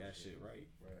that shit right.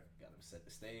 Got to set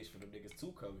the stage for the niggas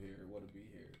to come here and want to be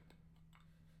here.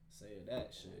 Saying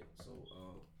that shit. So,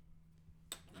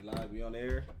 we live, we on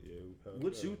air? Yeah,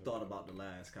 what you thought about the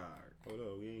last card? Hold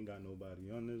up, we ain't got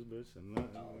nobody on this bitch or nothing.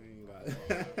 We ain't got.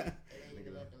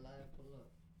 Nigga let the live pull up.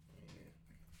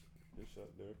 Yeah. It's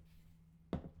up there.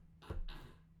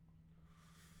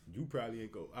 You probably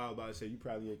ain't go. I was about to say you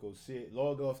probably ain't go see it.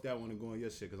 Log off that one and go on your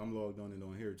shit, cause I'm logged on and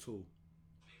on here too.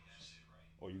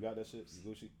 Oh, you got that shit?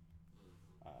 You Gucci?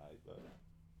 Alright, but.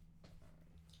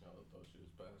 I thought she was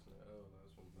passing the L.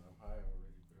 That's when I'm high already,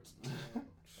 bro.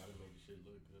 Gotta make the shit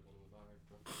look good on the live,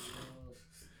 bro.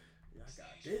 Y'all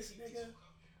got this, nigga.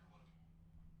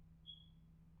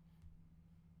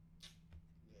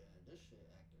 Yeah, this shit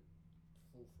acting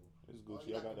foo-foo. It's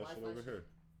Gucci. I got that shit over here.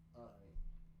 Alright.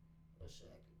 This shit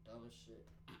acting dumb as shit.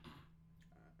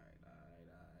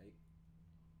 Alright.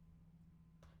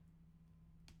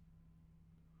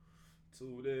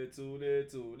 Two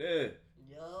there.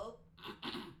 Yo.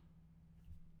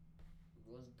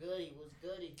 What's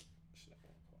goody?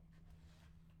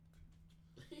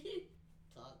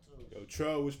 Talk to us. Yo,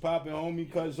 Trell was popping, homie.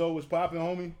 Cuzzo was popping,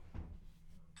 homie.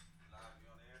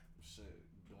 Shit,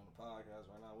 doing the podcast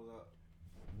right now. What's up?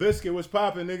 Biscuit was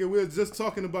popping, nigga. We was just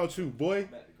talking about you, boy.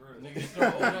 Back to Chris. Niggas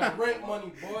start owing that rent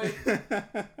money, boy.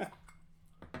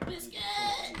 Biscuit!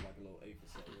 Like a little 8%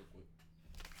 real quick.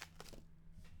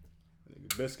 Nigga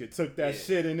Biscuit took that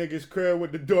shit in nigga's crib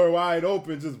with the door wide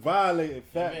open, just violating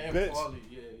fat Man, bitch. Paulie,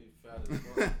 yeah, he fat as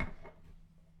fuck.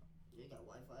 You got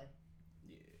Wi-Fi?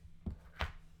 Yeah.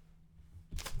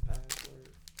 Password.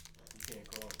 You can't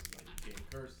call him, like, you can't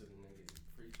curse to the nigga,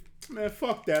 preacher. Man,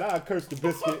 fuck that. I cursed the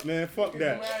Biscuit, man. Fuck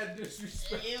that. Mad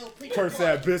disrespect. Hey, yo, preach Curse your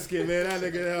that Biscuit, man. That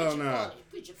nigga, hell nah.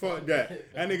 Fuck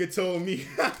that. That nigga told me.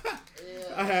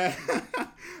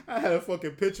 I had a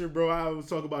fucking picture, bro. I was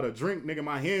talking about a drink, nigga.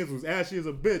 My hands was ashy as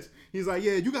a bitch. He's like,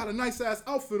 yeah, you got a nice ass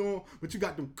outfit on, but you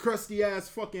got them crusty ass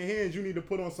fucking hands. You need to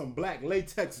put on some black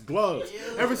latex gloves.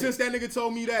 Ew. Ever since that nigga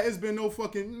told me that, it's been no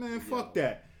fucking, man, fuck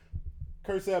that.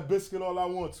 Curse that Biscuit all I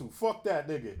want to. Fuck that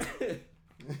nigga. You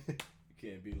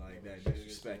can't be like that,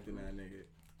 disrespecting that nigga.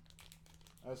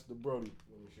 That's the Brody.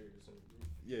 Let me share this in the group.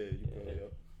 Yeah, you put it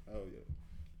up. Oh, yeah.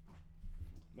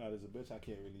 Nah, there's a bitch I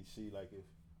can't really see, like if,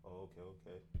 oh,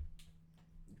 okay.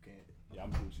 You can't. Yeah,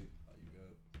 I'm Gucci. Oh, you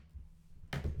good?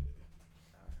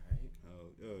 Alright.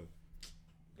 Oh, yeah.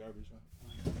 Garbage, huh?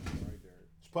 Right there.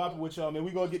 It's popping with y'all, man.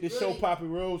 We gonna get this show popping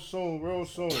real soon.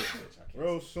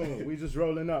 We just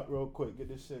rolling up real quick. Get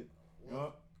this shit.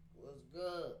 What's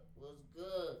good?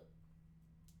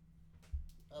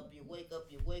 Up you wake.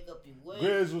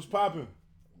 Grizz was popping.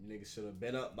 Niggas should have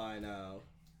been up by now.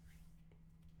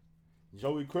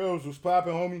 Joey Krills was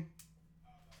popping, homie.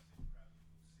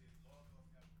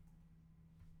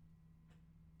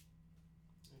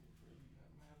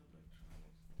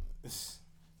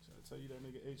 Trying to tell you that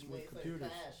nigga H make computers.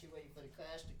 She waiting for the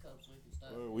cash to come so we can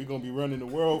start. We gonna be running the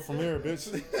world from here, bitch.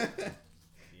 He ain't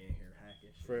here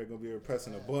hacking. Fred gonna be here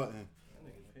pressing a button. That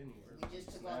nigga Penny, We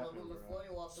just took all the aluminum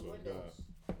foil off the windows.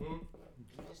 Hmm?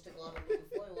 We just took all the aluminum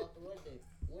foil off the windows.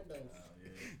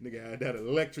 Nigga had that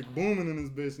electric booming in his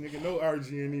bitch. Nigga, no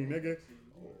RG&E, nigga.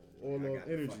 All I of got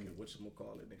energy.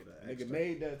 Whatchamacallit, nigga. The Nigga extra,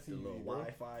 made that the TV, little bro.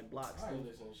 Wi-Fi blocks. I ain't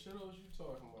listening to shit else you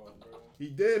talking about, bro. He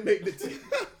did make the TV.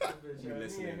 That bitch You had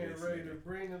listening me in here to this ready nigga. to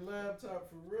bring the laptop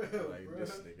for real, Like bro.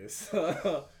 this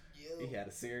nigga. He had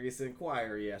a serious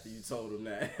inquiry after you told him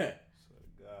that.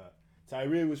 God.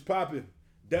 Tyree was popping.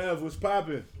 Dev was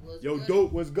popping. What's Yo, good?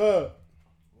 Dope was good.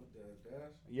 What the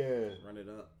dash? Yeah. Run it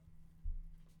up.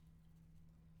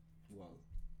 Whoa.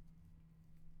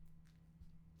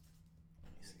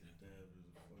 Dab is the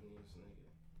funniest nigga.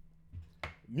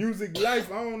 Music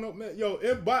life, I don't know, man. Yo,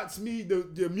 inbox me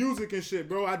the music and shit,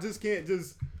 bro. I just can't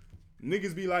just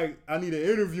niggas be like, I need an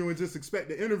interview and just expect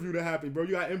the interview to happen, bro.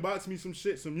 You gotta inbox me some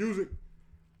shit, some music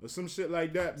or some shit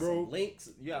like that, bro. Some links.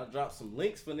 You gotta drop some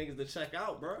links for niggas to check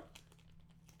out, bro.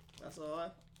 That's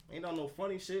all. Ain't on no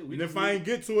funny shit. And if I ain't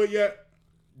get to it yet,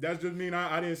 that's just mean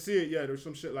I didn't see it yet or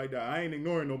some shit like that. I ain't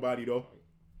ignoring nobody though.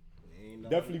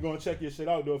 Definitely gonna check your shit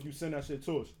out though if you send that shit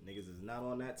to us. Niggas is not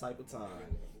on that type of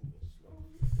time.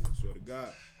 Swear to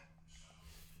God.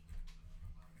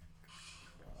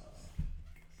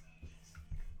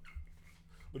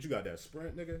 But you got that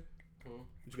Sprint, nigga?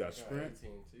 What you got, Sprint? AT&T.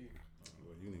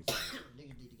 Well, you need some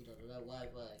Niggas need to get out of that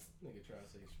Wi-Fi. Nigga try to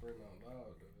say Sprint out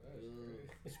loud, though.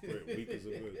 That's crazy. Sprint. Weak as a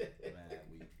bitch. Mad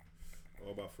weak.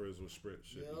 All about Frizz was Sprint.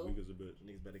 Shit, Yo. weak as a bitch.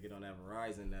 Niggas better get on that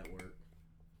Verizon network.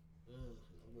 I'm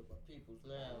with my peoples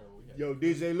now. Yo,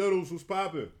 DJ Littles was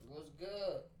popping. What's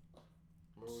good?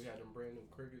 Remember we had them brand new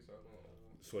crickets on that?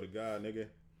 Swear to God, nigga.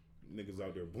 Niggas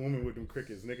out there booming with them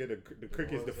crickets, nigga. The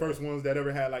crickets, the first ones that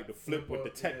ever had like the flip with the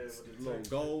text. The little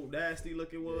gold nasty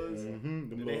looking ones.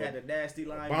 Mm-hmm. They had the nasty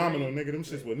line abominable, green. nigga. Them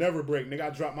shits will never break. Nigga, I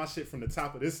dropped my shit from the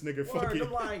top of this nigga Word, fucking.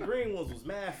 them lime green ones was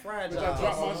mad fragile. I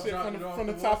dropped my shit from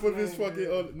the top of his fucking.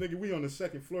 Yeah. Nigga, we on the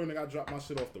second floor, nigga. I dropped my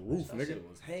shit off the roof, That nigga. shit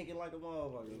was hanging like a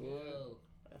motherfucker. Yo.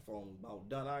 That phone was about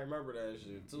done. I remember that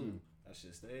shit too. That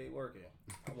shit stayed working.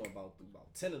 I went about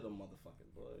 10 of them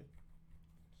motherfuckers, boy.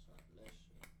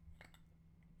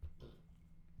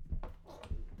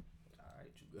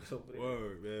 Alright, you good over there?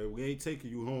 Word, man. We ain't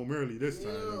taking you home early this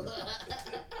time, Yo. nigga.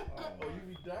 Oh,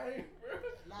 you be dying, bro?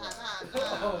 Nah, man.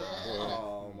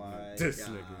 Oh my This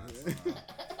god. nigga.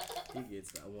 He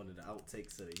gets one of the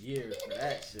outtakes of the year for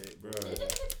that shit, bro.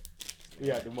 He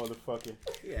had the motherfucking.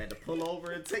 He had to pull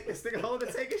over and take this nigga home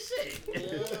and take a shit.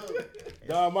 Yo.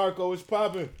 Don Marco was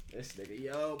popping. This nigga,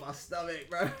 yo, my stomach,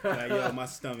 bro. Like, yo, my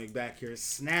stomach back here is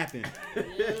snapping.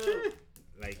 Yo.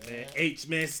 Like, man, H,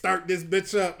 man, start this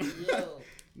bitch up. Yo.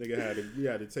 Nigga we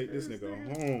had to take this nigga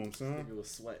home, son. Nigga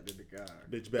was sweating in the car.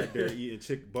 Bitch back there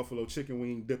eating buffalo chicken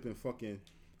wing, dipping fucking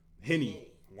Henny,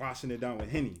 washing it down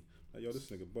with Henny. Like, yo, this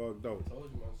nigga bugged out. I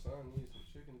told you my son needs some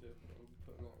chicken dip. I'm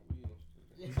putting out weed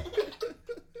and shit.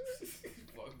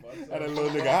 Fuck my son. Had that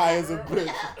little nigga high as a bitch.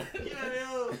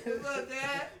 Yo, what's up,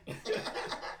 Dad?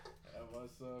 Have my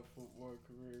son football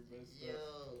career best. Yo,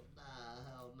 nah,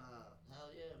 hell nah. Hell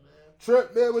yeah, man.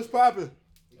 Trip, man, what's popping?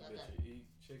 You I got bet that. you eat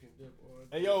chicken dip all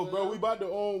Hey, yo, bro, we about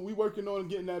to we working on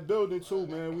getting that building too,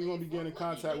 man. We gonna be getting in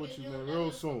contact with you, man,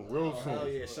 real soon, real Oh, hell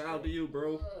soon, yeah, shout out to you,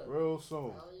 bro. real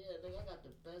soon. Hell yeah, nigga, I got the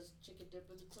best chicken dip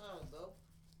in the town, bro.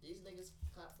 These niggas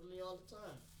cop for me all the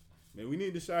time. Man, we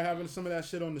need to start having some of that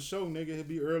shit on the show, nigga. It'd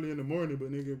be early in the morning, but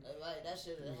nigga, Right, that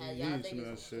shit We had need y'all some of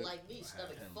that niggas shit. like me,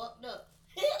 stomach him. fucked up.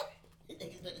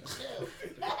 Niggas better chill.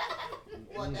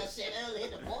 Want that shit early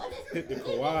in the morning? hit the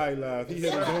Kawhi laugh. He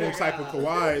hit his own type of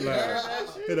Kawhi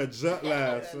laugh. Hit a jet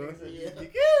laugh, son.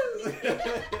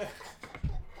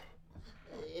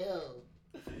 Yo,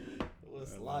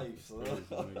 What's life, son?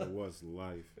 Nigga, what's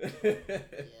life? yo.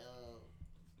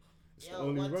 It's the Yo,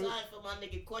 only one road. time for my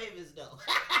nigga Quavers though.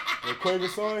 The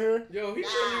Quavis on here? Yo, he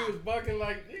really was bucking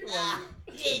like he was. Nah,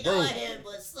 he ain't Bro. knowing him,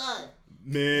 but son.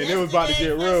 Man, it was about to get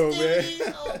yesterday real, man.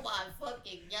 festivities, oh my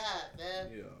fucking god,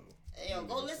 man. Yo. Hey, yo,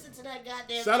 go listen to that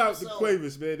goddamn Shout out to episode.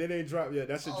 Quavis, man. They ain't dropped yet.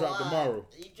 That should drop tomorrow.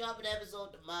 You dropping the episode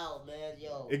tomorrow, man.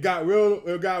 Yo. It got real.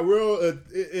 It got real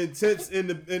intense in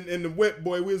the whip,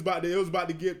 boy. It was about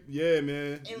to get. Yeah,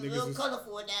 man. It was Niggas real was-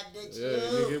 colorful in that bitch. Yeah, yo.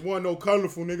 nigga. It wasn't no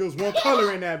colorful, nigga. It was one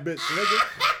color in that bitch,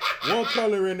 nigga. One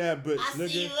color in that bitch, I nigga.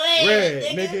 see red,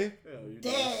 nigga. nigga. Yo, you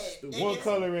Dead, stupid. nigga. One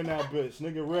color in that bitch,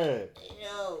 nigga. Red.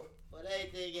 Yo, but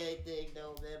anything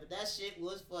though, man. But that shit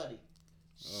was funny.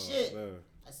 Oh, Shit. man.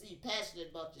 I see you passionate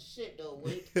about your shit though,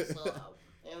 Wake. So, you know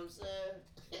what I'm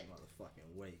saying?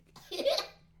 Motherfucking wake. You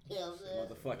know what I'm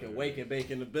saying? Motherfucking wake and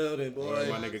bake in the building, boy.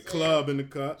 My nigga Club in the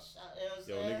cut. You know what I'm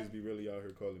Yo, saying? niggas be really out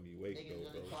here calling me Wake, Niggas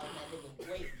though, really bro. calling that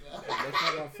nigga Wake, bro. That's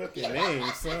not my fucking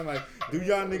name, son. Like, do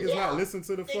y'all niggas not listen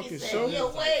to the Niggas fucking say, show? yo,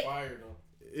 It's Wake. like fire though.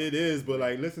 It is, but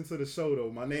like, listen to the show though.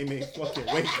 My name ain't fucking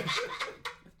Wake.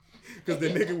 Cause the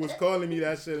nigga was calling me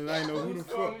that shit, and I ain't know who the Who's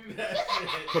fuck. calling you that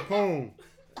shit? Capone.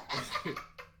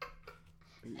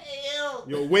 Hey, yo.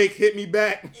 Yo, Wake hit me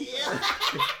back. Yo.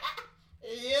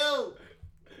 Yo.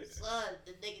 Son,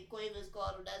 the nigga Quavers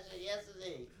called him that shit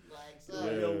yesterday. Like, son.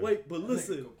 Yeah. Yo, wake, but That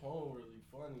listen. nigga Capone really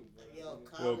funny, bro.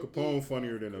 Yo, Yo, Capone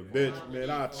funnier than a bitch, man.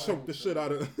 I choked the shit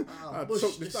out of. I mush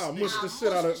choked this the. I nigga. mushed the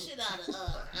shit out of. shit out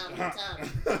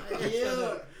of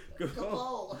Yo.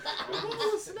 Capone.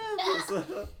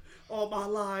 Capone. All my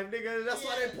life, nigga. That's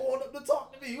why they pulled up to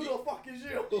talk to me. Who the fuck is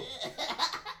you?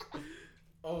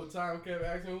 Oh, Tom kept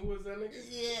asking who was that nigga?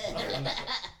 Yeah.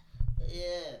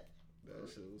 Yeah. That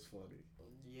shit was funny.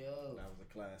 Yo. That was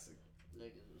a classic.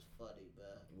 Niggas was funny, man.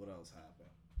 What else happened?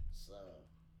 So,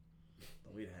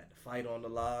 We had to fight on the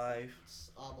live.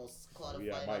 almost caught a We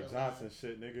fight had on Mike the Johnson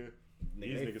shit, nigga.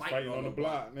 These they niggas fighting on the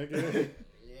block, nigga. line.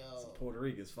 Some Yo. Puerto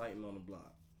Ricans fighting on the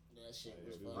block. That shit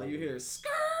was Yeah, All funny. you hear is skirt.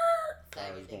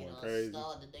 Faggot going nigga crazy. done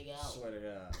stalled the nigga out. Swear to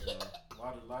God. Yeah.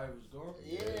 While the live was going?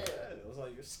 Yeah. It was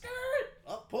like, skirt.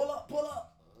 Up, pull up, pull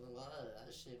up.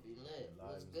 That shit be lit. Live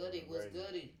What's is goody? going What's crazy.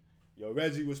 goody? Yo,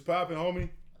 Reggie was popping, homie.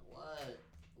 What?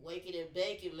 Waking and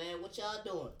baking, man. What y'all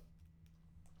doing?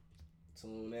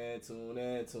 Tune in, tune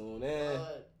in, tune in.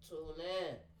 What? Tune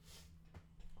in.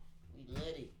 We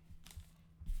litty.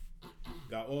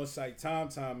 Got Onsite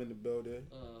TomTom in the building.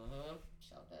 Uh-huh.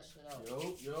 Shout that shit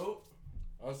out. Yo.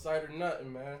 Onsite or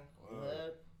nothing, man.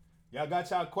 What? Y'all got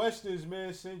y'all questions,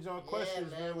 man. Send y'all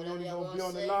questions, man. We only gonna be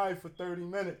on the line for 30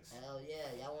 minutes. Hell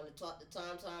yeah. Y'all want to talk to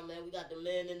TomTom, man? We got the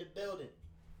man in the building.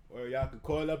 Or y'all can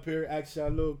call up here, ask y'all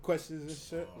little questions and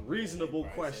shit. Reasonable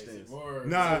questions.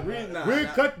 Nah, we'll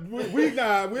cut. We'll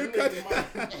cut.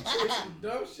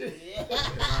 Dumb shit. Yeah.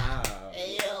 Nah.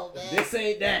 Hey, yo, man. This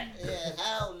ain't that. Yeah,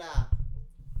 hell nah.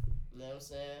 You know what I'm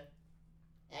saying?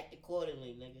 Act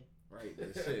accordingly, nigga. Right,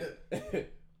 that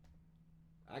shit.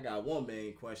 I got one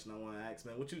main question I want to ask,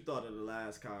 man. What you thought of the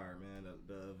last card, man?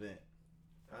 The event.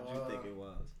 How'd you think it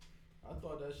was? I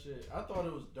thought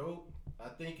it was dope. I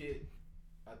think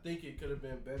it could have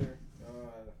been better,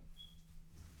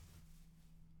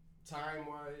 time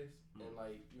wise, and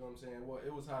like, you know what I'm saying. Well,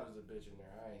 it was hot as a bitch in there.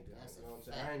 I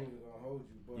ain't even gonna hold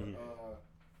you, but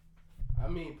I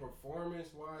mean, performance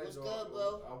wise,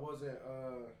 bro? I wasn't.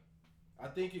 I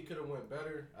think it could have went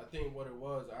better. I think what it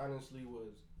was honestly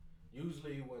was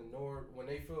usually when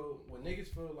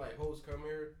niggas feel like hosts come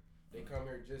here, they come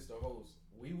here just to host.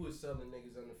 We was selling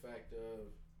niggas on the fact of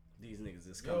these niggas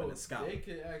is coming to scout. They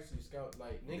could actually scout.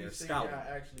 Like, niggas think I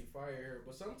actually fire here.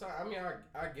 But sometimes, I mean,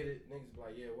 I get it. Niggas be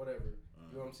like, yeah, whatever.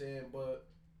 You know what I'm saying? But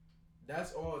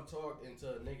that's all talk until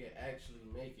a nigga actually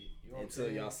make it. You know what I'm saying?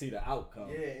 Until y'all see the outcome.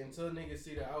 Yeah, until niggas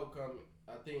see the outcome.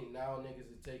 I think now niggas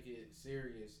will take it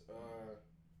serious.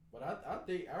 But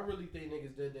I really think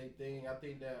niggas did their thing. I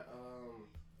think that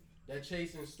that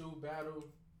Chase and Stu battle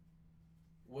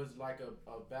was like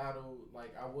a battle.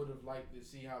 Like, I would have liked to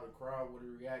see how the crowd would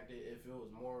have reacted if it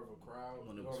was more of a crowd.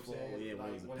 When it you know was what full, I'm saying? yeah, like,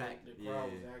 when it was packed. The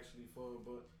crowd was actually full.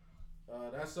 But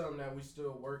that's something that we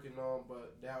still working on.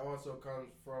 But that also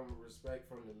comes from respect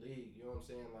from the league. You know what I'm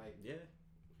saying? Like, yeah.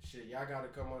 Shit, y'all gotta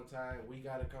come on time. We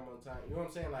gotta come on time. You know what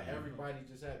I'm saying? Like, everybody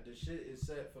just had the shit is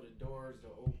set for the doors to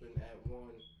open at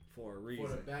 1. For a reason.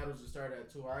 For the battles to start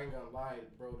at 2. I ain't gonna lie,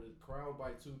 bro. The crowd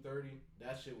by 2:30,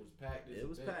 that shit was packed. It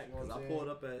was packed because I pulled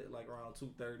up at like around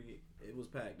 2:30. It was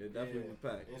packed. It definitely was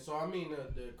packed. And so I mean,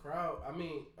 the crowd. I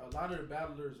mean, a lot of the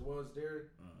battlers was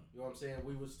there. You know what I'm saying?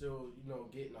 We was still,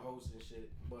 getting the host and shit.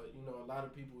 But a lot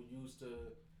of people used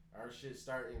to our shit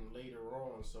starting later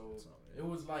on, so it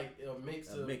was like a mix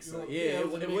of. It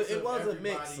was a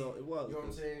mix. So it was. You know what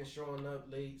I'm saying? Showing up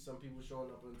late, some people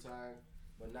showing up on time.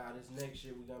 But nah, this next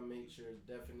year we gotta make sure it's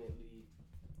definitely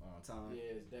on time.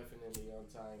 Yeah, it's definitely on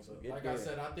time. So but like I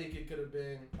said, I think it could have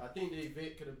been. I think the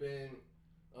event could have been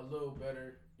a little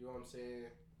better. You know what I'm saying?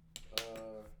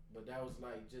 But that was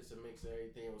like just a mix of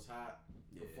everything. It was hot.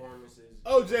 Performances.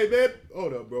 OJ, man,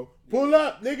 hold up, bro. Pull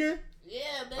up, nigga.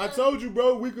 Yeah, man. I told you,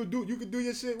 bro. You could do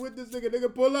your shit with this nigga.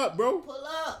 Nigga, pull up, bro. Pull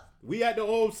up. We at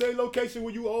the same location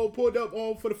where you all pulled up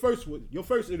on for your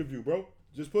first interview, bro.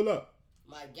 Just pull up.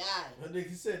 My guy.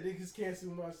 Nigga said niggas cancel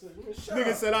my shit.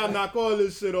 Nigga said I'll knock all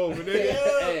this shit over,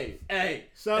 nigga. Hey.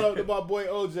 Shout out to my boy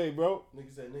OJ, bro.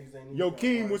 Nigga said niggas ain't even. Yo,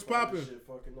 Keem was popping. Shit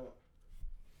fucking up.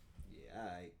 Yeah,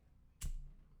 alright.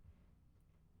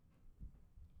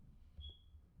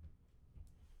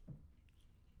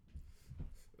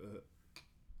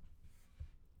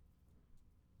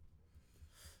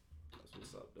 That's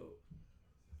what's up, though.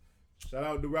 Shout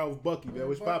out to Ralph Bucky, man.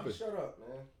 What's popping? Shut up,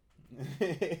 man.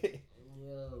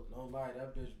 Yo. No lie,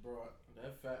 that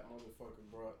fat motherfucker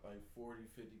brought like 40,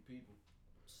 50 people.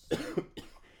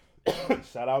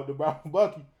 Shout out to Ralph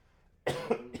Bucky.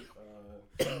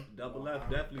 Double F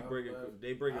definitely bring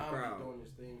a crowd. I'm doing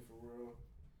this thing for real.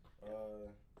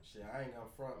 Shit, I ain't gonna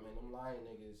front, man. Them lying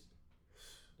niggas,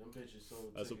 them bitches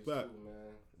sold That's tickets a fact. too,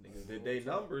 man. Niggas did they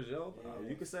numbers, yo. Yeah.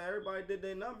 You can say everybody did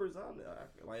their numbers on it.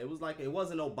 Like it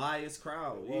wasn't no biased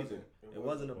crowd either. It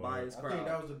wasn't a biased crowd. I think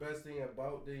that was the best thing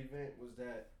about the event was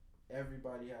that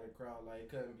everybody had a crowd. Like, it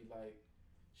couldn't be like,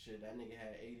 shit, that nigga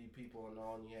had 80 people and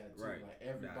all, and you had 2. Right. Like,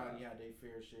 everybody had their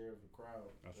fair share of the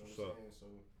crowd. That's you know what's what I'm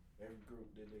saying? So every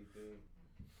group did their thing.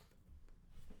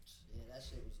 Yeah, that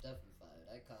shit was definitely fire.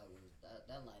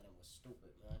 That lineup was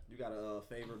stupid, man. You got a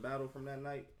favorite battle from that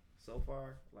night so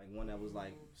far? Like one that was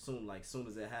like soon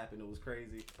as it happened, it was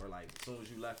crazy, or like as soon as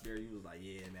you left there, you was like,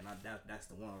 yeah, man, that's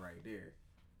the one right there.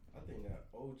 I think that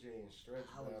OJ and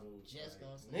Stretch battle. Just like,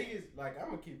 gonna say niggas, like,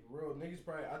 I'm gonna keep it real. Niggas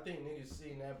probably, I think niggas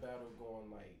seen that battle going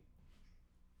like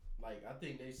I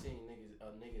think they seen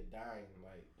a nigga dying,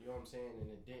 like, you know what I'm saying,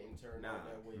 and it didn't turn out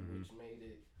that way, which made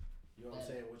it, you know what I'm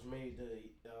saying, which made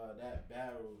that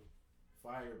battle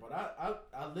fire. But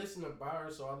I listen to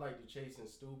bars, so I like the Chase and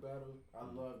Stu battle. I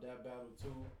love that battle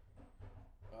too.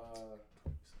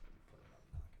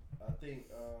 I think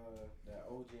that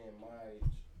OJ and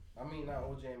not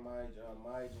OJ and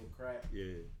Mige and Crack.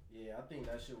 Yeah. Yeah, I think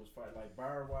that shit was fire. Like,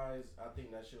 bar wise, I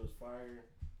think that shit was fire.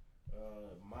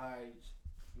 Mige,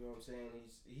 You know what I'm saying?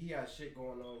 He had shit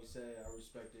going on. He said, I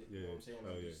respect it. You know what I'm saying?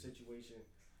 Like the situation.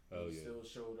 He still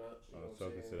showed up. You know I was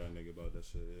talking to that nigga about that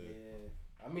shit. Yeah.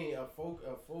 I mean, a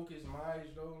Focus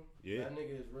Mize though. Yeah. That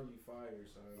nigga is really fire,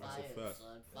 son. That's a fact.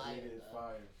 Son. That nigga is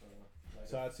fire, son. Like,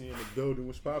 Tati in the building.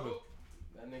 What's poppin'?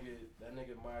 That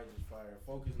nigga Mize is fire.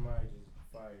 Focus Mize is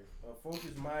fire.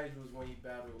 Focus Mize was when he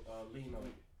battled Lino.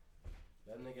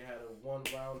 That nigga had a one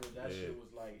rounder. That shit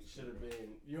was like should have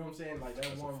been. You know what I'm saying? Like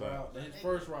that one round. His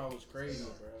first round was crazy,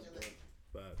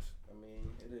 bro. Facts. I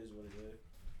mean, it is what it is.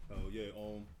 Oh yeah.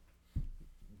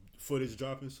 Footage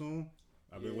dropping soon.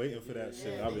 I've been waiting for that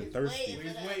shit. I've been thirsty. We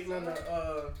was waiting on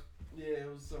the it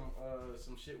was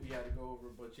some shit we had to go over,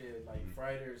 but yeah, like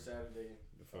Friday or Saturday.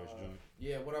 The first joint.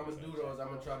 Yeah, what I'm gonna do though is I'm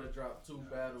gonna try to drop 2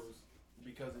 battles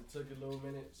because it took a little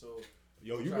minute. So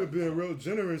yo, you been being real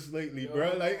generous lately,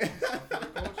 bro. Like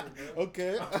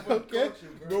okay.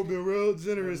 Bro, been real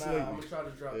generous lately. I'm gonna try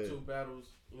to drop 2 battles.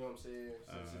 You know what I'm saying?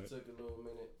 Since it took a little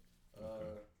minute.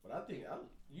 But I think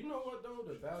you know what though,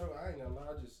 the battle, I ain't gonna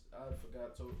lie, I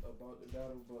forgot about the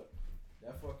battle, but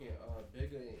that fucking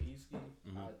Bigger and Easky,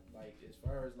 like as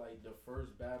far as like the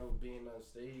first battle being on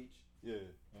stage,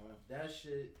 that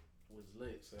shit was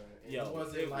lit, son. And it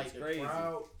wasn't like the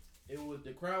crowd. It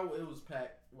was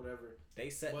packed, whatever. They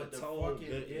set but the tone.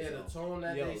 the tone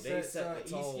that they set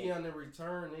the tone. Easky on the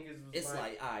return, niggas was it's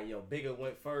like alright, Bigger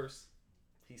went first.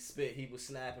 He spit, he was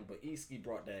snapping, but Easky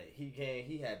brought that. He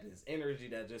had this energy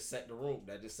that just set the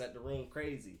room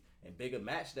crazy. And Bigger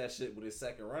matched that shit with his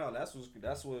second round. That's what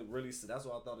I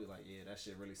thought he like, yeah, that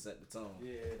shit really set the tone.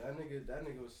 Yeah, that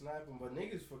nigga was snapping, but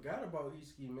niggas forgot about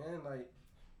Easky, man. Like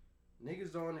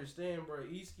niggas don't understand, bro.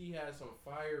 Easky had some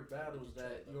fire battles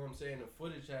that, you know what I'm saying, the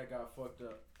footage had got fucked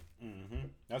up.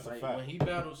 That's like, a fact. When he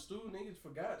battled Stu, niggas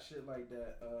forgot shit like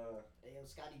that. Hey, yo,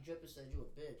 Scotty Dripper said you a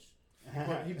bitch.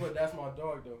 He put that's my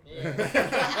dog though. Yeah.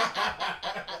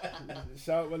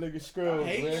 Shout out my nigga Skrills,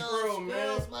 hate man. Skrills,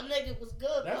 man. My nigga was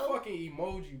good, that bro. Fucking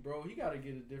emoji, bro. He gotta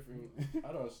get a different.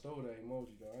 I done stole that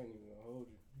emoji though. I ain't even gonna hold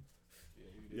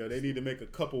you. Yo, they need to make a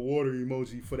cup of water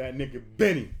emoji for that nigga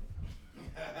Benny.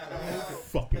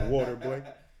 Fucking water boy.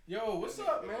 Yo, what's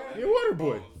up, man? Yeah, water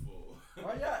boy.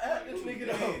 Why y'all at this nigga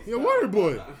though? Yeah, water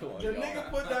boy. The nigga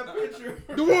put that picture.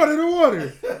 The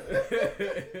water.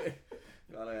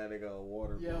 Y'all that nigga a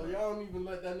water boy. Yo, y'all don't even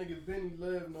let that nigga Benny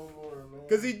live no more, man.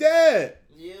 Cause he dead.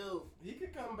 He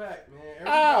could come back, man.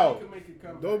 Ow. Everybody can make it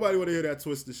come back. Nobody wanna hear that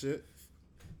twisted shit.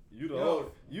 You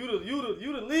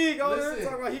the league on there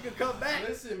talking about he can come back.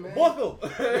 Listen, man. Buckle.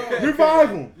 Revive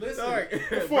him. Listen.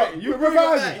 Fuck, you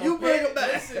revive him. You bring him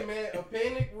back. Listen, man. A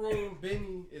Panic Room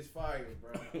Benny is fire,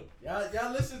 bro.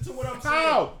 Y'all listen to what I'm saying.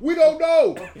 How? We don't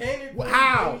know. A Panic Room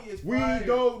How? Benny is We fire.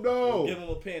 don't know. Give him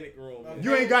a Panic Room.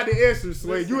 You ain't got the answers,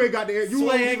 Sway. You ain't got the answers. You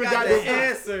Sway ain't even got the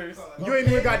answers. You ain't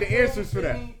even got the answers for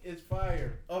that. Penny is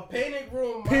fire. A Panic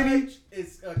Room Penny Mike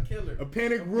is a killer. A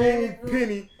Panic Room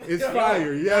Penny is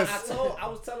fire. Yes. I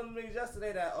was telling them niggas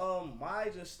yesterday that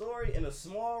Maja's story in a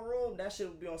small room, that shit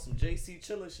would be on some JC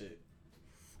Chiller shit.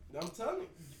 I'm telling you.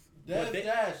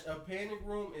 Dash, a Panic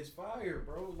Room is fire,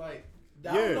 bro. Like,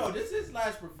 I don't know. This his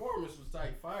last performance was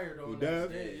like fire though.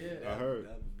 Yeah, I heard.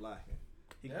 That was blacking.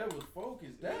 That was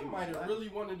focused. That might have really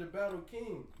wanted to battle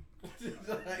King.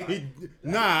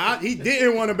 He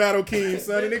didn't want to battle King,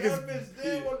 son. The niggas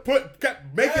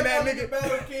making that nigga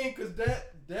battle King because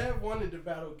Dev wanted to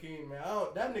battle King, man.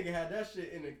 That nigga had that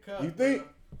shit in the cup. You think? Bro.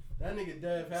 That nigga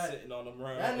Dev had sitting on the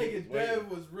round. That nigga Dev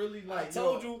was really like. I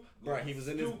told you, bro. He was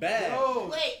in his bag.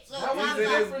 Wait, so that was in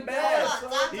his bag.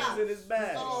 He was in his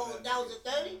bag. So that was a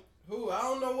 30? Who? I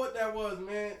don't know what that was,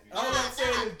 man. All I'm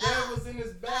saying is Dev was in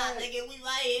his bag. Nigga, we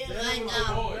right here Dev right was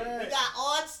now. in We got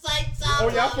Onsite TomTom. Oh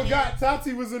yeah, I forgot.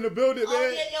 Tati was in the building, man.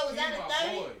 Oh yeah, yo, was that a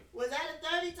 30? Was that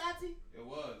a 30, Tati? It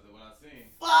was what I seen.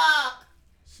 Fuck.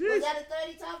 Shit. Was that a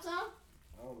 30, TomTom?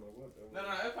 I don't know what that was. No,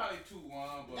 it's probably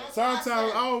 2-1, but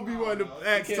TomTom, I don't be wanting to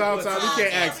ask TomTom. You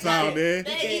can't ask Tom, man.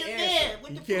 They ain't even there.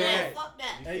 With the plan, fuck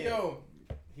that. Hey yo,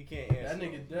 he can't answer. that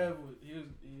nigga Dev was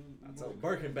I told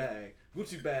Birkin bag,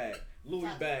 Gucci bag, Louis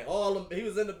bag, all them. He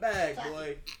was in the bag,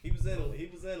 boy. He was in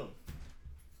them.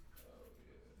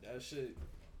 That shit.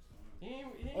 He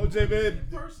OJ, man,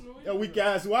 personal that weak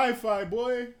ass Wi-Fi,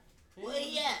 boy. Where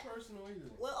he at? Personal either.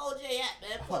 Where OJ at,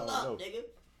 man? Pull up, nigga.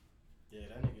 Yeah,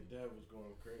 that nigga Dev was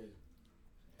going crazy.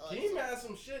 Keem had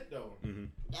some shit though.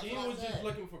 Keem was just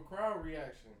looking for crowd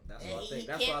reaction. That's what I think.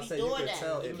 That's why I said you could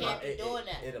tell it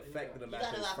affected him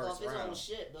after his first round.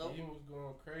 Shit, bro. Keem was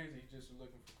going crazy. He just was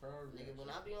looking for crowd reaction. Nigga, when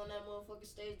I be on that motherfucking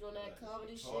stage doing that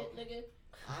comedy shit, nigga,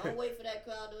 I don't wait for that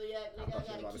crowd to react, nigga.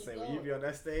 I gotta keep going. When you be on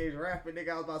that stage rapping,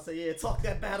 nigga, I was about to say, yeah, talk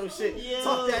that battle shit. Yeah.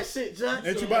 Talk that shit, Judge.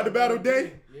 Ain't you about to battle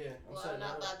Day? Yeah. I'm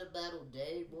not about to battle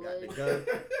Day, boy. Got the gun.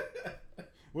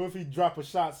 What if he drop a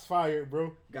shots fired,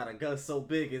 bro? Got a gun so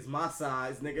big it's my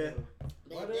size, nigga.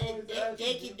 They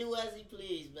can do as he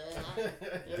please, man.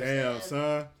 Damn,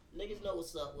 son. Niggas know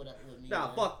what's up with me. Nah,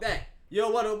 man. fuck that. You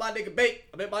know what with my nigga Bait?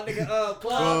 I mean my nigga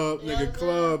Club, nigga,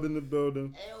 club in the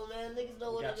building. Hey, yo, man, niggas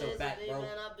know what it is with me,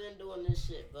 man. I've been doing this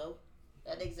shit, bro.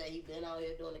 That nigga say he been out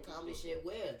here doing the comedy shit.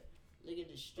 Where? Nigga,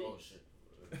 the street. Oh, shit.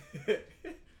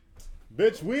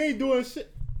 Bitch, we ain't doing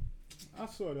shit. I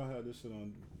saw y'all had this shit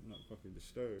on not fucking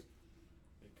Disturbed.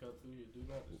 They cut through your do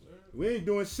not disturb. We ain't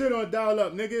doing shit on dial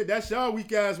up, nigga. That's y'all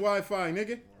weak ass Wi-Fi,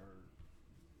 nigga.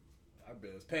 Our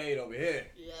bills paid over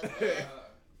here. Yeah, man.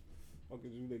 What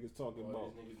is you niggas talking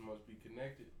about? These niggas must be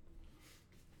connected.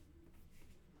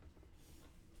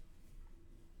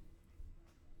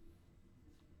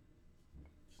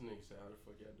 This nigga said, how the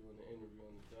fuck y'all doing the interview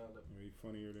on the dial up? You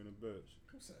funnier than a bitch.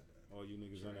 Who said that? All you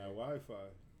niggas on that Wi-Fi.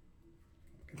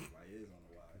 Everybody is on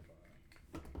the Wi-Fi.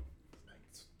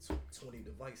 It's like 20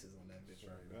 devices on that bitch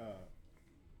right now. God.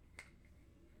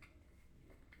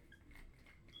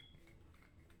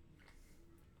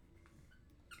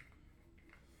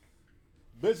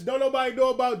 Bitch, don't nobody know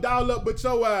about dial up but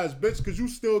your ass, bitch, cause you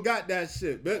still got that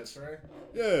shit, bitch. That's right.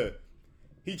 Yeah.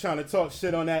 He trying to talk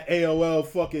shit on that AOL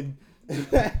fucking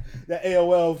that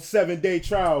AOL 7-day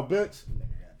trial, bitch.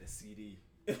 Nigga got the CD.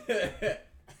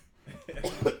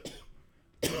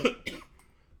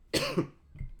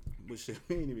 But shit,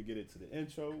 we ain't even get into the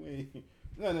intro. We ain't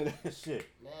none of that shit.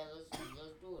 Man,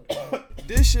 let's do it.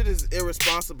 This shit is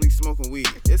irresponsibly smoking weed.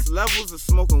 It's levels of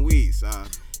smoking weed, son.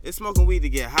 It's smoking weed to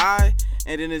get high,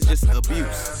 and then it's just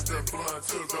abuse.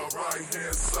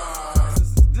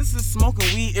 This is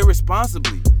smoking weed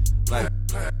irresponsibly. Like,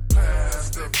 I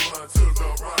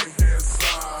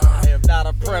am not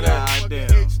a predator.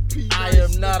 goddamn. I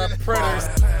am not a predator.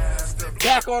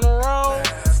 Back on the road.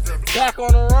 Back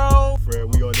on the road.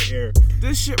 Fred, we on the air.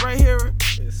 This shit right here,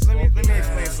 let me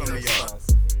explain something to y'all.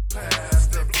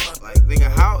 Like, nigga,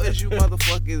 how is you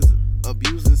motherfuckers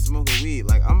abusing smoking weed?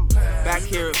 Like, I'm back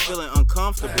here feeling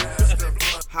uncomfortable,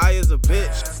 high as a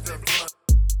bitch.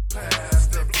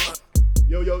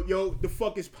 Yo, the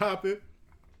fuck is poppin'?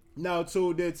 Now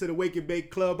tuned in to the Wake and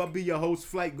Bake Club. I'll be your host,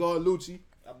 Flight Guard Lucci.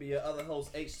 I'll be your other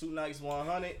host, H2 Nights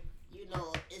 100. You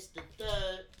know, it's the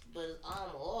third, but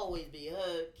I'ma always be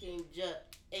heard. King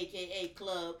Jut, a.k.a.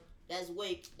 Club. That's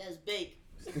Wake, that's Bake.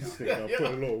 This nigga put a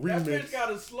little That remix. bitch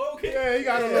got a slogan. Yeah, he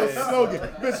got a little slogan.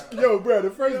 Bitch, yo, bro, the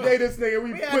first day this nigga,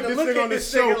 we put this nigga on the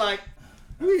show. Like,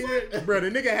 Bro, the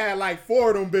nigga had like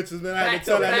 4 of them bitches, man. I had to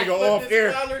tell that nigga off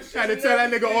air. Had to tell that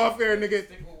nigga off air, nigga,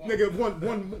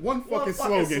 one fucking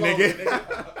slogan,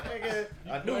 nigga.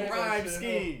 A new rhyme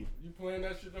scheme. You playing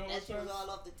that shit the whole That shit time? was all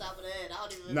off the top of the head. I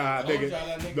don't even Nah, remember. nigga,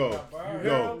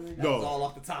 That was no. all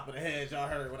off the top of the head. Y'all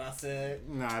heard what I said.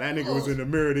 Nah, that nigga was in the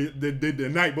mirror the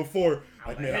night before.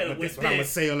 Like, man, this is what I'm gonna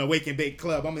say on the Wake and Bake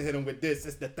Club. I'm gonna hit him with this.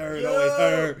 It's the third, always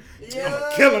heard. I'm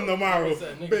gonna kill him tomorrow.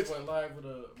 That nigga Bitch. went live with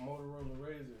a Motorola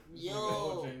Razr. Yo.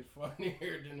 OJ's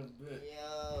funnier than a bitch.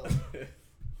 Yo.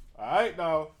 Alright,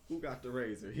 now. Who got the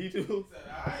razor? He do. Said,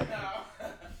 alright now.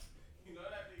 You know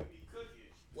that nigga be cooking.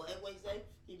 What he say?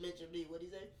 He mentioned me. What'd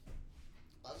he say?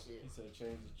 Oh, shit. He said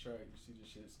change the track. You see the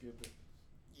shit skipping?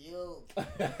 Yo.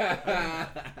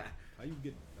 How you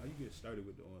get started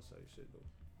with the on-site shit though?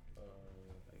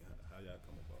 Like, how y'all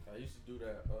come about? I used to do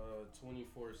that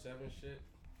 24/7 shit.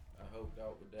 I helped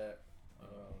out with that.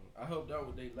 I helped out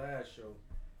with their last show.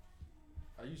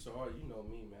 I used to always, you know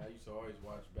me, man. I used to always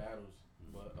watch battles,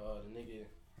 but the nigga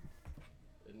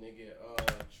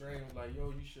Trey was like, yo,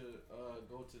 you should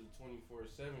go to the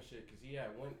 24/7 shit, cause he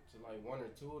had went to like 1 or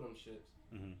 2 of them shits,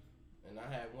 and I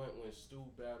had went when Stu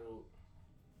battled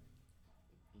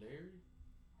Larry.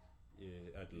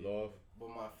 Yeah, at the loft. But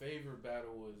my favorite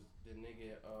battle was the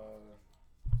nigga.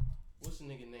 What's the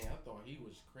nigga name? I thought he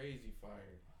was crazy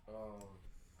fire.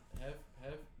 Dev.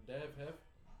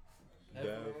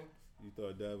 Dev. You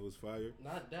thought Dev was fire?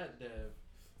 Not that Dev.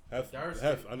 Hef. Darcy,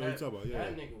 I know what you're talking about. Yeah.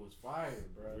 That nigga was fire,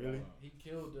 bro. Really? Like, he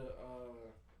killed the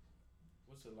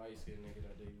what's the light skinned nigga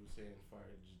that they was saying fire?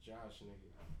 Josh nigga.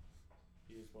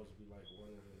 He was supposed to be like one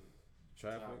of the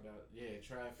Traffic.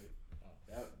 Traffic.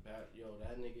 That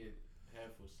nigga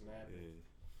Hef was snapping. Yeah.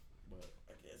 But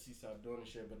I guess he stopped doing the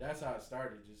shit. But that's how it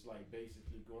started, just like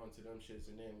basically going to them shits.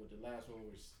 And then with the last one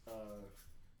was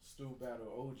Stu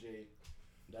battle OJ.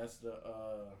 That's the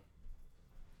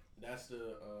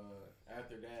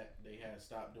after that they had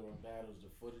stopped doing battles. The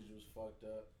footage was fucked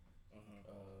up.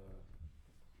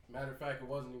 Matter of fact, it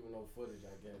wasn't even no footage,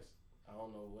 I guess. I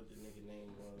don't know what the nigga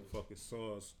name was. Fucking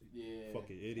sauce. Yeah.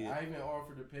 Fucking idiot. I even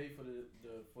offered to pay for the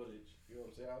footage. You know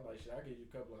what I'm saying? I was like, shit, I'll give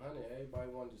you a couple of $100. Everybody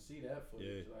wanted to see that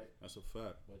footage. Yeah, like, that's a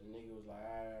fact. but the nigga was like,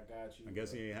 alright, I got you. I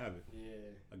guess he ain't have it.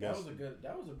 Yeah. I guess.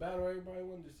 That was a battle everybody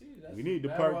wanted to see. That's We need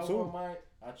the battle part I 2.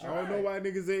 I tried. I don't know why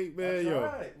niggas ain't, man, I yo.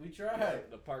 tried. We tried.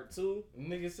 The part 2.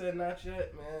 Nigga said not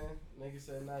yet, man. Nigga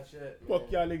said not yet, man. Fuck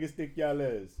y'all niggas think y'all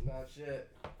is. Not yet.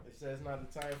 It says not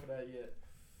the time for that yet.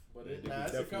 But Yeah,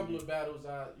 it's a couple of battles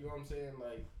you know what I'm saying?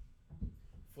 Like,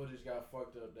 footage got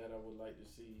fucked up that I would like to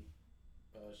see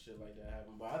shit like that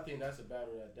happen. But I think that's a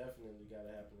battle that definitely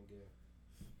gotta happen again.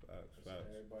 Facts.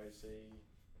 Everybody say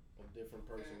a different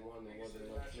person won and wasn't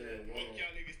no clear winner. You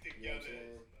know what I'm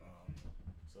saying?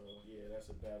 So yeah, that's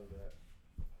a battle that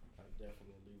I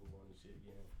definitely would want to see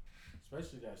again.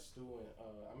 Especially that Stu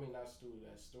and not Stu,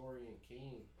 that Story and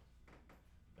King.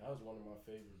 That was one of my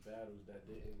favorite battles that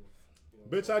didn't.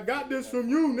 Bitch, I got this from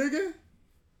you, nigga.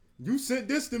 You sent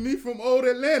this to me from old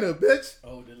Atlanta, bitch.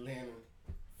 Old Atlanta.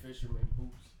 Fisherman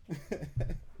boots.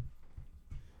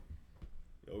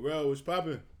 Yo, Rel, what's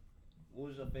poppin'? What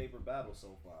was your favorite battle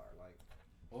so far? Like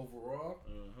overall?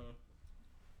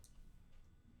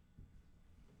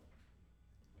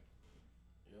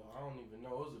 Yo, I don't even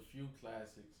know. It was a few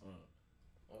classics.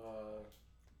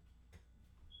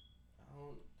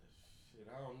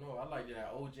 I don't know. I liked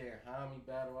that OJ and Hami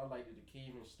battle. I liked the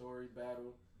Keevan Story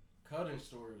battle. Cutting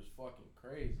Story was fucking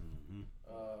crazy.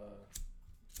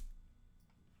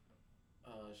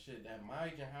 That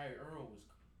Majan High Earl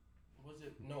was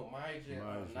it? No,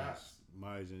 Majan Nas.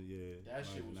 Majan, yeah. That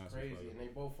shit was crazy, and they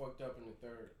both fucked up in the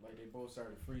third. Like they both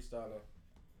started freestyling.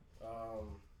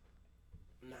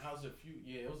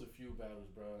 It was a few battles,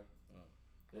 bro.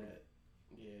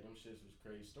 Them shits was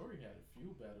crazy. Story had a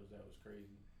few battles that was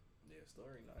crazy. Yeah,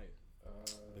 Story nice.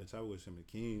 Bitch, I wish him and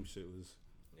Keem shit was.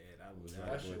 Yeah, that was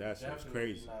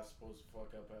crazy. Not supposed to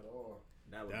fuck up at all.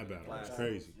 That battle was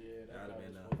crazy. That battle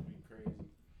was supposed to be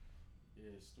crazy.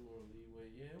 Yeah, Stu and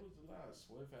Leeway. Yeah, it was a lot.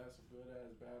 Swift had some good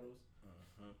ass battles.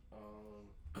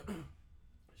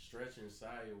 Stretch and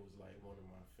Saya was like one of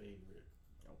my favorite.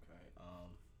 Okay.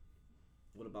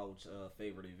 What about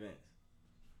favorite events?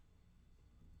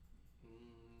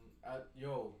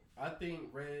 I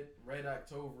think Red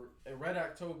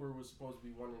October was supposed to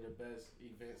be one of the best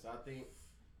events. I think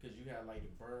because you had like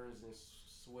the Burns and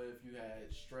Swift, you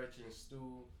had Stretch and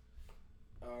Stu.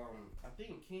 I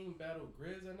think King battled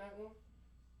Grizz on that one.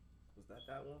 Was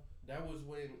that one? That was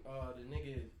when the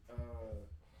nigga.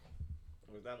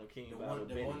 Was that when King battled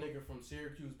the one nigga from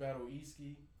Syracuse battled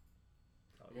Easky?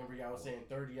 Remember y'all was saying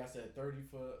 30. I said 30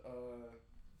 for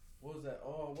what was that?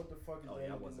 Oh, what the fuck is that?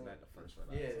 Yeah, I wasn't at the first Red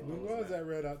October. Yeah, when was that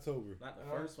Red October? Not the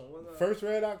first one. Was First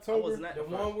Red October. I wasn't at the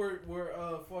one where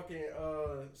fucking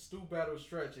Stu battle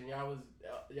Stretch and y'all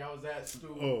was at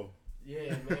Stu. Oh. Yeah,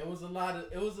 man. It was a lot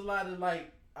of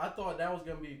like. I thought that was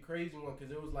gonna be a crazy one because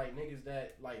it was like niggas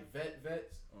that like vets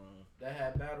that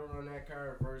had battled on that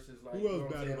card versus like who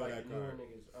else battled on that card?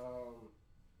 Niggas.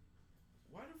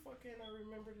 Why the fuck can't I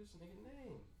remember this nigga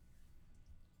name?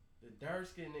 The dark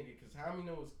skinned nigga, cause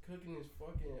Hamino was cooking his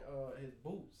fucking his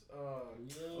boots.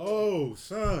 Oh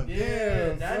son,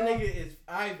 yeah, that nigga is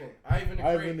Ivan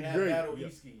the Great. Battle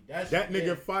Easky. That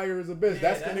nigga fire as a bitch.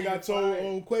 That's the nigga I told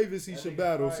on Quavis he should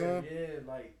battle, son.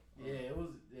 Yeah,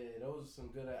 those some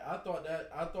good. I thought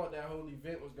that whole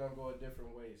event was gonna go a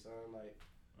different way, son. Like,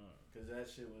 cause that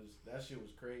shit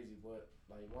was crazy. But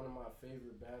like one of my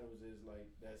favorite battles is like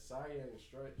that Saya and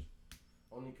Stretch.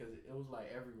 Only because it was like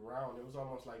every round, it was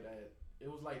almost like that. It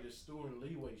was like the Stu and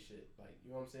Leeway shit. Like,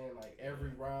 you know what I'm saying? Like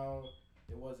every round,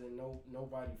 it wasn't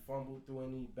nobody fumbled through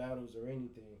any battles or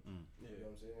anything. You know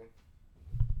what I'm saying?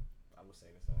 I would say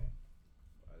the same.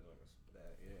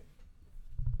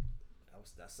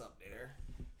 That's up there.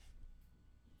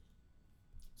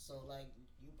 So like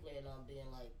you plan on being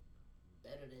like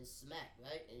better than Smack,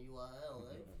 right? In URL,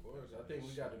 right? Of course, I think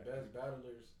we got the best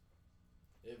battlers.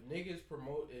 If niggas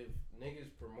promoted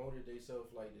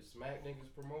themselves like the Smack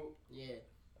niggas promote, yeah,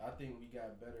 I think we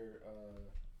got better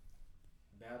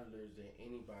battlers than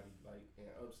anybody like in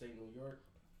upstate New York.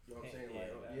 You know what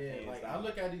I'm saying? Like I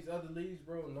look at these other leagues,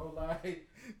 bro. No lie.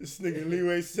 This nigga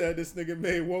Leeway said this nigga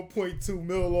made 1.2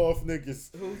 mil off niggas.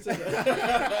 Who said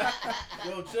that?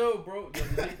 Yo, Yo, chill, bro. Yo,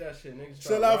 delete that shit, niggas.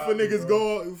 Chill out for niggas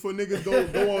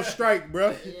go on strike,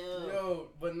 bro. Yo,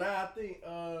 but nah, I think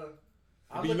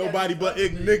Be nobody but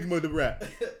Enigma to rap.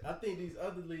 I think these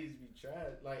other leagues be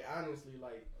trash. Like honestly,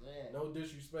 like no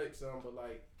disrespect, son, but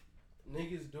like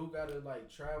niggas do gotta like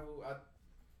travel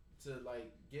to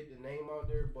like get the name out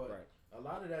there, but a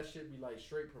lot of that shit be like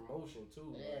straight promotion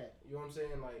too. Yeah. Like, you know what I'm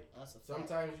saying? Like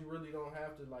sometimes you really don't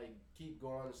have to like keep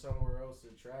going somewhere else to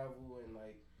travel and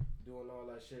like doing all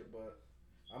that shit. But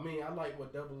I mean, I like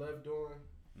what Double F doing.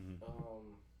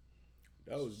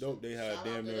 That was dope. They had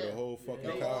damn near the whole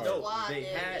fucking card. They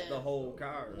had the whole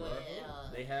card.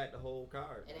 They had the whole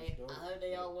card. And I heard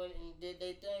they all went and did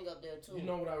their thing up there too. You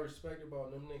know what I respect about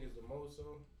them niggas the most,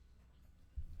 though?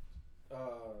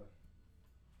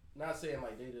 Not saying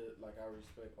like I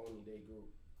respect only they group,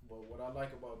 but what I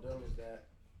like about them is that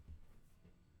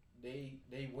they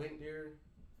went there,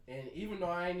 and even though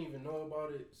I ain't even know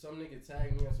about it, some nigga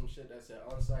tagged me on some shit that said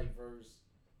Onsite verse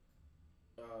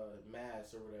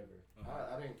Mass or whatever.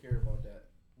 I didn't care about that.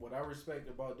 What I respect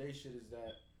about they shit is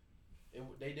that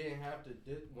they didn't have to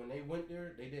when they went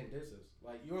there, they didn't diss us.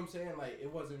 Like, you know what I'm saying? Like,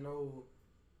 it wasn't no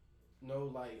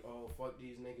like, oh fuck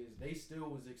these niggas. They still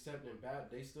was accepting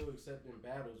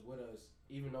battles with us,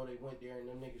 even though they went there and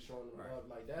them niggas showing them love.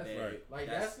 Like that's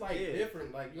that's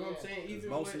different. Like, you know what I'm saying?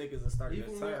 Even most niggas are starting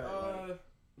to turn.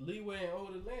 Leeway in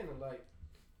Old Atlanta, like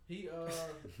he was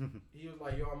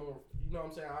like, yo, you know what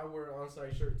I'm saying? I wear an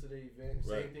on-site shirt to the event.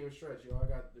 Same thing with Stretch. Yo, I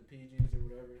got the PGs or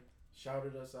whatever.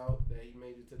 Shouted us out that he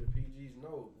made it to the PGs.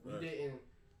 No, we didn't.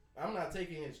 I'm not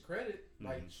taking his credit.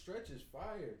 Like, Stretch is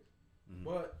fire.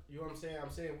 But, you know what I'm saying?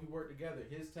 I'm saying we work together.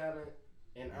 His talent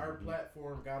and our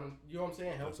platform got him, you know what I'm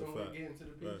saying? Helped him get into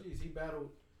the PGs. He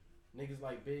battled niggas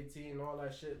like Big T and all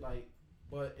that shit. Like,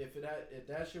 but if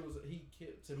that shit was, he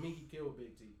killed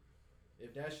Big T.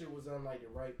 If that shit was on like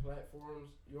the right platforms,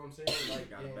 you know what I'm saying? Like,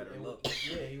 got a better look.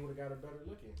 Yeah, he would have got a better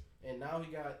looking. And now he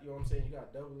got, you know what I'm saying? You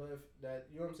got Double F that,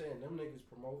 you know what I'm saying? Them niggas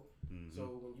promote.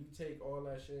 So when you take all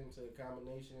that shit into a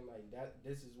combination, like that,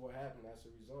 this is what happened. That's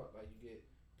the result. Like, you get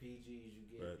PGs, you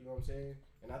get, you know what I'm saying?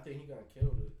 And I think he gonna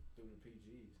kill through the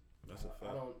PGs. That's a fact.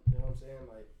 I don't, you know what I'm saying?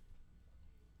 Like,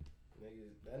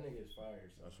 that nigga is fire.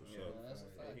 So. That's what's up. That's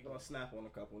a fact. He gonna snap on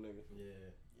a couple niggas.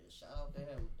 Yeah. Shout out to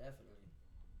him, definitely.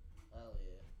 Hell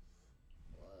yeah.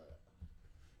 What?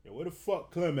 Yo, where the fuck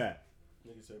Clem at?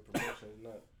 Nigga said promotion is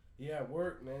not. He at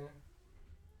work, man.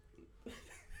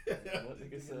 What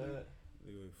nigga said?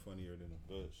 Nigga funnier than a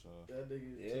bitch, That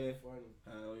nigga is too funny.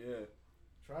 Hell yeah.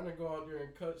 Trying to go out there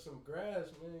and cut some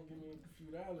grass, man. Give me a few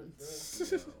dollars, bro.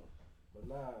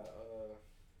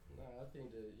 But I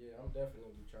think that, I'm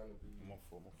definitely trying to be. My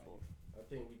fault. I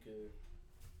think we could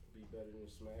be better than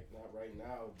Smack. Not right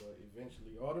now, but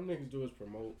eventually. All them niggas do is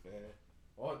promote, man.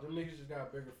 All them niggas just got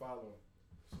a bigger following.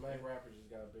 Smack rappers just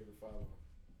got a bigger following.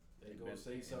 They go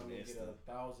say something, they get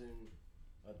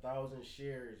 1,000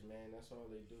 shares, man. That's all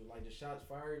they do. Like the shots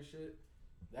fired shit.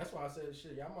 That's why I said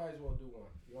shit. Y'all might as well do one.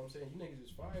 You know what I'm saying? You niggas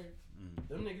is fired.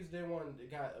 Them niggas did one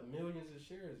that got millions of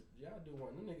shares. Y'all do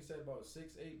one. Them niggas said about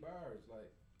 6-8 bars.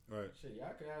 Like, shit,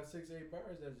 y'all could have 6-8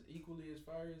 bars that's equally as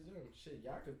fire as them. Shit,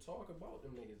 y'all could talk about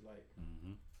them niggas. Like,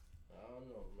 I don't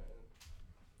know, man.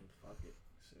 Fuck it.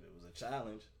 Shit, it was a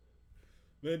challenge.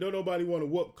 Man, don't nobody want to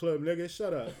whoop Club, nigga.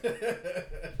 Shut up.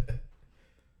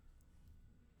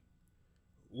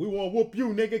 We want to whoop you,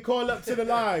 nigga. Call up to the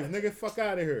live, nigga. Fuck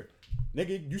out of here.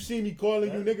 Nigga, you see me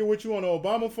calling you, nigga, what you on the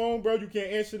Obama phone, bro? You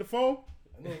can't answer the phone?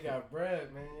 That nigga got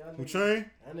bread, man. Who Train?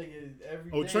 That nigga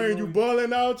every day. Train, you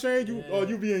balling now, Train?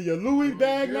 You be in your Louis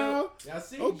bag now? Y'all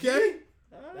see okay.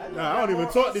 Nah, I don't even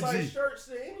talk to G. Shirts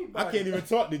to anybody. I can't even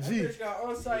talk to G. That bitch got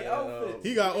on-site outfits.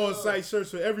 He got on-site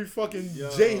shirts for every fucking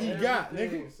J he got,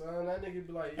 nigga. Son, that nigga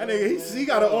be like, that nigga, he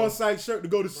got an on-site shirt to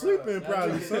go to sleep in,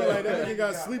 probably. Son, like that nigga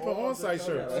got sleep on on-site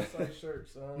shirts.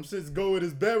 Them shits go with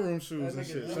his bedroom shoes and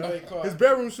shit, son. His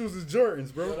bedroom shoes is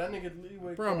Jordans, bro. That nigga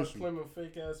Leeway called Clem a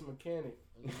fake-ass mechanic.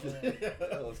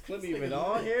 Is Clem even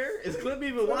on here? Is Clem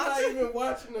even watching? Not even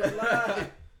watching the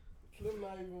live. Clem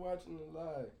not even watching the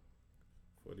live.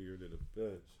 Funnier than a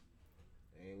bitch.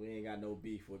 And we ain't got no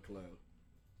beef with Clem.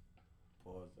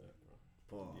 Pause that, bro.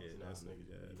 Pause. Yeah,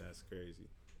 that's crazy.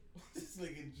 This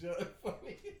nigga John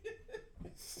funny.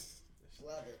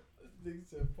 Love it. This nigga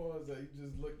said pause that. He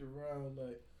just looked around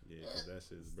like. Yeah, cause that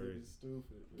shit's crazy.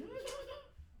 Stupid, man.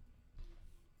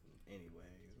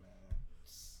 Anyways, man.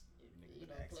 You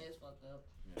don't play as fucked up.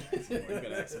 You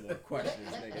gotta ask some more questions,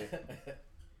 nigga. You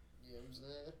know what I'm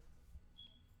saying?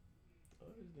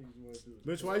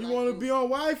 Bitch, why you want to be on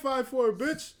Wi-Fi for,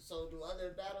 bitch? So do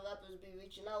other battle rappers be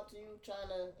reaching out to you, trying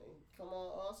to come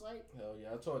on site? Hell yeah,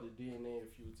 I talked to DNA a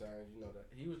few times. You know that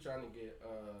he was trying to get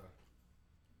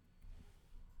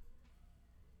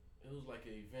it was like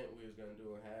an event we was gonna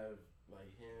do and have like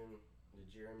him, the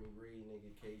Jeremy Reed nigga,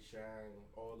 K Shine,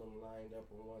 all them lined up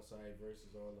on one side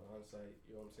versus all the on-site.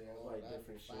 You know what I'm saying? It's like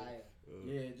different shit.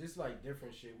 Yeah, just like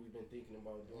different shit we've been thinking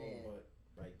about doing, but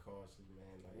like costly,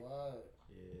 man. Like, what?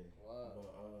 Yeah. What? But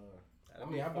I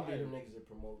mean, I believe them niggas that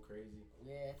promote crazy.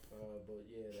 Yeah. But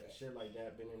yeah, that shit like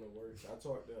that been in the works. I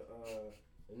talked to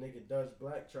the nigga Dutch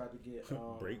Black tried to get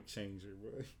break changer,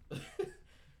 bro.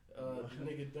 the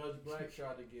nigga Dutch Black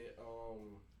tried to get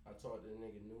I talked to the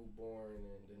nigga Newborn and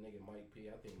the nigga Mike P.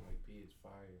 I think Mike P is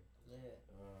fire. Yeah.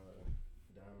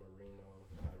 Don Marino.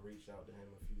 I reached out to him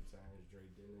a few times. Dre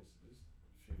Dennis. Just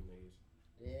a few niggas.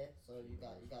 Yeah. So you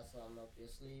got something up your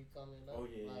sleeve coming up? Oh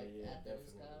yeah, like, yeah, after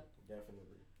this time?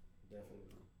 definitely.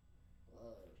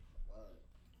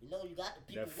 You know you got the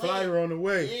people that flyer waiting. on the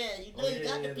way. Yeah, you know you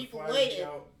got the people flyers waiting.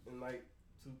 Out in like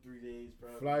 2-3 days,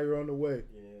 probably. Flyer on the way.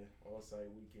 Yeah, on-site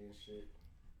weekend shit.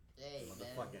 Hey,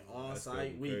 Motherfucking man.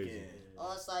 on-site weekend.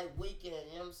 On-site weekend,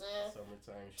 you know what I'm saying?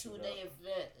 Summertime shootout. 2-day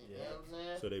event, you know what I'm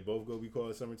saying? So they both gonna be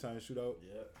called Summertime Shootout?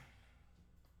 Yeah.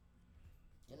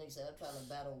 That nigga said I'm trying to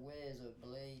battle Wiz or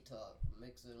Blade Talk.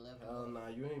 Mix it 11. Hell nah,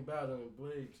 you ain't battling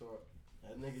Blade Talk.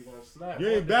 That nigga gonna snap. You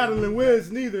ain't battling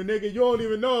Wiz neither, nigga. You don't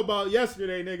even know about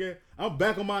yesterday, nigga. I'm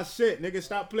back on my shit, nigga.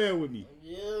 Stop playing with me.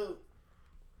 You.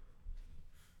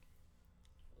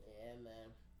 Yeah, man.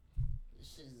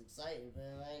 This shit is exciting,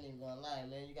 man. I ain't even gonna lie,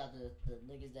 man. You got the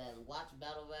niggas that watch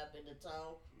battle rap in the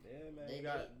town. Yeah, man.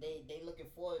 They looking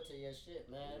forward to your shit,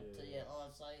 man. Yeah. To your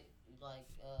on-site, like,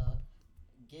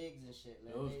 gigs and shit,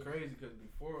 man. It was crazy because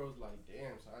before it was like,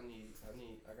 damn, so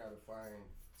I gotta find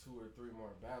 2 or 3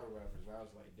 more battle rappers. And I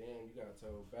was like, damn, you gotta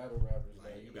tell battle rappers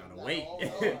Like, that you gotta wait.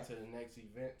 to the next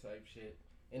event type shit.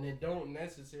 And it don't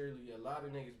necessarily, a lot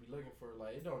of niggas be looking for,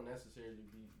 like, it don't necessarily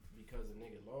be because a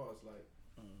nigga lost. Like,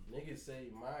 niggas say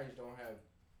Maj don't have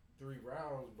 3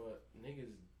 rounds, but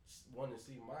niggas want to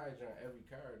see Maj on every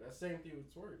card. That same thing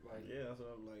with Twerk. Like, Yeah, that's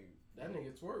what I'm like. that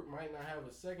nigga Twerk might not have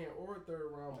a 2nd or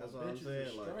 3rd round, That's but what I'm bitches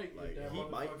saying, will strike like if that he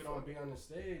might motherfucker don't be on the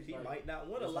stage. He like, might not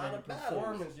win a it's lot like of a battles.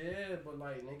 performance, yeah, but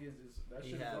like niggas, that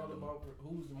He shit is had all them. about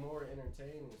who's more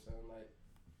entertaining. So like,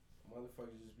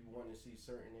 motherfuckers just be wanting to see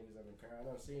certain niggas on the card. I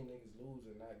done seen niggas lose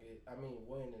and not get,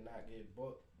 win and not get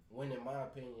booked. Win in my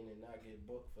opinion and not get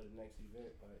booked for the next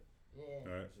event. Like, Yeah.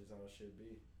 All right. that's just how it should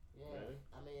be. Yeah. Really?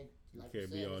 I mean, You like can't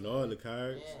you be said, on it's all like- the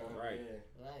cards. Yeah. Right. Yeah.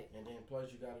 Right. And then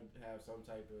plus you gotta have some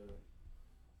type of,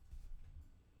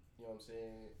 you know what I'm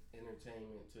saying,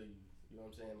 entertainment to you. You know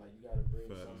what I'm saying? Like you gotta bring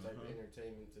some type of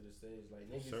entertainment to the stage.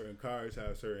 Like niggas, Certain cards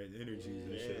have certain energies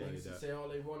and shit like niggas that. say all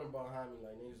they want about Jaime.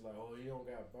 Like niggas like, oh, he don't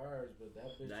got bars, but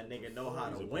that bitch. That is nigga a know how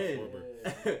to He's a win. performer.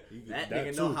 That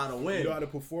nigga know how to win. He know how to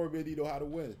perform it. He know how to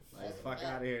win. Like, fuck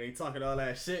out of here. They talking all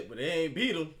that shit, but they ain't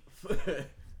beat him.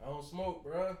 I don't smoke,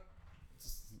 bruh.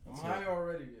 I'm high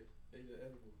already. They the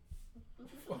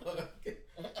edible.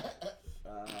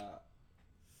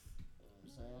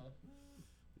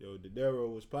 Yo, the Darrow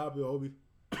was popping, Obi.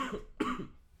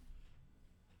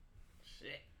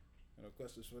 Shit. No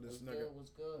questions for this What's nigga. good? What's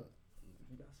good?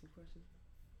 You got some questions?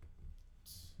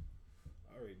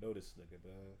 I already know this nigga,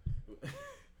 man.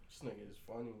 This nigga is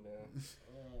funny, man. This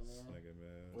nigga,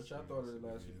 man. What y'all thought of the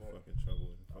last event? Fucking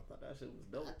trouble. I thought that shit was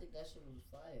I dope. think that shit was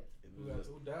fire. It Who was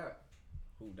died?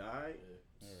 who died?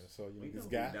 Alright, so you We know niggas who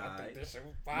got. died. I think this shit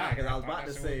was Nah, fire. cause I was thought about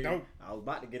to that shit was say, dope. I was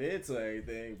about to get into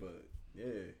everything, but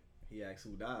yeah, he asked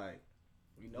who died.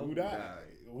 We know Who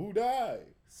died? Who died?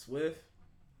 Swift.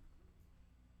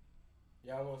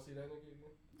 Y'all want to see that nigga again?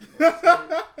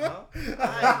 Huh?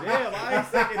 Damn, I ain't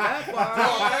thinking that far.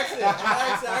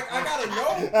 I gotta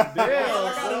know. Damn, I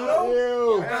gotta son.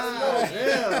 know.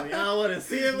 Damn, y'all want to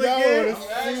see him Y'all again? wanna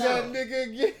see that nigga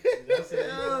again?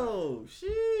 Yo,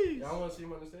 sheesh. Y'all want to see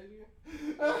him on the stage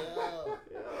again? Yo.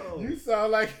 Yo. You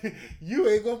sound like you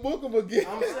ain't gonna book him again.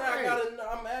 I'm saying I gotta know.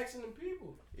 I'm asking the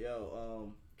people.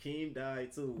 Yo, Keem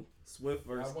died too. Swift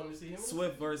I versus want to see him.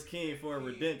 Keem for a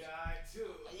redemption. Yeah,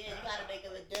 you gotta make a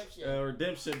redemption.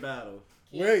 Redemption battle.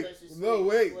 King Wait, versus no, Swift.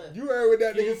 wait. Swift. You heard what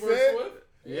that King nigga versus said? Swift?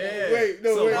 Yeah. Wait,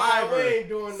 no, wait. Survivor. We ain't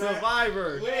doing that.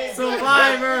 Survivor. We ain't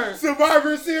Survivor.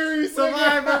 Survivor Series.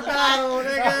 Survivor nigga. battle,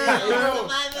 nigga. Yo.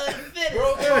 Survivor of the fittest.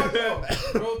 Real talk,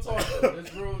 though. Real talk, though.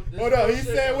 This Hold on, he shit,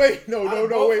 said, though. wait, no, Out of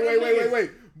both wait, of wait, them wait, niggas.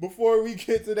 wait. Before we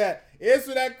get to that,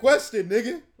 answer that question,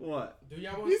 nigga. What? Do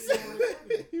y'all want He to see him on the said,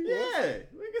 stage? Yeah,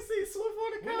 we can see Swift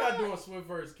on the We're card. not doing Swift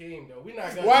versus King, though. We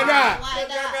not gonna. Why not? Why Y'all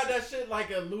not? got that shit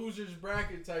like a loser's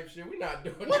bracket type shit. We not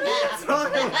doing What are you that.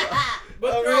 talking about?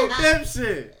 But A yo,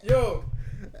 redemption. yo,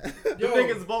 The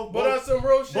niggas both. But on some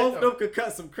real shit, both though. them could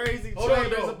cut some crazy Hold on,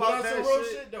 trailers though. But about on that some real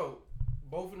shit. shit, though.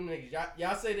 Both of them niggas.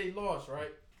 Y'all say they lost,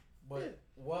 right? But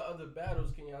what other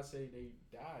battles can y'all say they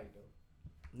died, though?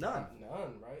 None,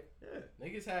 right? Yeah.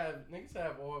 Niggas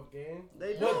have off game.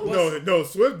 They No.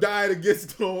 Swift died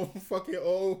against fucking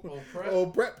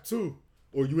old prep too.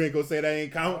 Or you ain't gonna say that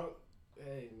ain't count?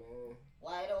 Hey man,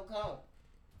 Why it don't count?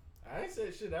 I ain't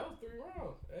said shit. That was 3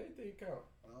 rounds. Anything count.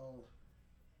 Oh,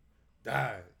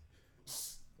 Died.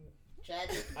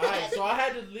 tragic. All right, so I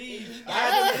had to leave.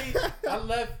 I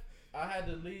left. I had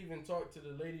to leave and talk to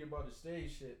the lady about the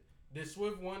stage shit. Did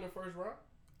Swift win the first round?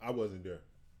 I wasn't there.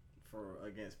 For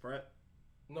against Prep.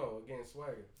 No, against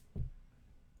Swagger.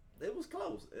 It was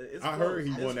close. I heard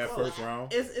he won that first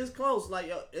round. It's close. Like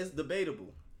yo, it's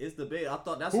debatable. It's debatable. I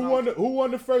thought that's Who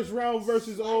won the first round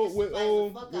versus with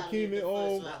Keem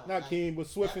and not Keem, but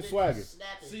Swift and Swagger.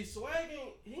 See, Swag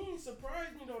he ain't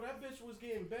surprised me though. That bitch was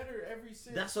getting better every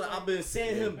since. That's what I've been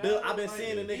seeing him build. I've been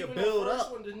seeing the nigga build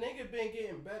up. The nigga been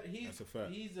getting better. That's a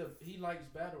fact. He likes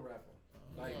battle rapping.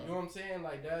 Like you know what I'm saying?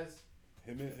 Like that's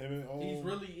him and he's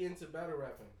really into battle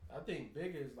rapping. I think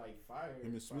Bigger is like fire.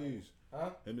 Him and Smeeze.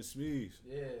 Huh? Him and Smeeze.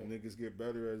 Yeah. The niggas get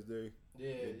better as they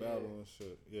battle and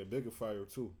shit. Yeah, Bigger fire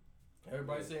too.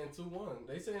 Everybody saying 2-1.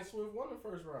 They saying Swift won the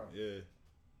first round. Yeah.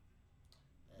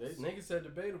 Niggas said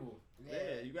debatable.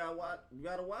 Yeah, you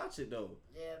gotta watch it though.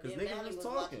 Yeah, because niggas was talking.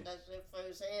 talking. That shit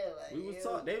firsthand. Like, We was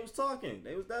talking. They was talking.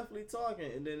 They was definitely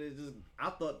talking, and then I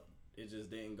thought it just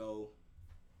didn't go.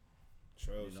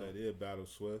 Trell said he'll battle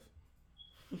Swift.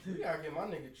 We gotta get my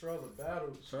nigga Trell a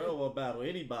battle. Trell will battle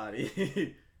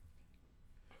anybody.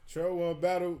 Trell won't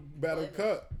battle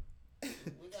cut.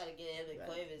 We gotta get him and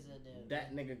Quavers in there.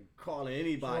 That nigga calling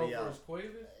anybody out.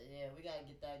 Quavers? Yeah, we gotta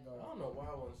get that going. I don't know why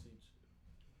I want to see.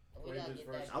 We gotta get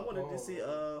that I wanted to see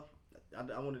I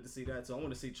wanted to see that too. I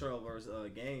want to see Trell versus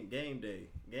Game Day.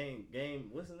 Game.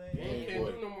 What's his name? Game can't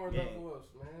do no more level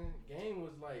ups, man. Game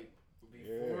was like.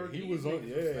 Yeah, he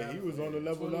was on the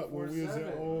level up when we was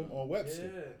on Webster.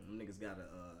 Yeah. Them niggas got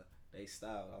they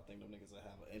style. I think them niggas will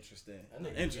have an interesting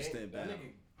battle.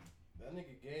 That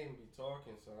nigga Game be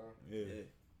talking, son. Yeah.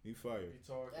 He fired. Be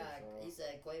talking, son. He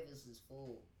said Quavers is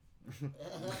full.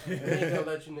 They ain't gonna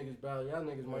let you niggas battle. Y'all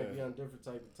niggas might be on different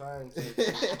type of times.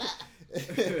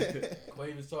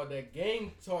 Quavers taught that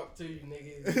Game talk to you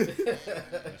niggas.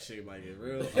 That shit might get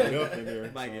real ugly in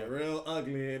there. Might get real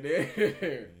ugly in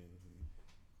there.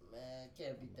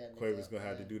 Can't beat that nigga. Quaver's gonna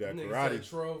have to do that nigga karate.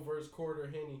 Trell versus Quarter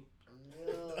Henny.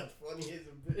 That's funny as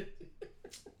a bitch.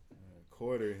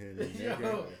 Quarter Henny.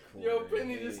 Yo,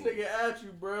 Penny, this nigga at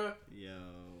you, bruh.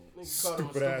 Yo.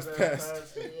 Stupid ass pastor.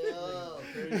 Yo,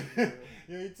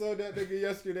 he told that nigga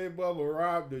yesterday, Bubba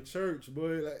robbed the church,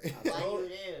 boy. Like,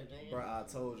 I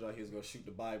told y'all he was gonna shoot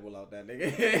the Bible out that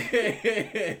nigga.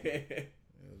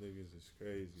 Niggas is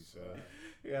crazy, son.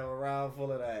 You have a round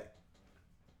full of that.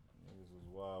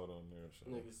 Wild on there. So.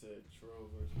 Nigga said Trell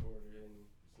versus Quarter Henny.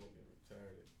 This nigga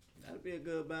retarded. That'd be a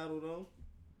good battle though.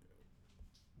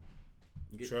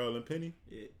 Trell and Penny?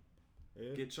 Yeah.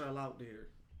 Get Trell out there.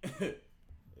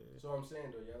 So I'm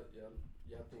saying though, y'all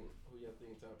think who y'all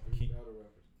think top 3 battle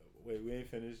rappers? Wait, we ain't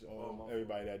finished on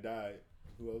everybody that died.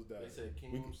 Who else died? They said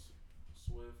Keem,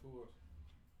 Swift, who else?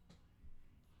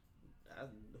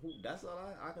 That's all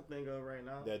I can think of right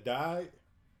now. That died?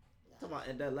 Talking about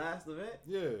at that last event?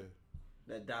 Yeah.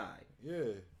 That died.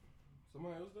 Yeah.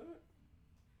 Somebody else died?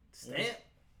 Stamp?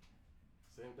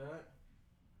 Stamp died?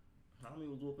 How many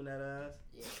was whooping that ass?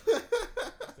 Yeah.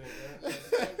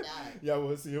 Stamp died? Y'all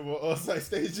want to see him on Onsite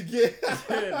stage again?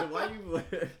 Why you...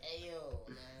 Hey, yo,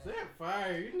 man. Stamp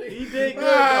fire. He did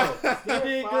good, though. He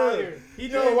did good. He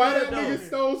did why that nigga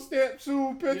stole Stamp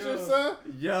shoe picture, son?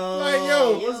 Yo. Like,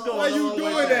 what's going on? Why you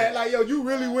doing that? Like, yo, you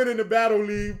really winning the Battle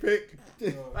League pick.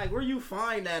 Like, where you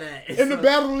find that at? In the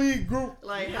Battle League group.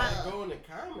 Like, you gotta go in the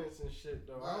comments and shit,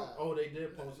 though. They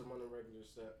did post him on the regular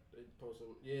step. They posted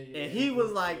him. Yeah. And he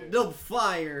was like, "The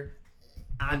fire.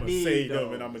 I'm gonna save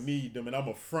them and I'm gonna need them and I'm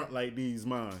gonna front like these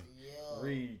mine." Yo.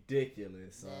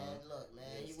 Ridiculous, man. Look, man.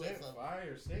 Yeah, you Stamp went from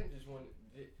fire. Stamp just won.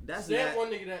 That's Stamp one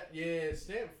nigga that. Yeah,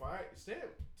 Stamp fire. Stamp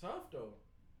tough though.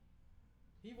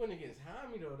 He went against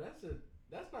Jaime though.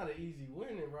 That's not an easy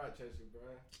win in Rochester,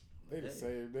 bro. They the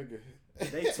same nigga.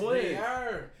 They twins. They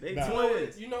are. They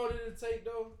twins. You know what it'll take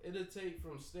though? It'll take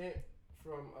from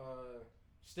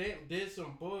Stamp did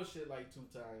some bullshit like 2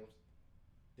 times.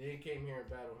 Then came here and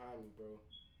battled Jaime, bro.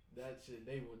 That shit,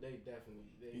 they definitely.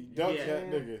 He ducked that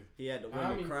nigga. He had to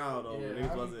win the crowd over. Yeah,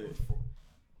 It wasn't.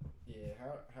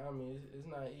 Jaime, it's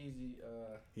not easy.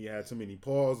 He had too many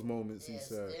pause moments. Yeah, he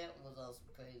said. Stamp was on some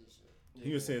crazy shit.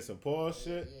 He was saying some pause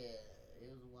shit. Yeah, it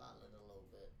was wilding a little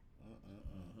bit.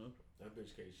 That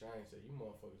bitch K Shine said, you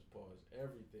motherfuckers pause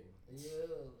everything.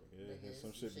 Yeah,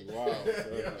 some shit be wild.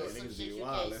 Niggas be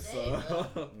wild.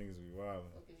 Niggas be wild.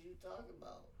 What is you talking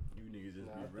about? You niggas just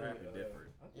Nah, be rapping different.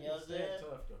 I think You know he's what I'm saying?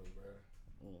 tough though, bro.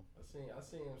 Mm. I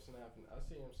seen him snapping. I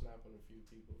seen him snapping a few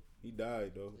people. He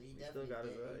died though. He still got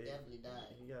his definitely, ass. he definitely died.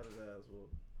 He got his ass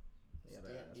whooped. Still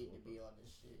need to be on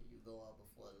this shit. You go out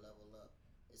before level up.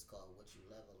 It's called what you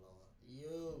level on.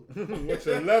 You. What's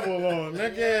your level on,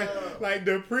 nigga? Yeah. Like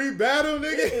the pre-battle,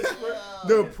 nigga. Yeah.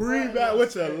 The pre-battle.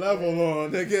 What's your level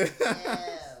on, nigga?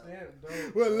 Yeah.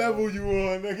 What level you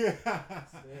on, nigga? How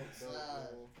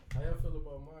y'all feel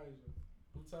about mine?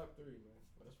 Who top 3, man?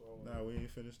 That's what I want. Nah, we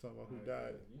ain't finished talking about who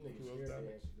died. You niggas Who else scared died?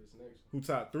 to answer this next one. Who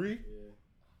top 3? Yeah.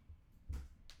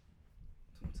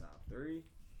 Top 3.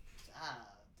 Ah,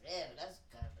 damn, that's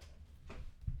kind of.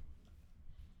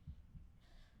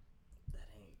 That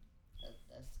ain't.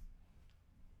 That's.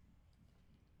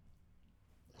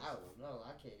 I don't know.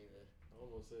 I can't even. I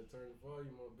almost said turn the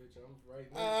volume on, bitch. I'm right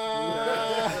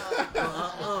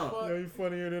next No, you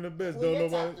funnier than a bitch. Who Don't your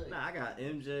nobody. top 3? Nah, I got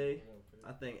MJ. to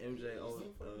I think MJ.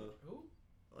 Who?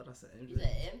 What I said? You MJ.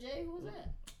 said MJ? Who's that?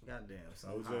 Goddamn. So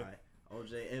OJ. high.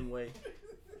 OJ Mway.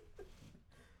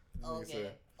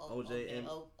 Okay.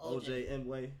 OJ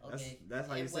Mway. That's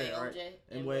how you say it, right?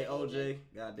 Mway OJ.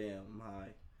 Goddamn, I'm high.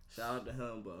 Shout out to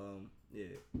him, but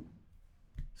yeah.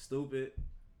 Stupid.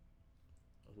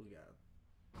 Who we got?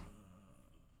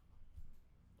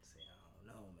 See, I don't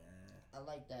know, man. I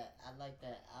like that. I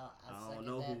don't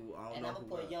know that. who. I don't And know I'm who.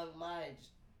 gonna put got- Young Maj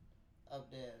up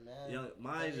there, man. Young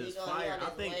Maj He is gonna- he fire. on I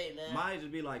his think way, man. Maj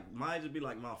would be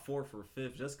like my 4th or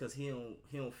 5th, just because he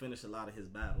don't finish a lot of his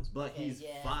battles, but Okay, he's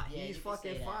yeah, he's you can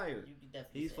fucking say that. fired. You can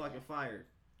definitely He's say fucking that. fired.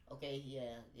 Okay,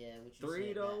 yeah. What you 3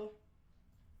 said, though.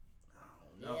 I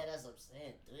don't know. Yeah, that's what I'm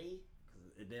saying. 3.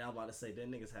 And then I'm about to say,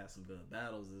 them niggas had some good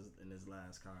battles in this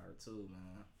last card too,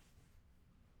 man.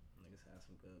 Niggas had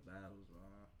some good battles,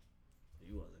 man.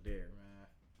 You wasn't there, man.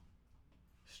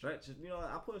 Stretch,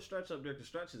 I put Stretch up there because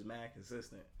Stretch is mad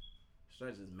consistent.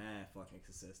 Stretch is mad fucking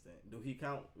consistent. Do he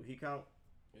count? He count?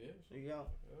 Yeah. He count?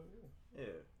 Hell yeah.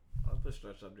 Yeah. I'll put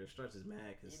Stretch up there. Stretch is mad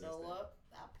You consistent. know what?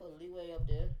 I put Leeway up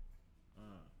there.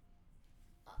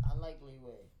 I like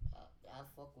Leeway. I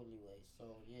fuck with Leeway. So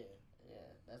yeah,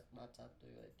 that's my top 3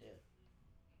 right there.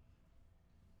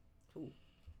 Cool.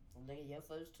 Nigga, your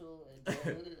first 2 and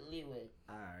Joe Leeway.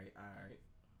 All right.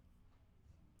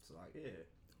 So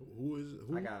Who is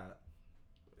who? I got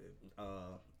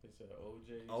It said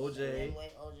OJ. OJ.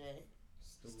 Leeway, OJ.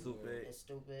 Stupid. It's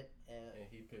stupid. And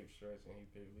he picked Stretch and he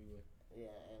picked Leeway.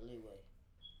 yeah, and Leeway.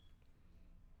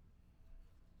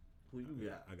 Who you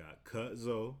got? I got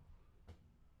Cutzo.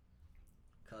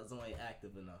 Cuz ain't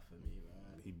active enough for me,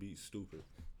 man. He beat Stupid.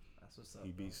 That's what's up.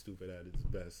 He bro. beat Stupid at its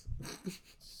best.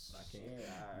 I can't.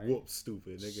 Alright. Whoop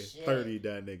Stupid, nigga. Shit. 30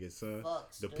 that nigga, son. Fuck,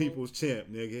 The Stu. people's champ,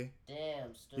 nigga.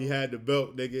 Damn, Stu. He had the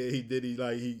belt, nigga.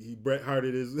 He Bret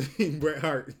Harted his Bret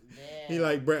Hart. Damn. He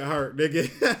like Bret Hart, nigga.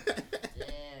 Damn.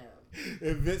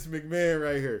 And Vince McMahon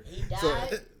right here. He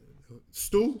died?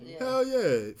 Stu? Yeah. Hell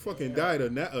yeah. Fucking Yeah. died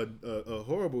a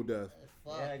horrible death.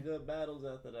 Fuck. Yeah, good battles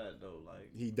after that though. Like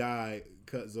He died.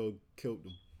 Cutzo killed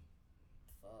him.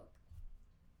 Fuck.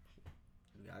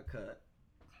 you got cut.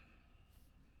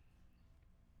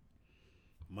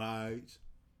 Maj.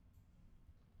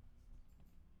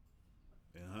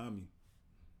 And Hami.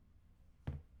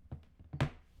 I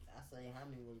say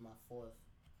Hami was my 4th.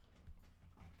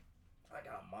 I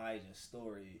got Maj and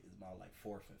Story is my like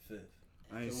 4th and 5th.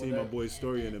 I ain't So seen what my that- boy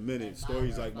Story in a minute. and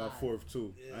Story's mine like my are 4th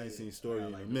too. I ain't seen Story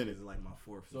in a minute. It's like my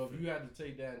 4th. So and if 5th. you had to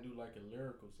take that and do like a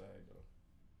lyrical side though,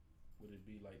 would it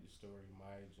be like the Story,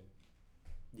 Maj, and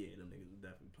Yeah, them niggas would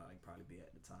definitely probably be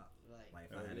at the top.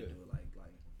 Like if Oh, I had yeah. to do it like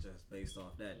just based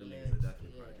off that, them Yeah, niggas would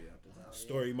definitely yeah. probably be at the top.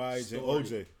 Story, Maj, and Story.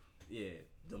 OJ. Yeah,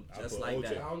 them I just put like OJ.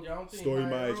 that. y'all don't think Story,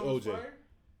 Maj Maj, Earl's OJ. fire?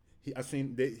 I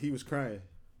seen he was crying.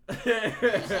 I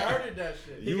started that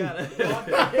shit. You got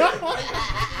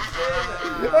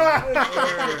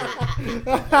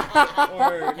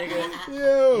Word, nigga.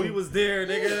 Yo. We was there,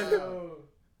 nigga. Yo.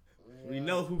 We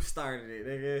know who started it,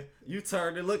 nigga. You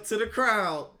turned and looked to the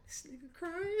crowd. This nigga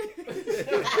crying.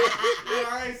 Yeah,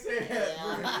 I ain't saying that,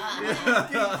 bro.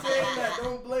 Niggas keep saying that.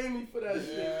 Don't blame me for that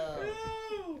shit.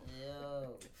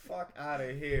 Yo. Fuck out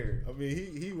of here. I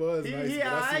mean, he was He- nice, he but I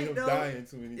seen alright, him though. dying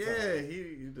too many Yeah, times. he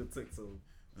done took some.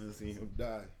 I seen him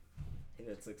die. He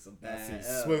done took some I bad. seen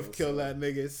L's, Swift kill so- that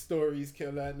nigga. Stories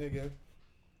kill that nigga.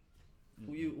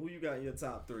 Who you got in your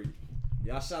top 3?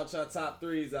 Y'all shout your top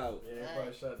 3s out. Yeah,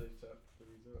 everybody shut their top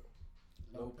 3s up.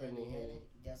 No penny handy.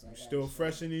 Guess I You got still you.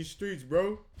 fresh in these streets,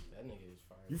 bro. That nigga is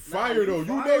fire. You fire though. You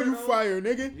know fire, you though. fire,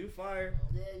 nigga. You fire.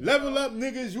 Level up,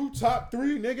 niggas. You top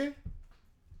 3, nigga.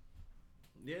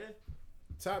 Yeah.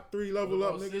 Top 3 level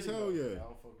up, niggas. Hell I yeah.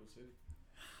 don't fuck with City.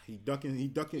 He ducking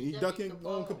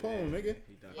on Capone, nigga.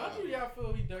 How do y'all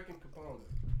feel he ducking Capone?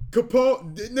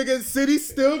 Capone, nigga, City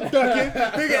still ducking.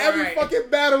 Nigga, every Alright. fucking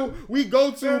battle we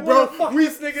go to, Man, bro. what the fuck We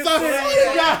this nigga so-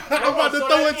 say? I'm about to So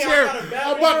throw that a mean I chair. gotta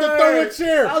battle I'm about to throw a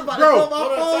chair, I was about to bro. throw my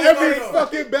Hold on, phone. Every Hold on.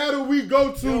 fucking battle we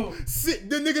go to, Yo.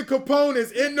 the nigga Capone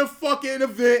is in the fucking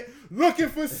event looking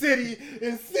for City,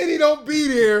 and City don't be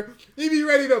there. He be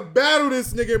ready to battle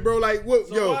this nigga, bro. Like, what,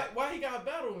 So yo? why he got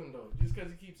battle him though? Just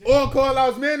because he keeps hitting? On call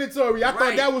out's mandatory. I thought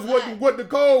Right. that was what the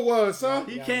code was, son.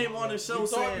 He came on the show we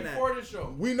saying talked that. before the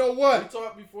show. We know We what.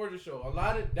 talked before the show. A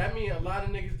lot of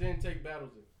niggas didn't take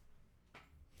battles in.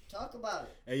 Talk about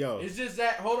it. Hey yo. It's just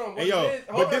that. Hold on. What Hey yo, it is,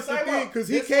 hold but on, this the time thing, out. cause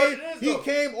This what it is, he though.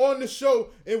 came on the show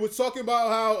and was talking about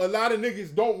how a lot of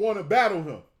niggas don't want to battle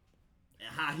him.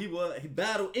 How he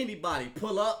battle anybody,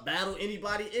 pull up, battle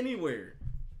anybody, anywhere.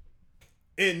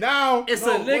 And now It's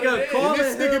No, a what it nigga is- calling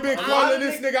this nigga him been out. calling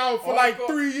this nigga out for Our like call-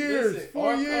 3 years, listen, 4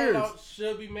 our years. call out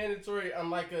should be mandatory. I'm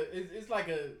like it's like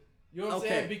a, you know what I'm Okay.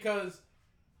 saying?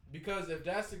 Because if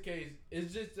that's the case,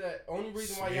 it's just that only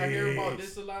reason why y'all hear about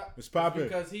this a lot It's is popping.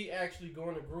 because he actually go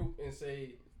in a group and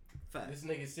say Fact. this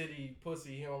nigga City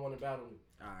pussy, he don't want to battle me.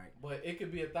 Alright. But it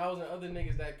could be 1,000 other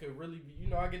niggas that could really be, you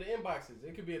know, I get the inboxes.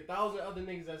 It could be 1,000 other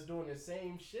niggas that's doing the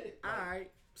same shit. Like,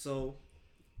 Alright. So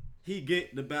he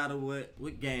get the battle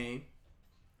with Game.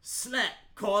 Snap,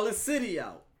 calling City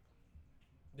out.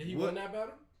 Did he What? win that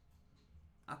battle?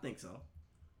 I think so.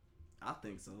 I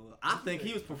think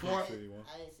he was performing. City won.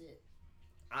 I didn't see it.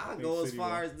 I think go as City far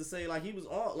won. as to say like he was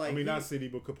all like. I mean, he not was- City,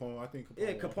 but Capone. I think Capone.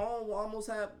 Yeah, won. Capone will almost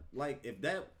have like if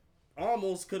that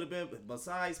almost could have been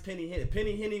besides Penny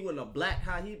Henny with a black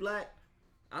how he black.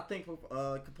 I think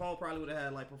Capone probably would have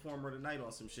had like performer of the night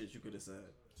on some shit you could have said.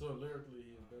 So lyrically,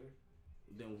 he is better.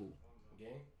 Then who?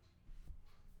 Game.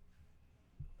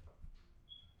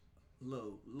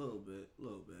 Little bit.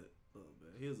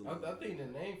 Here's a little. I think the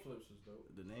name flips was dope.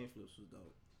 The name flips was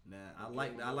dope. Nah,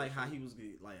 I like how he was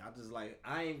like.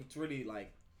 I ain't really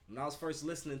like when I was first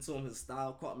listening to him. His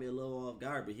style caught me a little off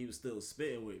guard, but he was still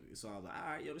spitting with me. So I was like, all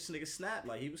right, yo, this nigga snap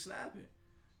like he was snapping.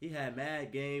 He had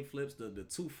mad game flips, the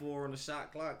 2-4 on the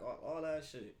shot clock, all that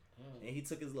shit. And he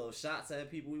took his little shots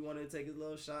at people. We wanted to take his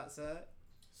little shots at.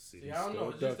 City See, I don't know. still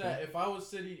It's just ducking. that if I was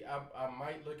City, I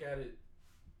might look at it.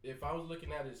 If I was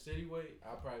looking at it City way,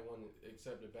 I probably wouldn't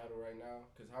accept the battle right now.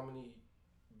 Because how many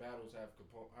battles have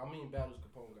Capone? How many battles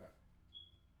Capone got?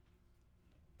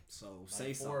 So Like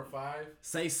say 4 or something. 5.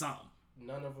 Say something.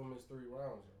 None of them is 3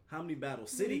 rounds. Yo. How many battles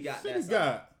City got? City That's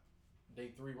got. They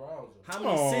 3 rounds. Yo. How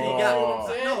many Aw. City You know got? what I'm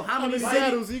saying? No, how many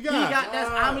battles he got? that's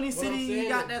how many What I'm City he saying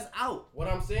got is- that's out. What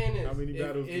I'm saying is, How many if-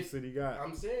 battles if, did City got?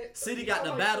 I'm saying City he got the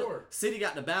like battle. 4. City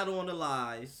got the battle on the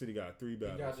lies. City got 3 He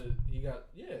battles. got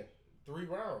 3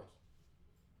 rounds.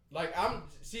 Like I'm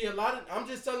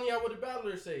just telling y'all what the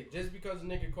battlers say. Just because a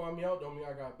nigga called me out don't mean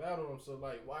I got to battle him. So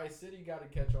like, why City got to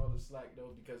catch all the slack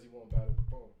though because he won't battle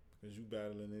Capone? Cause you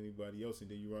battling anybody else and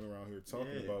then you run around here talking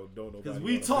Yeah. about don't nobody. Because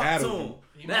we wanna talked to battle him. you.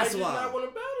 He That's might just not why. want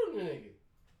to battle the nigga.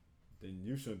 Then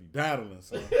you shouldn't be battling,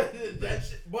 son. That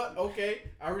shit, but okay,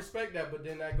 I respect that. But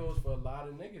then that goes for a lot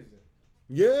of niggas. Then.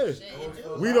 Yeah. Shit, it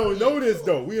do. We don't know this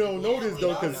though. We don't know Yeah, this we though,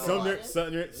 don't cause know.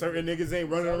 certain niggas ain't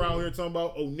running around here talking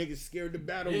about niggas scared to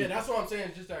battle. Yeah, you. that's what I'm saying.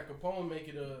 It's just that Capone make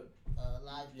it a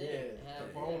Live yeah. thing.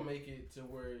 Capone make it to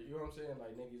where you know what I'm saying.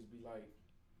 Like niggas be like,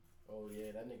 oh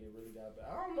yeah, that nigga really got bad.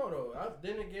 I don't know though.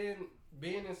 Then again,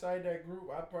 being inside that group,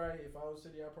 I probably if I was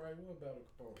City, I probably would battle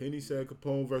Capone. Penny said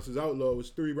Capone versus Outlaw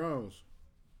was 3 rounds.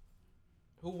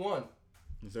 Who won?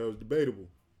 He said it was debatable.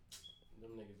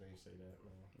 Them niggas ain't say that,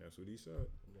 man. That's what he said.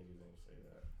 Them niggas ain't say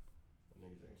that. Them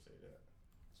niggas ain't say that.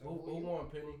 So Who won,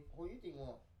 Penny? Who you think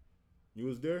won? You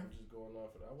was there? I'm just going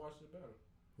off of that. I watched the battle.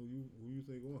 Who you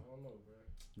think won? I don't know, bro.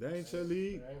 That ain't your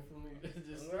league. That ain't for me.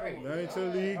 Just Right. saying. That ain't your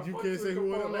league. I You fucks can't with say who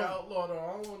won Capone or the not. Outlaw though.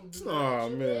 I don't want to do that. Aw,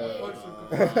 shit. man. I fucks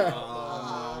with Capone.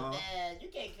 Oh, man, you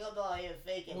can't come out here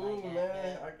faking Who, like that, man?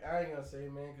 man. I ain't gonna say,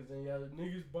 man, because then y'all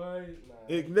niggas buy it.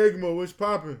 Nah. Enigma, what's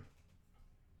popping?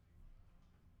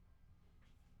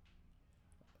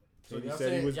 So Penny y'all said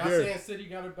he saying, was y'all there. saying City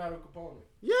got to battle Capone.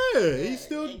 Yeah, he's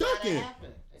still It gotta ducking.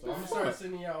 happen. So I'm gonna start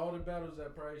sending y'all all the battles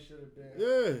that probably should have been.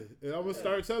 Yeah, and I'm gonna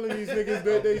start telling these niggas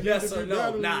that they Yes need to or be no?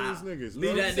 battling Nah. these niggas.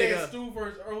 Leave bro. that saying nigga. Stu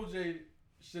versus OJ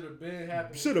should have been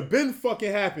happening. Should have been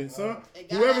fucking happened, son. It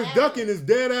gotta Whoever happen. ducking is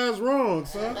dead ass wrong,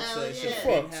 son. Hell Say shit.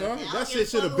 yeah. Fuck, son. I don't That give shit a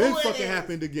should have fuck been who it fucking is.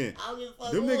 happened again. I don't give a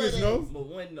fuck Them who niggas it know. is. But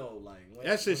when though, like when,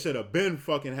 That shit should have been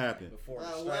fucking happened. before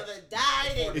Well, the whoever stretch.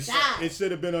 died, it It died. should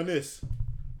have been on this.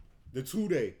 The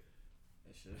 2-day.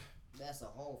 It should. That's a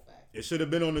whole fact. It should have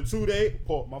been on the 2-day.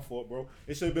 Paul, my fault, bro.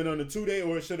 It should have been on the 2-day,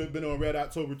 or it should have been on Red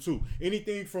October 2.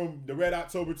 Anything from the Red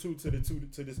October 2 to this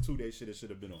 2-day shit, it should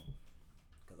have been on.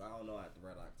 Cause I don't know at the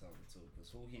Red October 2. Cause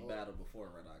who he battled before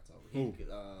Red October? Who?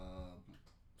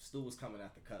 Stu was coming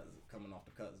off the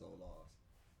Cuts old laws.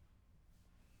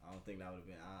 I don't think that would have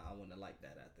been. I wouldn't have liked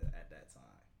that at that time.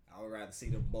 I would rather see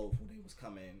them both when they was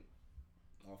coming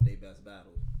off their best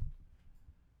battles.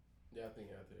 Yeah, I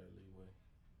think after that leeway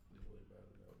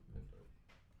battle, that would have been dope.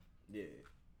 Yeah.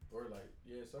 Or like,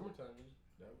 yeah, summertime,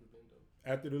 that would have been dope.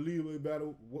 After the leeway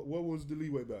battle, what was the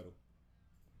leeway battle?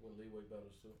 When leeway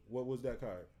battles too. What was that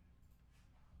card?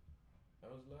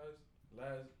 That was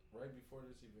last right before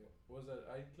this event. What was that?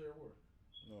 I Clear War.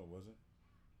 No, it wasn't.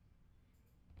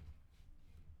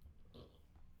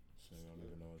 So you don't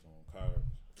even know it's on cards.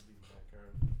 Could be my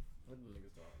card. What the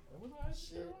niggas talking That about? wasn't I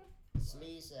Clear Shit. War.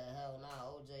 Smee said, hell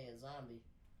nah, OJ a zombie.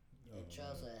 And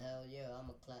Charles said, hell yeah,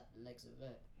 I'ma clap the next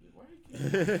event. Why you keep? I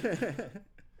think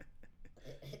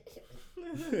that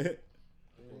was like,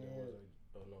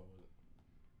 oh no, it wasn't.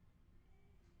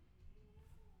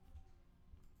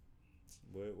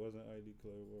 But it wasn't ID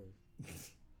Clear War.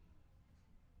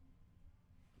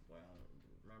 Well, I don't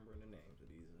remember the names of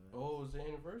these. Oh, it was the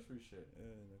anniversary shit.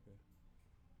 Yeah, nigga.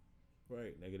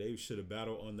 Right, nigga. They should have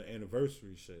battled on the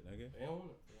anniversary shit, nigga. They own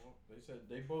it. They said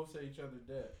they both say each other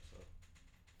dead. So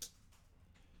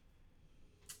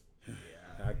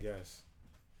Yeah. I guess.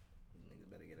 Niggas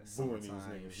better get a Booing these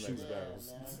summertime niggas shoot next battles.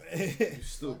 man. You What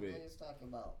stupid. niggas talking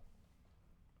about?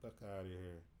 Fuck out of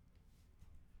here.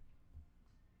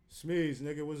 Smeeze,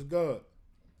 nigga, what's good?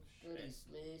 Goody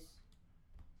Smees.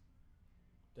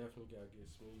 definitely gotta get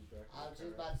Smooth back. I on was the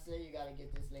just card. about to say you gotta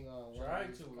get this nigga on. one of Tried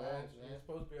these to, man. cards, He was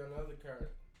supposed to be on another card.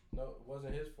 No, it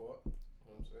wasn't his fault. You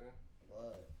know what I'm saying?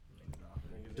 What?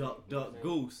 Niggas Duck, ain't- duck, niggas ain't-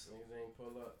 goose. Niggas ain't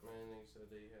pull up, man. They said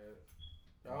they had.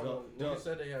 I Duck, don't know. duck. Niggas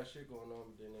said they had shit going on,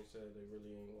 but then they said they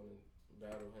really ain't want to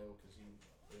battle him because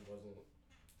it wasn't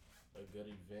a good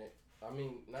event. I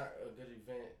mean, not a good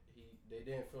event. They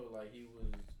didn't feel like he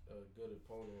was a good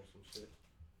opponent or some shit.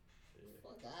 Yeah.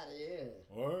 Fuck out of here.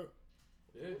 What?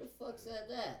 Yeah. Who the fuck said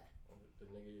that? The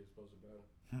nigga you're supposed to battle.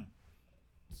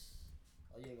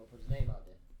 Oh, you ain't gonna put his name out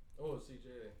there. Oh, CJ.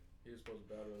 He was supposed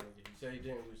to battle a nigga. He said he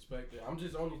didn't respect it. I'm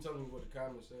just only telling you what the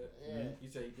comment said. Yeah. He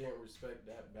said he didn't respect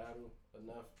that battle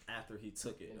enough. After he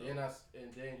took it. And though. then I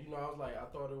was like, I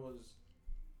thought it was.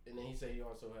 And then he said he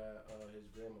also had his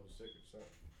grandma was sick or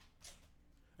something.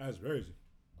 That's crazy.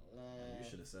 Man, You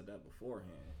should have said that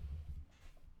beforehand.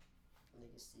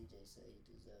 nigga CJ said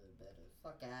he deserved better.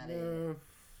 Fuck out of here.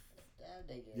 Yeah. That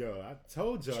nigga. Yo, I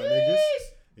told y'all niggas.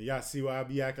 And y'all see why I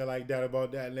be acting like that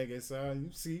about that nigga, son.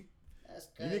 You see. That's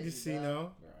You crazy. niggas see dog.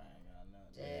 now. Bro, I ain't got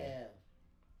nothing. Damn.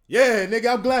 Yeah,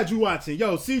 nigga, I'm glad you watching.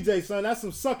 Yo, CJ, son, that's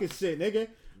some sucker shit, nigga.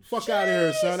 Fuck out of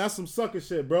here, son. That's some sucker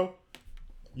shit, bro.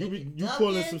 You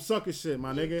pulling ducking? some sucker shit,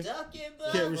 my nigga. Ducking,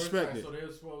 bro. Can't First respect time, it. So they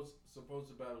were supposed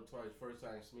to battle twice. First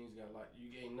time Smeeze got like you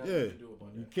ain't nothing Yeah, to do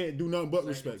about you that. can't do nothing but Second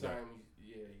respect that. time,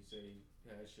 he said he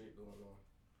had shit going on.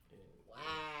 And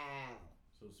Wow.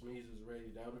 so Smeeze was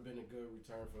ready. That would have been a good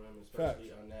return for him,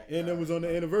 especially on that. And it was on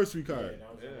the anniversary Yeah, card.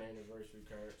 that was on the anniversary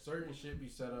card. Certain shit be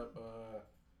set up.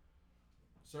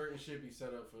 Certain shit be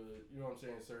set up for you know what I'm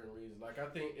saying. Certain reasons. Like I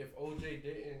think if OJ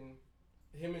didn't,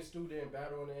 him and Stu didn't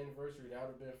battle on the anniversary, that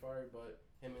would have been fire. But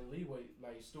him and Leeway,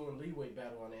 like Stu and Leeway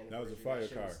battle on the That was a anniversary. fire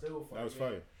shit card. Still fire. That was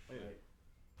fire. Like,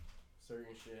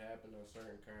 certain shit happened on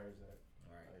certain cards that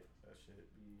Right. like that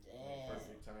shit be Damn.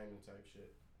 perfect timing type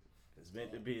shit. It's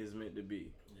meant to be. It's meant to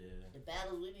be. Yeah. The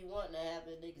battles we be wanting to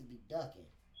happen, niggas be ducking.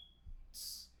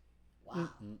 Wow.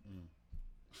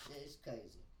 Shit is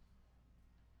crazy.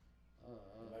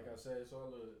 Like I said,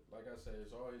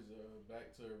 it's always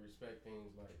back to respect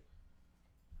things. Like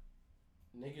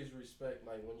niggas respect.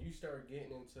 Like when you start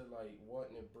getting into like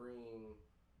wanting to bring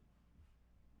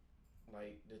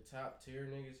like the top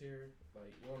tier niggas here,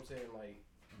 like you know what I'm saying, like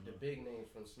the big names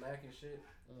from Smack and shit.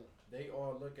 They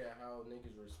all look at how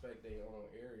niggas respect their own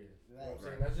area. You know what I'm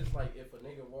saying? That's just like if a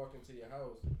nigga walk into your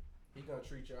house, he gonna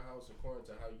treat your house according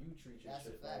to how you treat your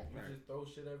That's a shit. fact. Like you just throw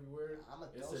shit everywhere.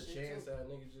 I'ma It's throw a shit chance too. that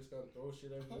niggas just gonna throw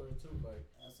shit everywhere too. Like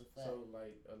That's a fact. so,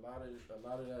 like a lot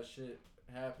of that shit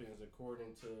happens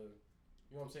according to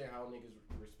you know what I'm saying how niggas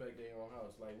respect their own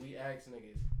house. Like we ask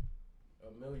niggas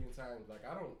a million times. Like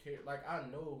I don't care. Like I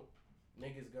know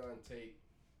niggas gonna take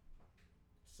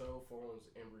cell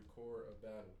phones and record a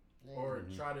battle. Yeah. Or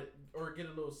try to, or get a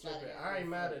little Try to snippet. get I ain't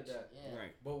mad at footage. that. Yeah.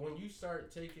 Right. But when you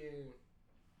start taking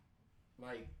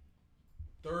like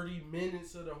 30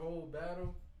 minutes of the whole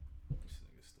battle, This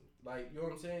nigga stupid. Like, you know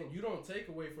what I'm saying? You don't take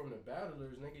away from the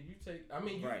battlers, nigga. You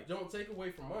don't take away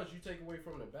from us. You take away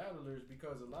from the battlers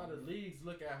because a lot of leagues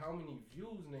look at how many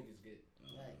views niggas get.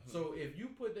 Right. So if you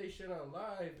put they shit on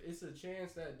live, it's a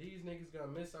chance that these niggas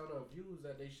gonna miss out on views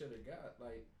that they should have got.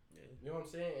 Like, you know what I'm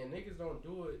saying? And niggas don't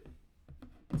do it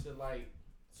to like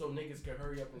so niggas can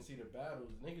hurry up and see the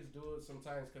battles. Niggas do it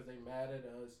sometimes because they mad at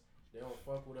us. They don't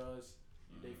fuck with us.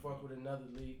 They fuck with another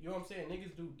league. You know what I'm saying?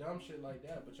 Niggas do dumb shit like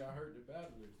that, but y'all hurt the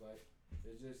battlers. Like,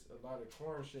 it's just a lot of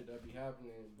corn shit that be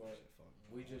happening, but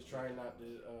we just try not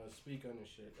to speak on the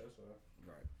shit. That's all.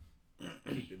 Right.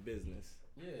 Keep it business.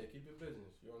 Yeah, keep it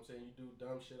business. You know what I'm saying? You do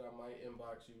dumb shit, I might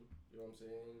inbox you. You know what I'm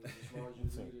saying? As long as you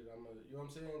read it, you know what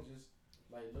I'm saying? Just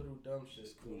like little dumb shit.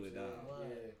 Just cool it down.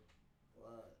 Yeah.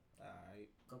 What?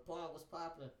 Alright. Capone was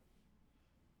popular.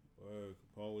 Word,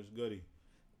 Capone was goody.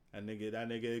 That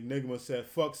nigga Enigma said,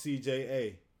 fuck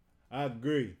CJA. I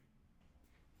agree.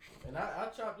 And I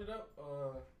chopped it up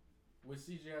with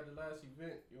CJ at the last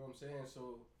event, you know what I'm saying?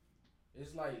 So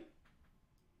it's like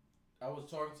I was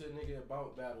talking to a nigga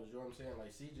about battles, you know what I'm saying?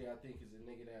 Like CJ I think is a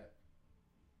nigga that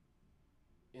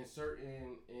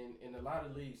in a lot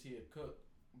of leagues he a cook,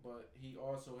 but he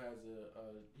also has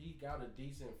he got a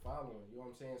decent following, you know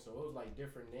what I'm saying? So it was like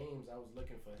different names I was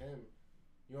looking for him.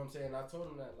 You know what I'm saying? I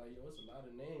told him that, like, yo, it's a lot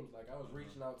of names. Like, I was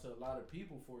reaching out to a lot of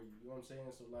people for you. You know what I'm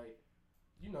saying? So, like,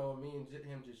 you know, me and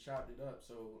him just chopped it up.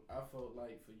 So, I felt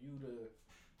like for you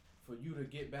to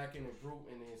get back in the group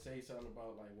and then say something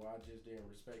about, like, well, I just didn't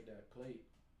respect that plate.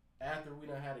 After we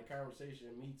done had a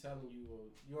conversation, me telling you,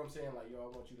 you know what I'm saying? Like, yo,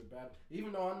 I want you to battle.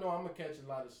 Even though I know I'm going to catch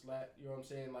a lot of slack. You know what I'm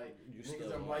saying? Like,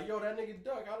 niggas, I'm like, yo, that nigga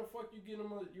duck. How the fuck you get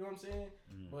him you know what I'm saying?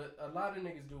 But a lot of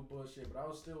niggas do bullshit. But I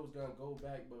was going to go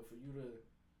back. But for you to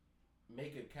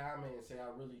make a comment and say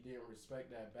I really didn't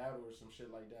respect that battle or some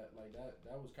shit like that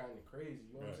was kind of crazy,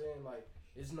 you know what I'm saying? Like,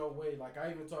 it's no way. Like,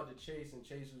 I even talked to Chase, and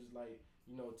Chase was like,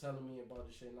 you know, telling me about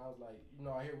the shit, and I was like, you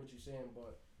know, I hear what you're saying,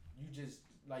 but you just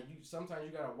like, you sometimes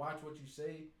you gotta watch what you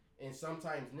say, and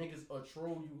sometimes niggas will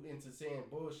troll you into saying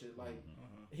bullshit. Like,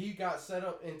 he got set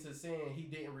up into saying he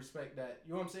didn't respect that,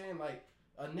 you know what I'm saying? Like,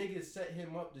 a nigga set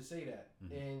him up to say that,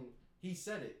 and he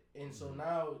said it, and so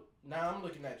now I'm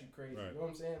looking at you crazy, you know what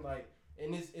I'm saying? Like,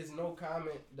 and it's no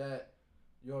comment that,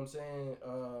 you know what I'm saying,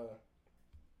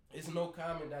 it's no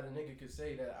comment that a nigga could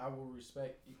say that I will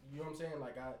respect, you know what I'm saying?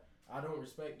 Like, I don't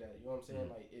respect that, you know what I'm saying?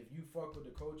 Like, if you fuck with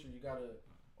the culture, you gotta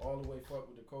all the way fuck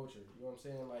with the culture, you know what I'm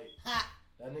saying? Like,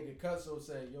 that nigga Cutso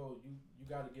said, yo, you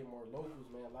gotta get more locals,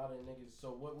 man. A lot of niggas,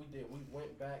 so what we did, we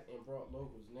went back and brought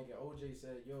locals. Nigga OJ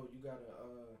said, yo, you gotta,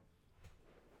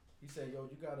 he said, yo,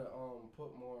 you gotta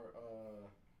put more,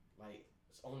 like,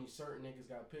 only certain niggas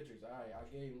got pictures. Alright, I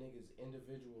gave niggas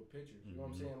individual pictures. You know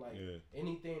what I'm saying? Like,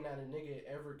 anything that a nigga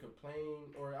ever complain,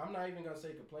 or I'm not even gonna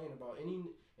say complain about,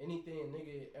 anything a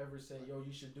nigga ever say, yo, you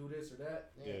should do this or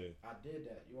that, I did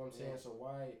that. You know what I'm saying? So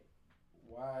why,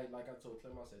 like I told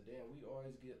Clem, I said, damn, we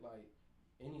always get, like,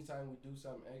 anytime we do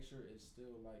something extra, it's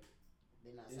still, like,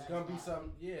 it's gonna be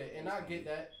something, and I get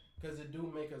that, because it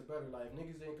do make us better. Like, if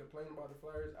niggas didn't complain about the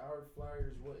Flyers, our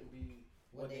Flyers wouldn't be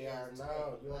what they are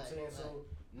now, you know what I'm saying? So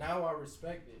now I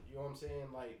respect it, you know what I'm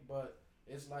saying? Like, but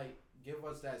it's like, give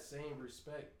us that same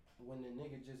respect when the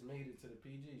nigga just made it to the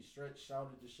PG. Stretch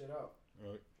shouted the shit out.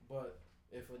 Right. But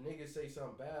if a nigga say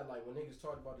something bad, like when niggas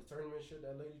talked about the tournament shit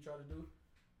that lady tried to do,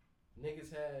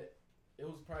 niggas had, it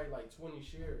was probably like 20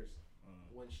 shares.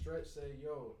 When Stretch said,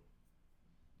 yo,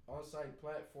 Onsite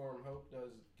platform helped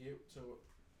us get to,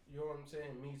 you know what I'm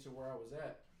saying, me to where I was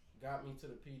at. Got me to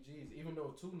the PGs, even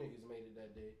though 2 niggas made it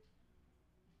that day.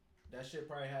 That shit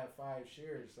probably had 5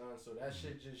 shares, son. So that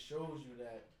shit just shows you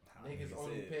that niggas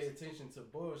only pay attention to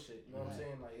bullshit. You know what I'm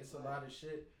saying? Like, it's a lot of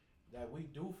shit that we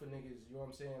do for niggas. You know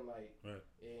what I'm saying? Like,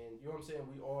 and you know what I'm saying?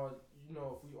 We all, you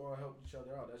know, if we all help each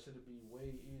other out, that should be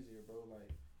way easier, bro.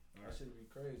 Like, that should be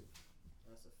crazy.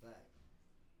 That's a fact.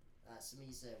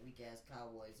 Smee said weak ass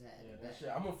Cowboys hat. Yeah, that shit.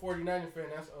 I'm a 49er fan.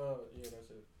 That's that's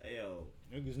it. Hey yo,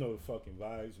 niggas know the fucking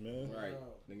vibes, man. Right,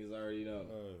 niggas already know.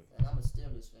 And I'm a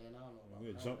Steelers fan. I don't know.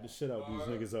 We gonna jump the shit out these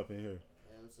niggas up in here. You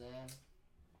know what I'm saying?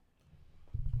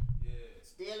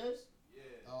 Yeah. Steelers?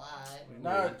 Yeah. Oh, alright.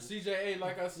 Nah, CJA,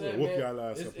 like I said, whoop man, y'all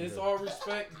ass up in it's here. all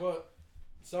respect, but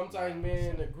sometimes,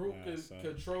 man, the group could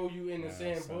control you into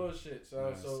saying bullshit,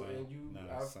 son.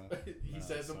 He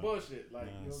said some bullshit, like,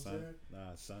 you know what I'm saying?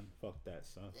 Nah, son, fuck that,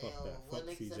 son. Fuck that. Fuck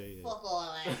CJ. Fuck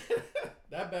all that.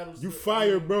 That battle's You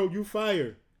fired, bro. You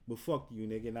fired. But fuck you,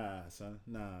 nigga. Nah, son.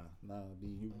 Nah,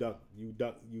 B.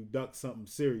 You duck something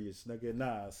serious, nigga.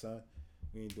 Nah, son.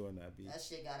 We ain't doing that, B. That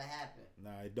shit gotta happen.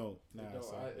 Nah, it don't. Nah,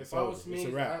 son. If I was me,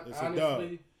 it's a wrap. It's a dub.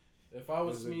 honestly, If I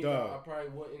was It's a me, dub. I probably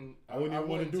wouldn't. I wouldn't even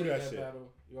wanna wouldn't do take that shit. battle.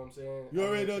 You know what I'm saying? You I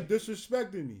already done wouldn't take-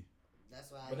 disrespected me.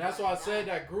 But that's why I said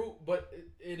that group. But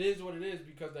it is what it is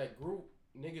because that group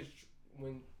niggas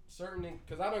when certain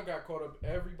because I done got caught up.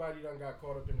 Everybody done got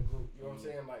caught up in the group. You know what I'm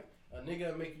saying? Like a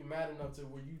nigga make you mad enough to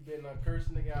where you been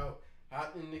cursing nigga out,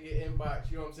 hot in nigga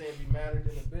inbox. You know what I'm saying? Be madder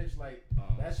than a bitch. Like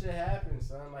that shit happens,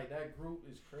 son. Like that group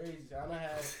is crazy. I done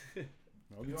had.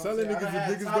 I'm You know telling what I'm saying? niggas I the done niggas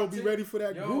had don't top be tier- ready for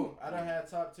that group. I done had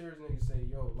top tiers niggas say,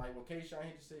 yo, like when K-Shine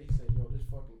hit to say, he said, yo, this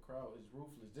fucking crowd is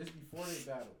ruthless. This before they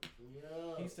battle.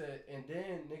 Yeah. He said, and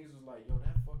then niggas was like, yo,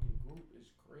 that fucking group is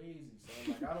crazy,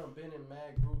 son. Like I done been in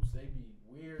mad groups, they be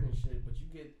weird and shit, but you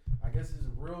get, I guess it's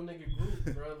a real nigga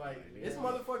group, bro. Like it's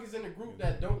motherfuckers in the group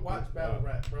that don't watch battle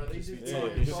rap, bro. They just Yeah,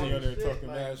 talking just see on there shit. talking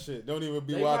Like, mad shit. Don't even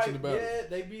be they watching might- the battle. Yeah,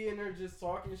 they be in there just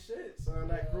talking shit, son.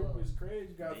 That group is crazy.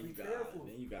 You gotta Then be you got- careful.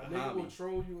 then you got a nigga will Hobby.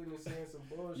 troll you into saying some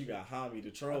bullshit. You got Hami the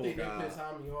I troll think they guy. pissed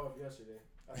Hami off yesterday.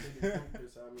 I think the group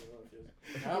pissed Hami off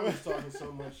yesterday. Hami was talking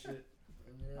so much shit.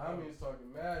 Hami was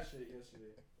talking mad shit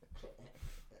yesterday.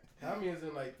 Hami is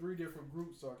in like 3 different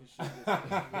groups talking shit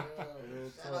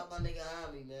yesterday. Shout out my nigga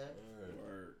Hami, man.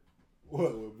 Word.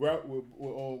 What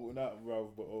with not Ralph,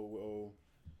 but with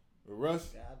Russ?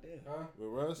 Goddamn. Huh? With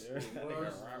Russ? Yeah. With That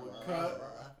Russ, nigga with rah, Cut. rah,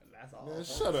 rah. That's all. Man,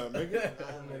 shut up, nigga.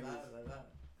 Niggas.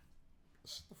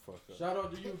 Shut the fuck up. Shout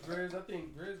out to you, Grizz. I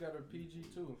think Grizz got her PG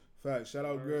too. Fact, shout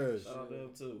out Grizz. Shout out to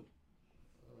them too.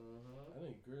 I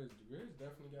think Grizz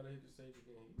definitely got to hit the stage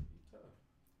again. He tough.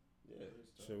 Yeah.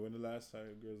 Grizz tough. So when the last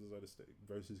time Grizz was on the stage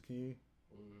versus King?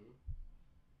 Mm-hmm.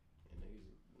 And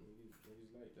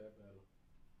niggas like that battle.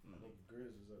 I think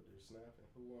Grizz was up there snapping.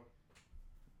 Who won?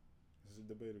 This is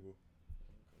debatable.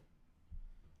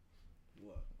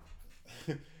 What?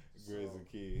 Grizz and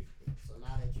King. So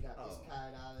now that you got this Oh.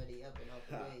 card already up and out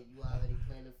the way, you already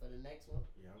planning for the next one?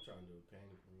 Yeah, I'm trying to do a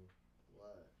panic room.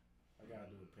 What? I gotta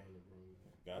do a panic room.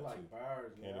 Man. I Got like to.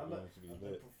 bars, man. Panic I like rooms to be the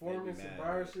lit. performance They be and mad,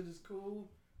 bar man. shit is cool,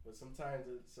 but sometimes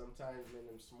man,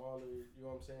 them smaller. You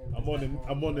know what I'm saying?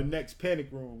 I'm on the next panic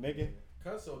room, nigga.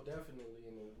 Cuzzo definitely,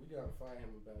 and we gotta find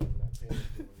him about in that panic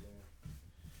room, man.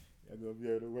 Y'all gonna be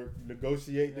able to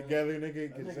negotiate Yeah. together,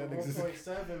 nigga. That Cause nigga that niggas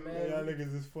 1.7, is, man. y'all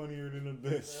niggas is funnier than a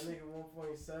bitch. That nigga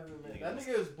 1.7, man. Nigga That was-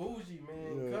 nigga is bougie,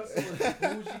 man. Yeah. Cuzzo is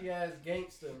a bougie ass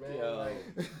gangster, man. Yo.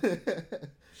 Like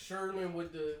Sherlin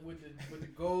with the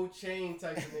gold chain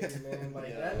type of nigga, man.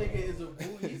 Like that Yo.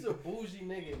 nigga is he's a bougie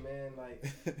nigga, man. Like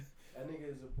that nigga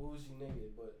is a bougie nigga,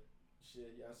 but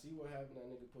shit, y'all see what happened? That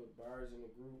nigga put bars in the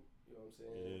group. You know what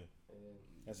I'm saying? Yeah. And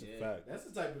That's a Yeah. fact. that's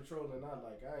the type of trolling I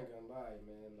like. I ain't gonna lie,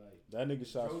 man. Like That nigga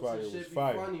shots jokes fired and was shit be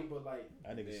fire. funny, but like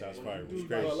That nigga Yeah. shots when fired you was do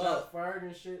great. like Well, shots fired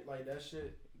and shit, like that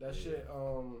shit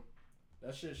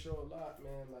show a lot,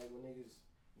 man. Like when niggas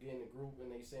get in a group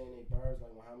and they saying they bars, like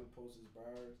when Muhammad posts his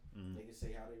bars, niggas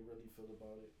say how they really feel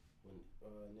about it.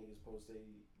 When niggas post the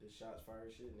shots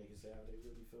fired shit, niggas say how they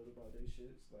really feel about their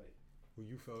shits. Like Who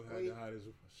you felt had Wait. the hottest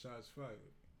shots fired?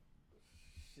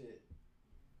 shit.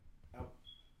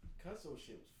 Cuzzo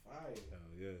shit was fire.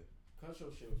 Oh yeah. Cuzzo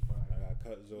shit was fire. I got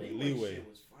cut Zoe Leeway. shit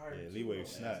was fire. Yeah, too, Leeway though.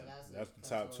 snap. That's- That's the that's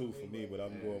top Cuzzo 2 for me, Leeway. but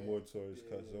I'm Yeah. going more towards Yeah.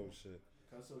 cut Zoe shit.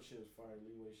 Cuzzo shit was fire.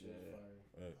 Leeway shit was Yeah. fire.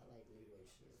 Right. I like leeway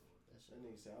shit. That That shit.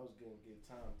 nigga said I was gonna get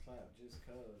Tom clapped just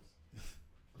cuz.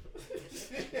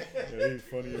 Yeah, he's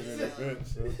funnier than a bitch,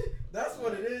 so. That's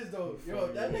what it is though. He's Yo,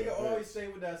 funnier that than a nigga bitch. always stay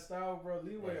with that style, bro.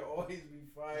 Leeway Right. always be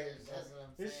fire. Yeah, that's what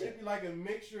I'm His saying. shit be like a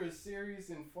mixture of serious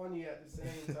and funny at the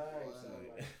same time. So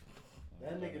like,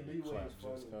 that nigga Leeway is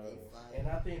funny, bro. Fire. And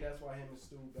I think that's why him and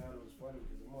Stu battle is funny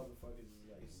because the motherfuckers is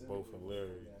like Both cynical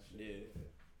hilarious. with that shit.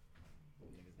 Yeah.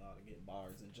 Niggas know how to get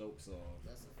bars and jokes off.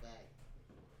 That's a fact.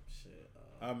 Shit.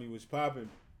 I mean, was popping.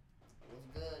 What's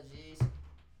good, G's?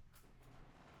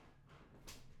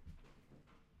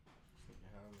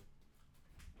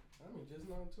 I mean, just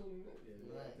now tuning in.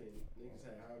 Yeah, Right. I think niggas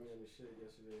had Jaime on the shit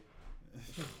yesterday.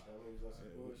 That niggas on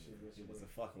some bullshit He yesterday.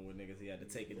 wasn't fucking with niggas. He had to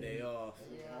take a day off.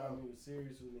 Yeah. Jaime was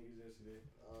serious with niggas yesterday.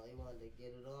 Oh, he wanted to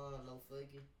get it on, no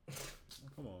fucking.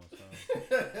 Come on, son.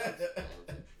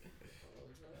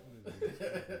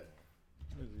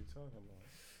 What is he talking about?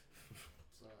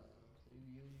 So,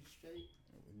 you straight?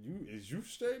 Is you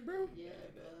straight, bro? Yeah,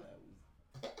 that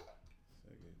bro. was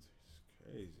Nigga, it's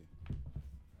crazy.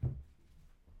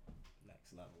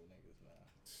 next level niggas, man.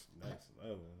 It's next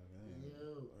level. Nigga. I ain't Yo.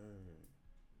 word.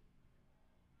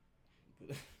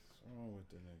 What's wrong with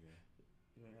the nigga?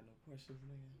 You ain't got no questions,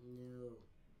 nigga? No.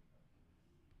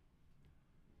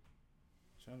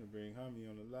 Trying to bring Hami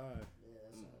on the live. Yeah,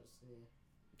 that's what I was saying.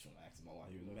 You trying to ask him why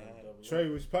he was mad? Trey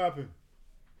was popping.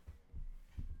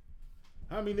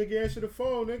 Hami, nigga, answer the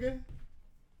phone, nigga.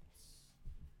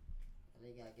 I And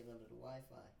they gotta get under the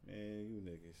Wi-Fi. Man, you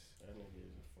niggas. That nigga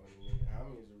is a funny nigga.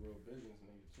 Hami is a real business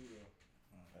nigga too, though.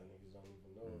 That niggas don't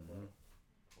even know about.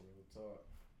 Real talk.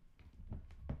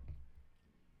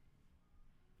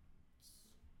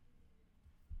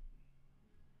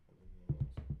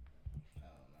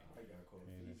 I got called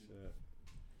Fiji.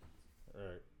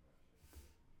 Alright.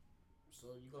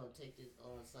 So you gonna take this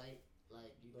on site?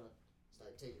 Like you gonna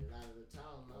start taking it out of the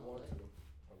town I now? want Like? to.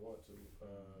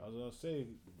 I was gonna say,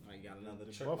 You got another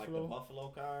the trip Buffalo? like the Buffalo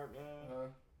card,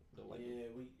 man. Yeah,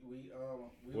 we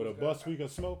with a was bus gonna- we can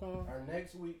smoke on? Our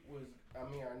next week was, our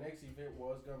next event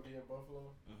was gonna be in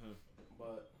Buffalo,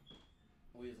 but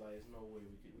we was like, there's no way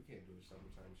we can't do a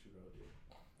summertime shoot out there.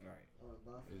 Right. Oh,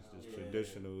 Buffalo. It's just Yeah.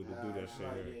 traditional to do that shit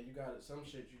Like, here. yeah, you got some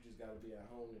shit you just gotta be at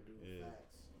home to do. Yeah. Facts.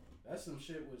 That's some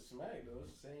shit with Smack though.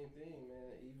 It's the same thing,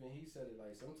 man. Even he said it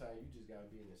like sometimes you just gotta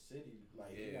be in the city,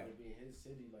 like you Yeah. gotta be in his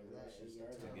city, like where that Right, shit yeah,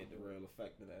 started. To get the real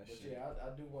effect of that But shit. yeah,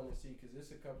 I do want to see because there's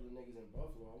a couple of niggas in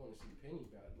Buffalo. I want to see Penny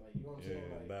got like you know what I'm saying,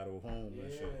 Yeah, like battle home and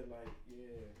shit. yeah, like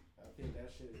yeah. I think that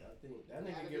shit. I think that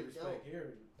nigga That'd get be respect dope.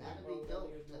 here. That'd Bro, be that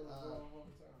dope nigga to, doing his own all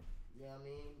the time. You know what I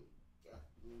mean?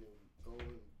 You know,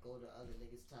 go to other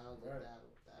niggas' towns Right. and battle.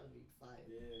 That'd be fire.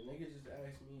 Yeah, nigga just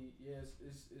asked me. Yes,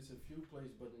 it's a few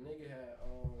places, but the nigga had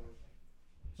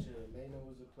shit. Atlanta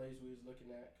was a place we was looking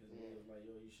at because nigga was like,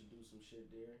 yo, you should do some shit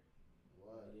there.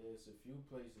 What? Yeah, it's a few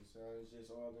places, son. It's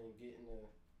just all in getting the.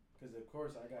 Because of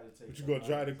course I gotta take. What you gonna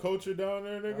drive the culture down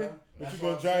there, nigga? Huh? What That's you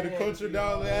gonna what I'm drive the saying. culture You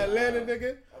down know, to Atlanta,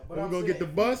 nigga? But Then we I'm gonna get the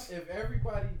saying, bus? If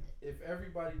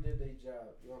everybody did their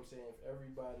job, you know what I'm saying? If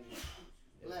everybody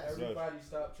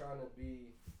stopped trying to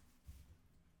be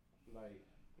like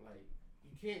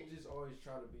you can't just always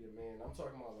try to be the man. I'm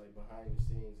talking about like behind the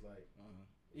scenes, like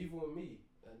even with me,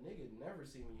 a nigga never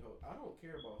see me host. I don't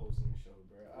care about hosting the show,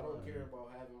 bro. I don't care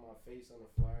about having my face on a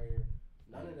flyer.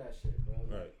 None of that shit, bro.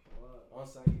 Right.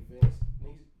 On-site events,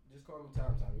 niggas just call me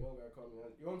TomTom. You don't gotta call me.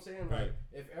 You know what I'm saying? Like,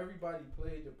 Right. if everybody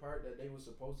played the part that they were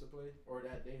supposed to play or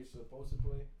that they supposed to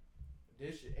play,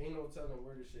 this shit ain't no telling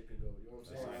where this shit could go. You know what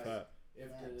I'm saying? That's a Like, fact.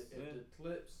 if the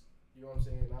clips, you know what I'm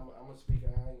saying? I'm gonna speak.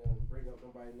 I ain't gonna bring up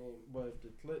nobody's name, but if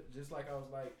the clip, just like I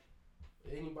was like,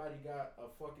 anybody got a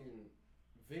fucking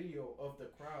video of the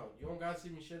crowd, you don't gotta see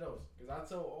me shit else. Cause I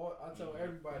tell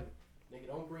everybody, nigga,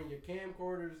 don't bring your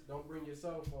camcorders, don't bring your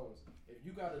cell phones. If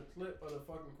you got a clip of the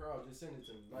fucking crowd, just send it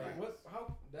to me. Like what?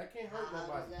 How that can't hurt How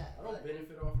nobody. does that? I don't Right.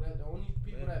 benefit off of that. The only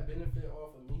people that benefit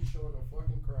off of me showing the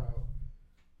fucking crowd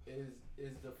is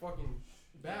the fucking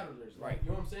battlers. Like, you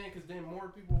know what I'm saying? Because then more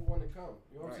people want to come.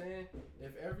 You know what I'm saying?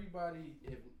 If everybody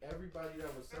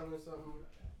that was selling something,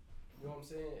 you know what I'm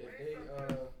saying? If they if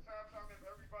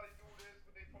everybody do this,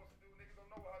 what they supposed to do, niggas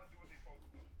don't know how to do what they supposed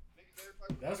to do. Niggas,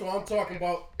 everybody. That's what I'm talking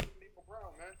about. Nino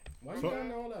Brown, man. Why you got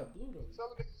all that blue though?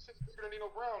 Selling niggas shit's bigger than Nino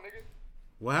Brown, nigga.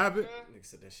 What happened? Nigga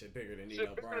said that shit bigger than Shit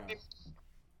Nino bigger Brown. than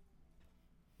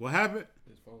What happened?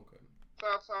 His phone cut.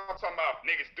 I'm talking about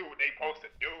niggas do what they supposed to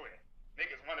do and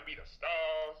niggas want to be the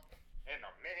stars and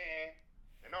the man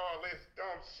and all this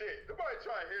dumb shit. Nobody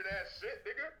trying to hear that shit,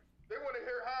 nigga. They want to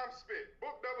hear Ham spit.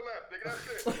 Book double F, nigga. That's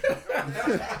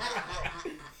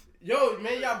it. Yo,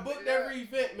 man, y'all booked every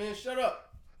event, man. Shut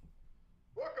up.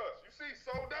 Book us. You see,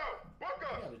 sold out. Book You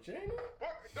us. got a chain on?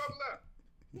 Book double F.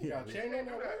 You got a chain on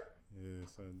Do that? that. Yeah,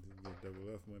 son, get double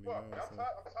F money Fuck, now, man, son.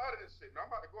 I'm tired of this shit, man. I'm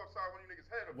about to go upside one of you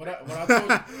niggas' head. What I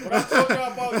told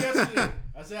y'all about yesterday.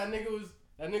 I said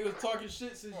that nigga was talking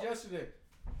shit since yesterday.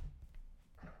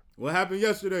 What happened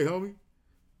yesterday, homie?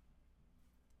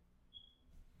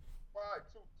 Why,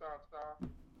 too, Tom?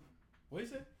 What you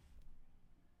say?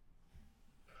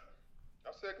 I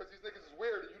said because these niggas is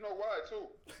weird, and you know why, too.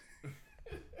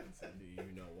 Do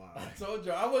you know why? I told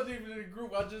you I wasn't even in the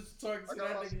group. I just talked I to got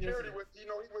that my nigga security yesterday. with, he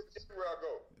with me everywhere I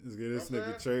go. Let's get this You know nigga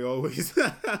what I'm Trey always. I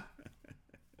go, You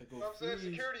know what I'm saying?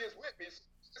 "Please." Security is with me.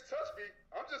 Just touch me.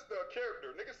 I'm just a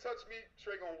character. Niggas touch me,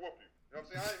 Trey gonna whoop you. You know what I'm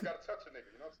saying? I ain't even gotta touch a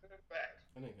nigga. You know what I'm saying? Facts.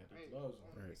 I ain't got the gloves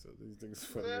on. Alright, so these niggas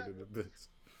funnier than the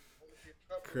bitch.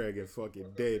 Craig and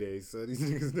fucking Day Day, so these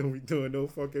niggas don't be doing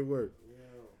no fucking work.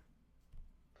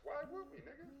 Why whoop me,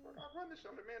 nigga? Fuck, I run this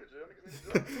shit. I'm the manager. Y'all niggas need to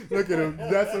jump. Look at him.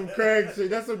 That's some Craig shit.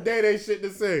 That's some Day Day shit to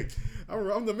say.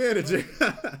 I'm the manager.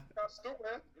 Got Stu,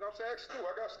 man. You know what I'm saying? Ask Stu.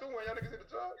 I got Stu, man. Y'all niggas need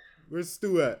a job. Where's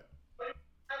Stu at?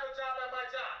 Have a job at my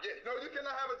job. Yeah, no, you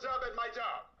cannot have a job at my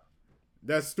job.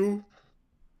 That's Stu?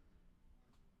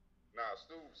 Nah,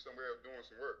 Stu somewhere doing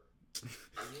some work.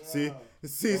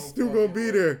 See, Stu gonna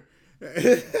be there.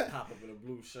 Pop up in a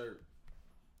blue shirt.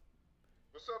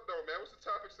 What's up, though, man? What's the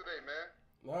topics today, man?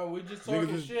 No, we just talking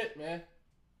Niggas- shit, man.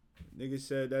 Niggas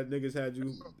said that niggas had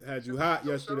you hot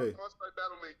yesterday. Onsite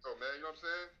Battle League, though, man. You know what I'm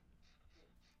saying?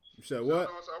 You said what?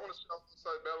 I want to shout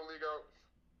Onsite Battle League out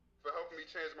for helping me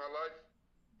change my life.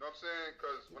 You know what I'm saying?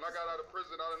 Because when I got out of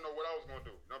prison, I didn't know what I was going to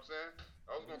do. You know what I'm saying?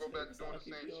 I was going to go back to doing the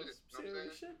same shit. You know what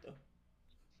I'm saying?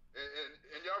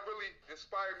 And y'all really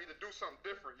inspired me to do something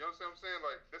different. You understand what I'm saying?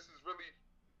 Like, this is really...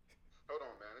 Hold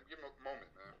on, man. Give me a moment,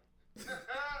 man.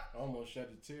 I almost shed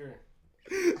a tear.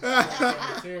 Bro.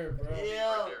 Yeah. Right there, you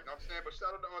know what I'm saying? But shout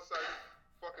out to Onsite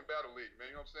fucking Battle League, man.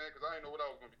 You know what I'm saying? Because I didn't know what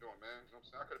I was going to be doing, man. You know what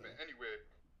I'm saying? I could have been anywhere,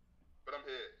 but I'm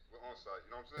here with Onsite. You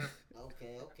know what I'm saying?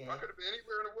 Okay. I could have been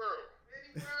anywhere in the world.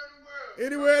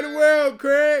 Anywhere in the world,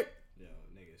 Craig. Yo,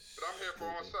 niggas. But I'm here for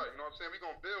Onsite. You know what I'm saying? We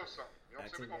going to build something. You know what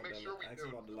I'm saying? We going to make sure we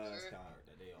build. About the last card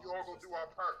that they we all going to do our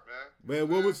part, man. Man,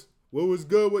 what was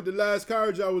good with the last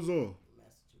card y'all was on?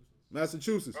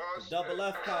 Massachusetts. Double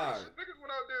F card. Niggas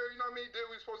went out there, you know what I mean, did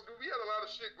what we were supposed to do. We had a lot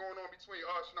of shit going on between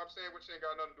us, you know what I'm saying, which ain't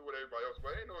got nothing to do with everybody else.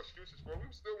 But ain't no excuses for it.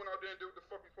 We still went out there and did what the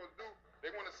fuck we supposed to do.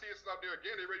 They want to see us out there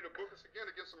again. They ready to book us again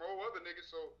against some old other niggas.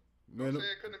 So, you know what I'm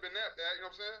saying? Couldn't have been that bad, you know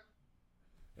what I'm saying?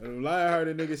 And the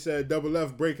Lionhearted nigga said Double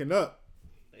F breaking up.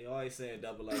 They always saying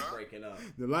Double F breaking up.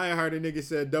 The Lionhearted nigga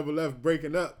said Double F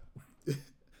breaking up.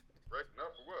 Breaking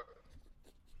up for what?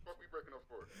 What we breaking up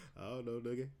for? I don't know,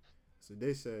 nigga. So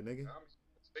they said, nigga.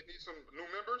 They need some new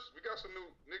members. We got some new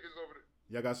niggas over there.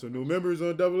 Y'all got some new members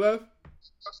on Double F?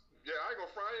 Yeah, I ain't gonna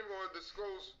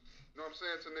disclose, you know what I'm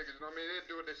saying, to niggas. You know what I mean? They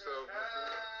do it themselves.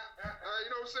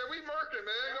 You know what I'm saying? We working,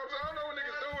 man. You know what I'm saying? I don't know what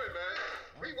niggas doing, man.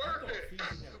 We working.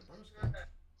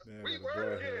 We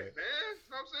working, man. You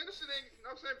know what I'm saying? This shit ain't, you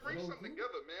know what I'm saying? Bring something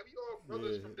together, man. We all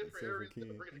brothers from different areas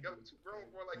that bring it together. Two grown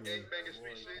more like gangbanging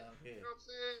street shit. You know what I'm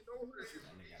saying? Don't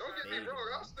get me wrong.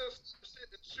 I'm still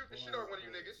shoot the shit out of one of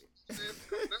you niggas.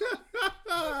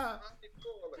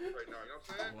 Right now, you know what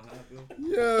I'm saying?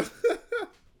 Yeah.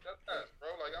 That's that, bro.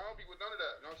 Like, I don't be with none of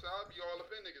that. You know what I'm saying? I'll be all up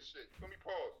in niggas shit. You feel me?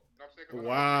 Pause. You know what I'm saying?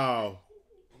 Wow.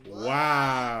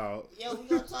 Wow. Yo, we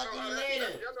gonna talk to you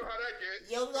later. Y'all know how that get.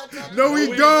 Yo, we gonna talk to you. No,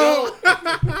 we don't.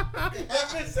 That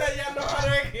bitch said y'all know how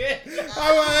that get.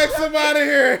 I want to X him out of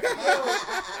here.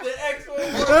 The X one.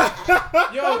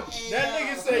 Yo, that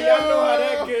nigga said y'all know how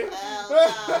that get.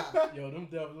 Yo, them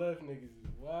Double F niggas is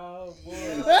wild, boy.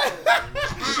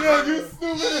 Yo, you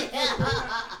stupid.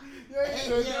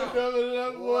 Yo, you Double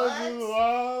F boys is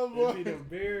wild, boy. They be them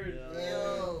beards,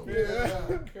 Yo.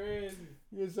 man. Crazy.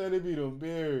 You said they be them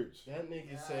beards. That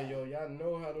nigga say, yo, y'all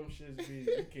know how them shits be.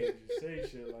 You can't just say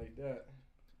shit like that.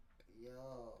 Yo.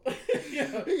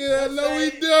 Yeah, I know we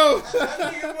do.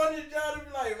 That nigga wanted y'all to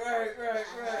be like, right.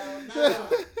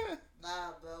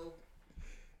 Nah, bro.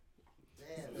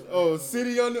 Damn. Oh,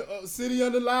 city on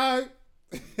the line.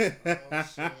 Oh,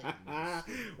 shit.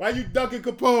 Why you ducking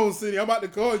Capone, City? I'm about to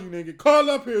call you, nigga. Call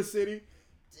up here, City.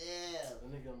 Damn.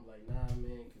 That nigga, I'm like, nah,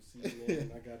 man, cause see,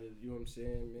 man, I gotta, you know what I'm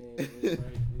saying, man. Right,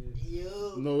 man.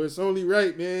 Yo. No, it's only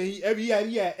right, man. He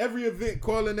had every event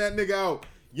calling that nigga out,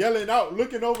 yelling out,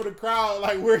 looking over the crowd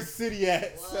like, where's City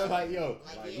at? So like, yo,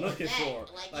 like looking for him,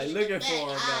 looking for him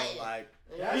though, like.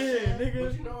 Yeah, nigga.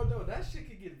 But you know what though? That shit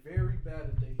could get very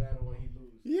bad if they battle when he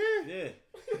lose. Yeah.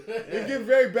 It get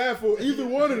very bad for either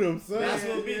one of them, son.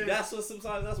 That's what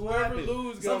sometimes that's what Whoever happens.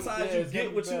 lose, sometimes you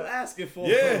get what you asking for.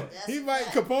 Yeah,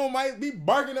 That's Capone might be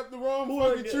barking up the wrong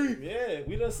fucking tree. Yeah,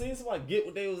 we done seen somebody get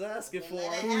what they was asking for.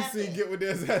 Who we seen get what they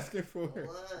was asking for?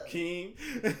 What? King.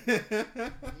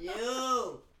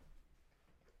 Yo.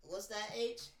 What's that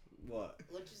H? What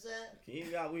you said?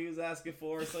 King got what he was asking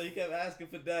for, so he kept asking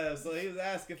for Dev. So he was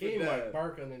asking for King Dev. might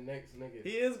bark on the next nigga.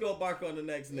 He is gonna bark on the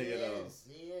next nigga though.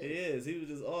 He is. He was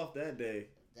just off that day.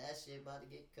 That shit about to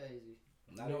get crazy.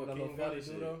 Not You know even what on no King got funny to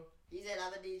do shit. though? He said,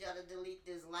 I'm gonna need y'all to delete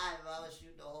this live. I would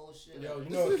shoot the whole shit. Yo, you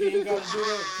know what King got to do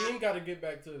though? King got to get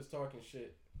back to his talking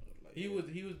shit. He was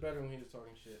better when he was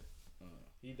talking shit.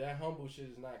 That humble shit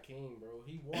is not King, bro.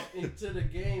 He walked into the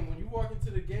game. When you walk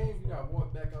into the game, you gotta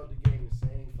walk back out the game the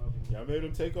same fucking way. Y'all made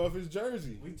him take off his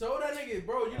jersey. We told that nigga,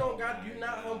 bro, you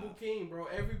not humble King, bro.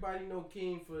 Everybody know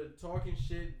King for talking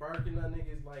shit, barking at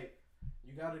niggas. Like,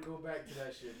 you gotta go back to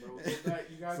that shit, bro. Go back.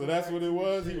 You gotta So go that's back what to it your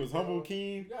was. shit, He was bro. humble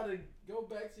King. You gotta go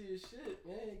back to your shit,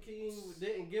 man. King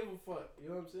didn't give a fuck. You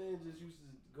know what I'm saying? Just used to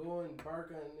go and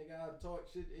bark on a nigga. I'd talk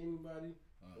shit to anybody.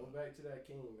 Go back to that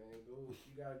King, man. You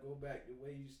gotta go back the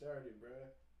way you started, bro.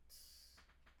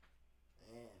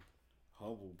 Man.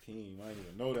 Humble King. I didn't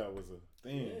even know that was a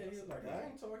thing. Yeah, he was like, I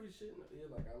ain't talking shit. He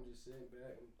was like, I'm just sitting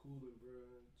back, I'm cooling, bro.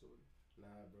 So,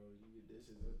 nah, bro, this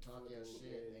is a Talk your shit,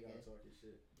 you nigga. gotta talk your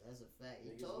shit. That's a fact.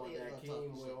 He Niggas told want me he was that gonna talk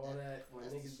King shit. with all that. When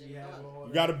That's niggas the be shit having about all You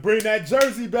that. gotta bring that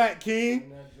jersey back, King. Bring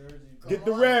that jersey. Get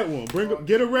the red one.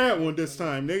 Get a red one this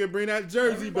time, nigga. Bring that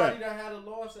jersey Everybody back. that had a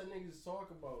loss that niggas talk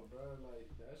about, bro. Like,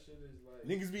 that shit is like,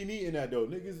 Like, niggas be needing that though.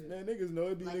 Niggas, man, niggas know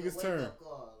it be like niggas' a turn. wake-up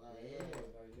call. Like, yeah,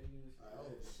 like niggas. oh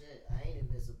shit, I ain't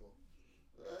invisible.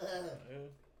 Yeah.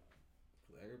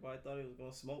 Everybody thought he was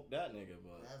gonna smoke that nigga,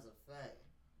 but That's a fact.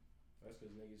 That's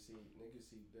because niggas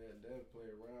see Dev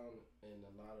play around in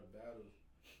a lot of battles.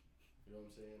 You know what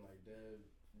I'm saying? Like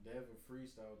Dev would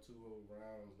freestyle 2 whole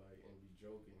rounds, like, and be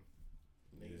joking.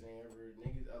 Niggas ain't ever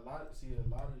a lot of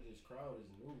this crowd is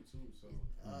new too, so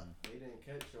they didn't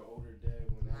catch your older Dev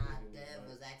when that Nah, nigga Dev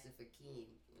was was asking for Keem.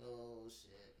 Oh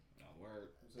shit. no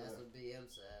word. That's what BM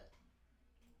said.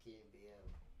 Keem BM.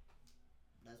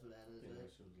 That's what that is, like, right? that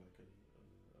shit was like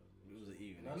It was an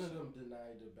even. none of them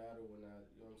denied the battle when I,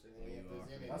 you know what I'm saying? When you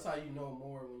are. That's how you know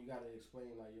more when you gotta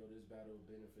explain like, yo, this battle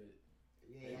benefit.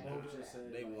 They Yeah, both just said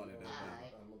They like, wanted yo,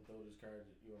 that. I'm gonna throw this card.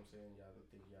 You know what I'm saying? Y'all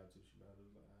think y'all two should battle?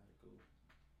 Like, alright, cool.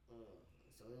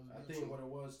 So it was I think what it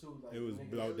was too, like It was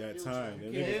niggas- about that you time.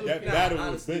 can't- Niggas- you that can't- battle was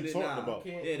honestly, been they talked not. about.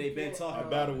 Yeah, they been talking That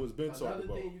about battle was been talked Another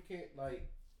about. thing you can't like.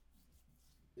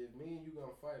 If me and you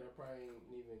gonna fight, I probably ain't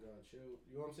even gonna chill.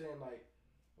 You know what I'm saying? Like,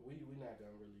 we not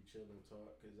gonna really chill and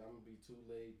talk because I'm gonna be too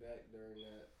laid back during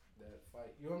that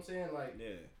fight. You know what I'm saying? Like,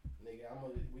 Yeah. nigga,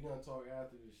 we gonna talk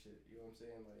after this shit. You know what I'm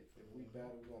saying? Like, if we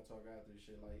battle, we gonna talk after this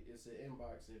shit. Like, it's an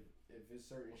inbox. If it's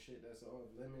certain shit that's off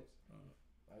limits,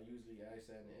 I usually ask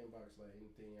that in the inbox. Like,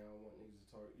 anything I don't want niggas to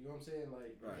talk. You know what I'm saying?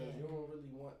 Like, because you don't really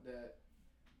want that.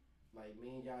 Like,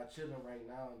 me and y'all chilling right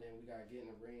now, and then we gotta get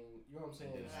in the ring. You know what I'm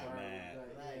saying? Yeah, Start, mad.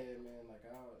 like, Right. yeah, man. Like,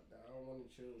 I don't want to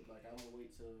chill. Like, I'm gonna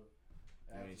wait till.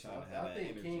 You ain't After. trying to So have I that think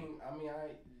energy. King. I mean,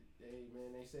 hey man,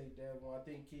 they say Dev. Well, I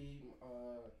think King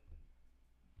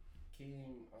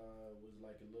was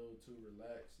like a little too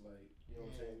relaxed. Like, you know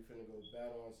what I'm saying? We finna go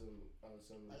battle on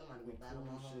some Like, I'm about to go battle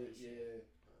my cool homie shit. shit.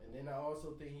 Yeah. And then I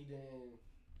also think he didn't.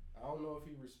 I don't know if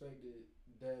he respected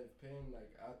Dev Penn.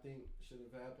 Like, I think should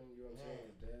have happened. You know what I'm saying?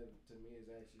 'Cause Dev to me is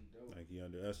actually dope. Like he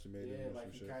underestimated him. Like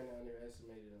or he some shit. kind of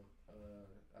underestimated him.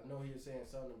 I know he was saying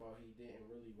something about he didn't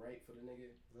really write for the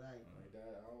nigga. Right. Like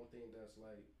that, I don't think that's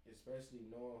like, especially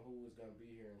knowing who was gonna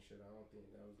be here and shit. I don't think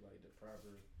that was like the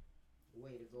proper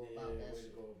Way to go about that way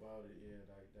shit. to go about it. Yeah,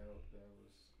 like that was.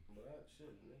 But that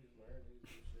shit, niggas learn, niggas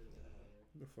do shit.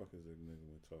 What the fuck is this nigga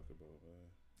we talk about, man?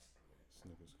 This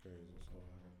nigga's crazy. So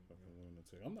fucking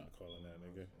lunatic. I'm not calling that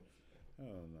nigga.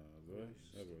 Hell no, boy.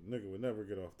 Nigga would never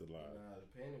get off the line. Nah, the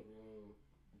Panic Room,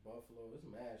 Buffalo, it's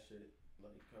mad shit.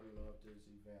 Like coming off this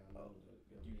event.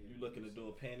 You looking to do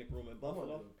a panic room in I want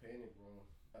Buffalo? to do a Panic Room.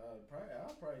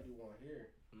 I'll probably do one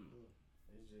here. Mm.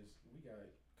 It's just we got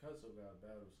Cutso got to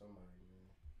battle somebody, man.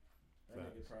 That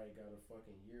nigga probably got a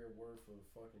fucking year worth of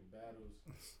fucking battles.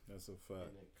 That's a fact.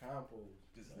 And then compos.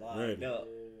 Just like, lined up.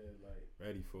 Yeah, like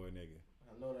Ready for a nigga.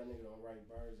 I know that nigga don't write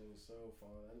bars in his cell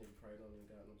phone. That nigga probably don't even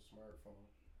got no smartphone.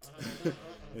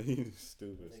 He's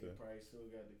stupid, That so. nigga probably still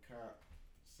got the comp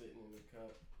sitting in the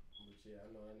cup. But yeah, I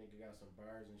know that nigga got some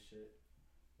bars and shit.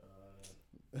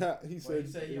 He said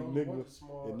he only want the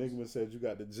small. Enigma said you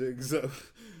got the jigs up.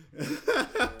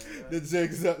 Yeah, The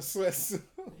jigs up sweatsuit.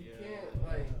 He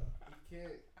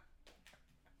can't.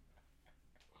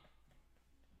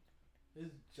 His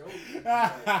joke is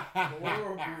like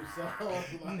horrible. Sound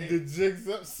like The jigs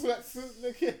up sweatsuit,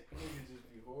 nigga. nigga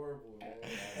just be horrible, man.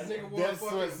 That nigga wore That a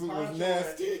fucking sweatsuit was poncho.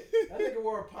 nasty. That nigga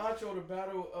wore a poncho to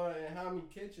battle in Hami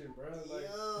Kitchen, bro. Like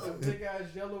Yo. a big ass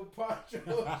yellow poncho.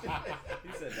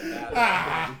 He said the battle.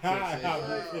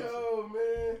 Like, yo,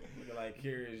 man. Looking like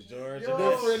Curious George. Yo,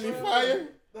 The friendly man. fire.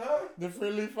 Huh? The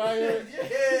friendly fire.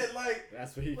 Yeah, like.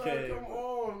 That's what he Bro, came. come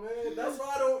on, man. That's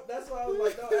why I was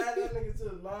like, don't add that nigga to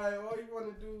the line. All you want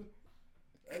to do,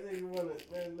 that nigga want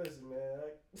to, man, listen, man.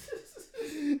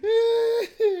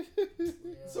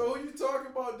 So who you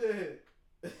talking about then?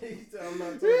 He said, I'm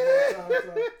not talking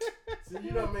about Tom. See,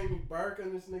 you done made me bark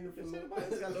on this nigga for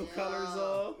Somebody's got no Yeah. colors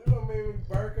on. You done made me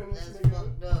bark on this That's nigga.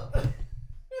 fucked up. that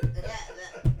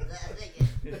nigga.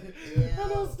 I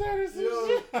don't start some Yo,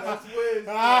 shit. that's Wiz,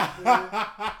 man.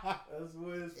 That's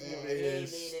Wiz, Yeah, man. Nigga yeah,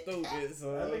 is yeah. stupid, That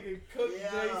son. nigga cooked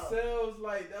Yeah. Jay Sells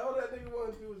like all that nigga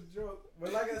want to do is joke.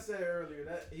 But like I said earlier,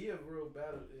 that he a real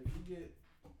battle. If he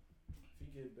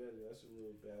get better, that's a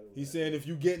real battle. He's saying if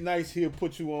you get nice, he'll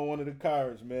put you on one of the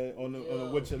cards, man. On a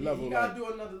what's your level He like? gotta do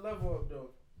another level up though.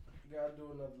 He gotta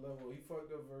do another level. He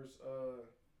fucked up verse.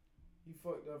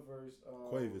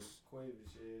 Quavis.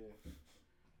 Quavis, yeah.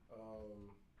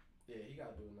 Yeah, he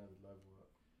gotta do another level up.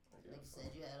 Nigga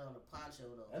said you had on a poncho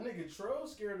though. That nigga Troll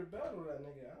scared to battle that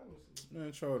nigga, honestly.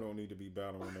 Man, Troy don't need to be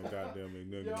battling no goddamn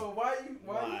nigga. Yo, why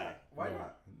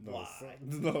not? No.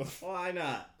 Why? Why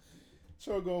not?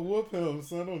 Troy gonna whoop him,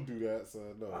 son. Don't do that,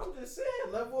 son. No. I'm just saying,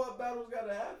 level up battles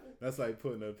gotta happen. That's like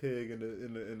putting a pig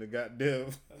in the goddamn.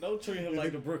 Don't treat him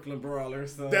like the Brooklyn Brawler,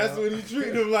 son. That's what he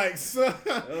treating him like, son.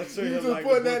 Don't treat You him just like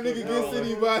putting the that nigga Brooklyn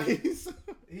against Brawler. anybody. son.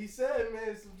 He said,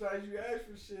 man, sometimes you ask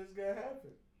for shit, it's gonna happen.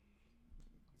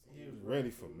 He was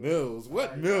Ready for Mills? What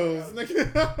Alright, Mills, I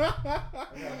nigga?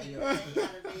 gotta be You out.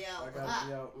 gotta be out. I gotta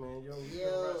be out, man.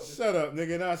 Yo. Shut up,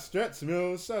 nigga. Not stretch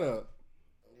Mills. Shut up.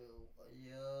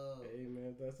 Yo. Hey,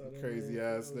 man, that's how that Crazy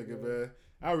man ass feel, nigga, man.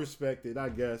 I respect it, I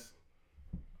guess.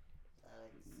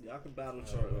 Y'all can battle I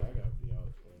Troy. gotta be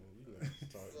out, man. You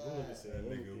niggas talk. You niggas say That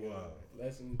nigga anything, wild. man.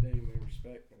 Lesson today, man.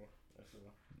 Respect, man. That's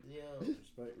all.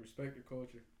 Yo. Respect the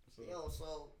culture. So, Yo,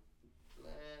 so,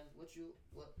 man,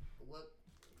 what,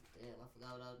 damn, I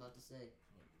forgot what I was about to say.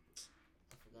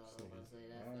 That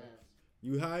Alright. fast.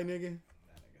 You high, nigga?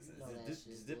 know that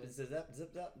shit, Zip, boy. zip,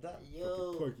 zap.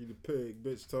 Yo. Porky the pig,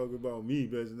 bitch, talking about me,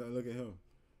 bitch. Now look at him.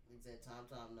 He said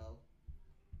TomTom no.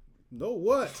 No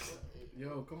what?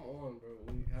 yo, come on,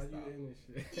 bro. How you in this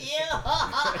shit? Yeah.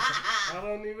 I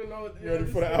don't even know what You ready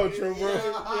for the outro, bro?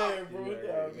 Yeah, bro.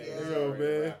 Yo,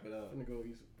 man. Wrap it up. I'm gonna go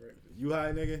eat some breakfast. You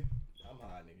high, nigga? I'm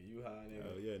high, nigga. You high, nigga.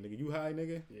 Oh yeah, nigga. You high,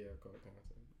 nigga? Yeah, I caught contact.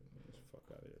 Fuck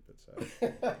out of here,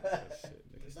 bitch. That shit,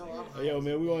 nigga. No, I'm Hey, yo,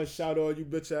 man, we want to shout all you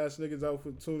bitch ass niggas out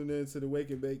for tuning in to the Wake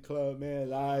and Bake Club, man,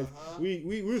 live.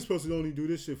 We were supposed to only do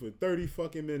this shit for 30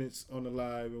 fucking minutes on the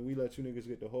live, and we let you niggas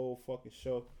get the whole fucking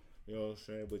show. You know what I'm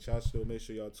saying? But y'all still make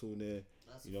sure y'all tune in.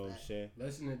 That's You know what I'm saying?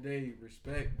 Lesson today,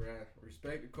 respect, bruh.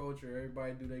 Respect the culture.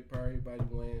 Everybody do their part. Everybody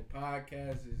win.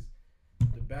 Podcast is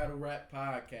the battle rap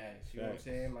podcast. You know what I'm Facts.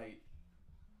 saying? Like,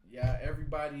 yeah,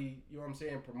 everybody, you know what I'm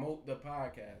saying? Promote the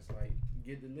podcast. Like,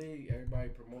 get the league. Everybody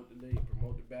promote the league.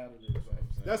 Promote the battle.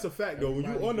 Like, That's a fact, though. When you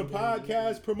Everybody on the do their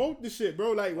podcast, thing. promote the shit,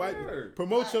 bro. Like, why, Word.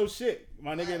 promote your shit.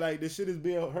 My nigga, like, this shit is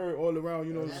being heard all around.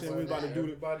 You know what I'm That's saying? a We about to fact. do the...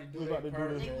 Everybody do we their about to do part.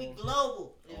 this. Nigga, we man.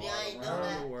 global. If y'all ain't know Around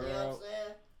that, the you know what I'm world.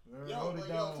 saying? Yo, Hold it but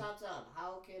yo, down. TomTom,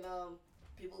 how can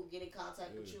people get in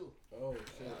contact with you? Oh,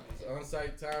 shit. It's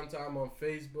Onsite TomTom on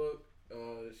Facebook.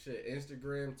 Shit,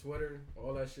 Instagram, Twitter.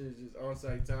 All that shit is just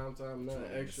Onsite TomTom. Nothing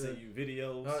extra. Send you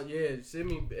videos. Yeah, send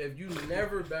me if you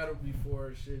never battled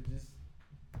before. Shit, just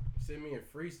send me a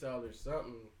freestyle or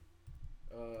something,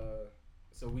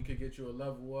 so we could get you a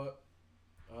level up.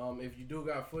 If you do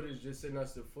got footage, just send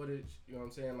us the footage. You know what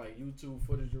I'm saying, like YouTube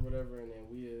footage or whatever, and then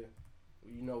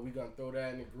we gonna throw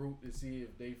that in the group to see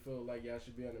if they feel like y'all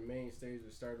should be on the main stage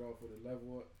or start off with a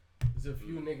level up. There's a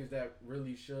few niggas that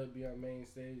really should be on main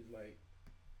stage, like.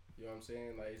 You know what I'm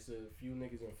saying? Like, it's a few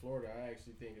niggas in Florida I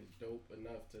actually think is dope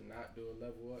enough to not do a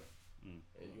level up. And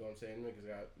you know what I'm saying? Niggas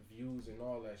got views and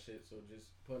all that shit, so just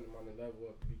putting them on the level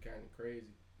up would be kind of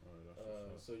crazy.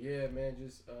 So yeah, man,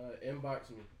 just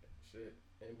inbox me. Shit.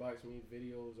 Inbox me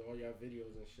videos, all y'all videos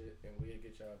and shit, and we'll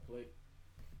get y'all a plate.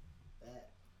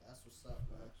 That's what's up,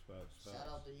 man. Shout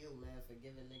out to you, man, for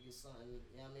giving niggas something,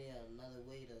 you know what I mean? Another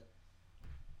way to,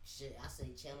 shit, I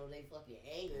say channel they fucking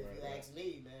anger if you ask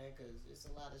me, man, because it's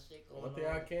a lot of shit going on. One thing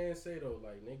I can say, though,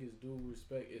 like, niggas do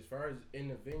respect, as far as in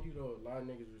the venue, though, a lot of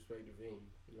niggas respect the venue.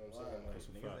 You know what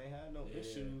I'm saying? Like, Niggas ain't had no Yeah.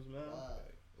 issues, man.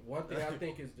 one thing I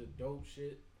think is the dope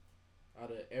shit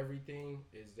out of everything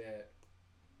is that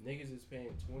niggas is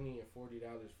paying $20 and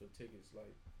 $40 for tickets.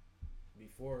 Like,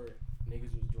 before,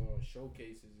 niggas was doing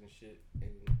showcases and shit,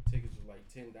 and tickets was like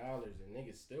 $10, and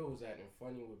niggas still was acting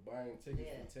funny with buying tickets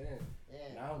for $10.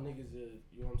 Yeah. Now niggas are,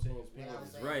 you know what I'm saying,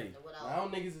 is paying. Right. Now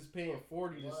niggas is paying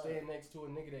 $40 to stand next to a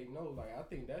nigga they know. Like, I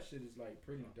think that shit is like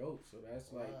pretty dope. So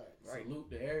that's like salute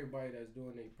to everybody that's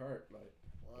doing their part. Like,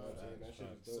 you know what I'm saying, that shit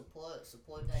is dope.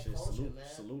 Support that Shit, culture, man.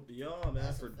 salute to y'all, man,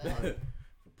 That's a for fact.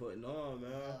 for putting on,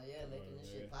 man. Hell yeah, making this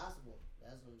shit possible.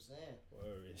 That's what I'm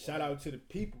saying. Shout out to the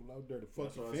people out there, the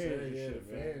fucking what I fans. said, and yeah, shit,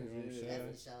 the man. fans, You know what I'm yeah. saying?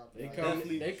 Definitely shout out to They all come,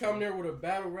 y'all. they come there with a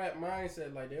battle rap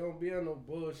mindset. Like, they don't be on no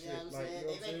bullshit. You know what I'm Like, saying? you know They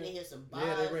what I'm ready to saying? hear some Yeah,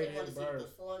 bars. they They ready to want to hear see the bars.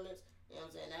 performance. You know what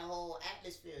I'm saying? That whole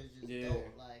atmosphere is just Yeah.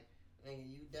 dope. Like, nigga,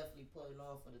 you definitely putting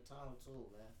on for the town too,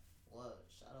 man. What?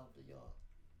 Shout out to y'all.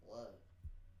 What?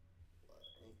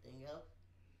 Anything else?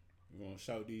 You want to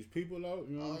shout these people out?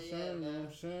 You know what I'm yeah, saying? You know man. what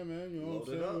I'm saying, man? You know what I'm Load it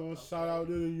saying? up. You want to shout out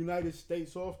to the United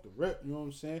States off the rip? You know what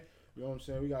I'm saying? You know what I'm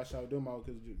saying? We got to shout them out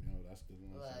because, you know, that's the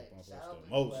one Right. that's Shout out the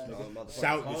to most. you, Nigga. motherfucker.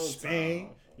 Shout to Hometown. Spain.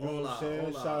 You know what I'm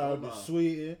saying? Shout out to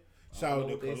Sweden. Shout out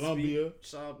to Colombia.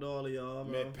 Shout out to all of y'all,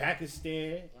 Man, man.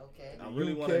 Pakistan. Okay. I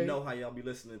really want UK. to know how y'all be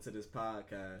listening to this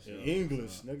podcast. In yo.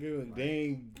 English, So, nigga. They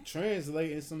ain't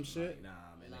translating some shit. like, nah,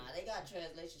 man. Nah, they got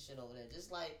translation shit over there.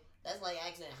 Just like, that's like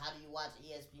asking, how do you watch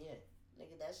ESPN?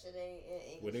 Nigga, that shit ain't in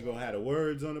English. Well, they gonna have the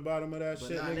words on the bottom of that But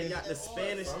shit, nah, nigga. they got the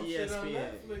Spanish Some shit on ESPN.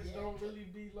 Netflix don't really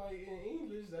be like in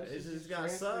English. That It's shit just got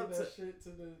translate that subtitles. shit to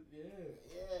the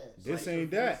This Like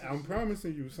ain't the that. voices I'm shit.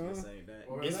 promising you, son. This ain't that.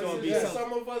 Or It's unless gonna be just some.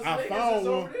 some of us I niggas found is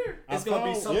one. over there. It's gonna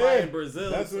be found- somebody in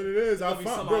Brazil. That's what it is. It's I gonna be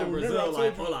found, somebody bro. in Remember I Brazil told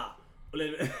like, you. hola.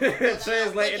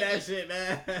 Translating that shit,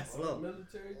 man. Or Slow.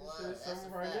 military Wow, shit. that's Some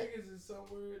of a our fact. niggas is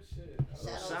somewhere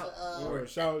shit.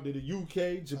 Shout out to the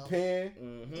UK, Japan.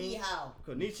 Mm-hmm. Ni hao.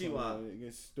 Konnichiwa.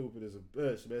 It's stupid as a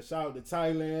bitch, man. Shout out to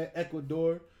Thailand,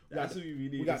 Ecuador. That's who you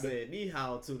we need got to the- say ni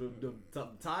hao to the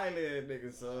Thailand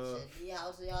niggas. Shit, Ni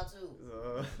hao to y'all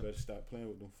too. Better stop playing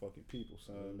with them fucking people,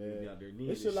 son, They man. be out there needing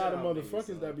There's a the lot shit of out niggas, motherfuckers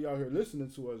son. that be out here listening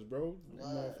to us, bro. What?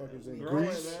 Motherfuckers in We growing,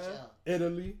 Greece, man.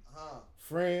 Italy,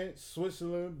 France,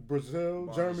 Switzerland, Brazil,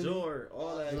 Germany. Bonjour,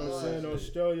 all that. You know what I'm saying? shit.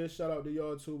 Australia, shout out to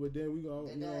y'all too. But then we gonna,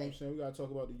 Good you know what I'm night. saying? We gotta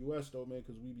talk about the US though, man,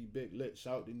 because we be big lit.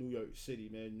 Shout out to New York City,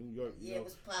 man. New York, you Yeah, know,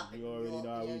 what's poppin'? you already know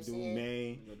how we do. Saying?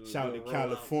 Maine, We gonna do a shout out to good rollout.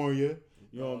 California.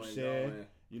 You know what I'm Going, saying? going.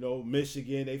 You know,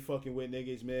 Michigan, they fucking with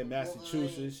niggas, man.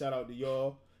 Massachusetts, shout out to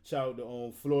y'all. Shout out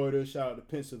to Florida. Shout out to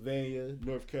Pennsylvania,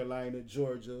 North Carolina,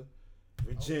 Georgia,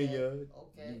 Virginia,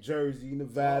 Okay. New Jersey,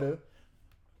 Nevada.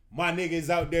 My niggas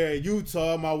out there in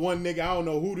Utah. My one nigga, I don't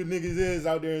know who the niggas is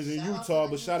out there in Shout out Utah,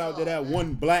 to but shout out to Utah, that man.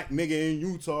 one black nigga in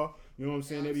Utah. You know what I'm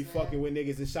saying? know They be what I'm saying? fucking with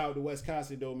niggas, and shout out to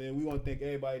Wisconsin though, man. We want to thank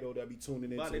everybody though that be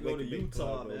tuning in. About to to go to Wake and Bake Utah,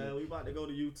 Club, though, man. We about to go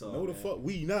to Utah. No the man. fuck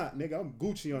we not, nigga. I'm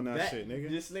Gucci on that shit, nigga.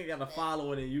 This nigga got a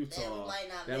following in Utah we might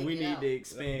not that make we it need out. to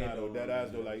expand. Nah, though, on, that ass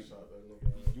man. though, like Shout that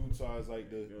nigga out. Utah is like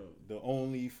the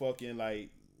only fucking like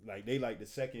they like the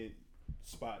second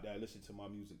spot that I listen to my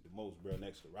music the most, bro,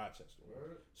 next to Rochester.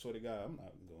 Word. Swear to God, I'm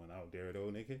not going out there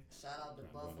though, nigga. Shout out to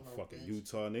I'm going Buffalo, to fucking bitch.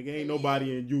 Utah, nigga. Ain't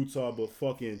nobody in Utah but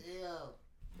fucking Yeah.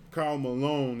 Karl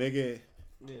Malone, nigga.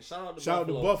 Yeah, shout out to Shout out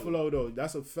to Buffalo. Buffalo though.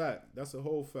 That's a fact. That's a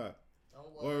whole fact.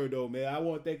 Don't worry. Word though, man. I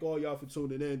want to thank all y'all for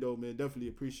tuning in though, man. Definitely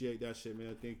appreciate that shit,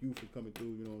 man. Thank you for coming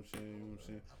through. You know what I'm saying? You know what I'm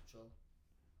saying? Outro.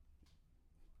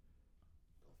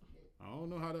 I don't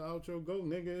know how the outro go,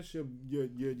 nigga. It's your This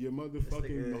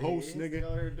motherfucking nigga, host, he nigga.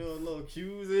 out here doing little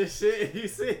cues and shit. You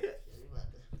see it?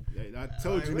 Yeah, I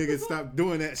told you, nigga, stop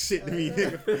doing that shit to me,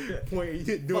 nigga.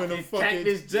 Pointing, doing them fucking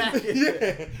cactus jacket.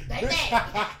 yeah. Like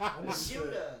that.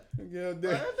 Shooter. Yeah, What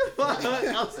the fuck?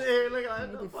 I'm sitting here looking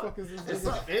like, What the fuck is this Is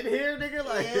nigga? something in here, nigga?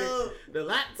 Like, Yo. the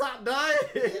laptop died?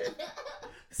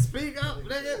 Speak up,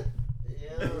 nigga.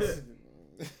 Yo.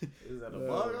 Is that a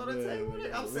bug on the man, table, man.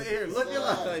 nigga? I'm sitting here looking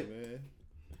like... Man.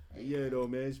 Yeah, though,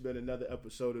 man. It's been another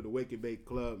episode of the Wake and Bake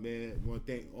Club, man. Want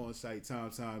to thank Onsite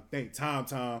TomTom. Thank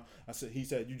TomTom. He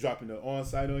said you dropping the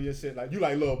Onsite on your shit like you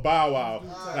like little Bow Wow,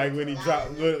 like when he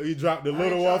dropped the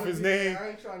little off his name. I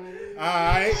ain't trying to. All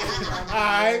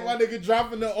right, my nigga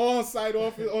dropping the Onsite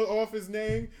off his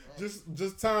name. Just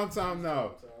TomTom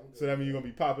now. So that means you're gonna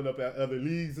be popping up at other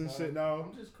leagues and shit now.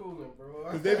 I'm just cooling,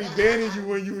 bro. Cause they be banning you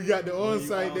when you got the When you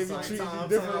Onsite. They be Onsite treating you TomTom,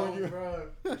 different when you. Bro,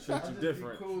 Treat I you just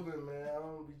different. be cooling, man. I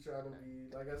don't be trying to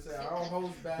be like I said. I don't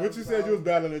host battles. What you said you was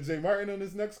battling a J Martin on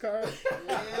this next card?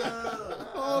 Yeah.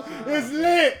 Oh, it's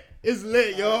lit. It's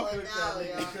lit, y'all. Oh, Put that no,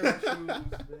 nigga yo. church shoes, man.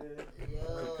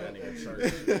 Yo. That nigga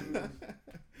church.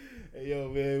 Hey, yo,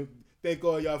 man. Thank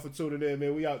all y'all for tuning in,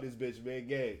 man. We out this bitch, man.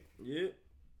 Gang. Yeah.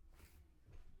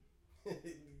 You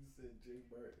said Jay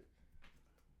Burton.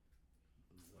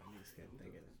 Kept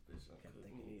thinking,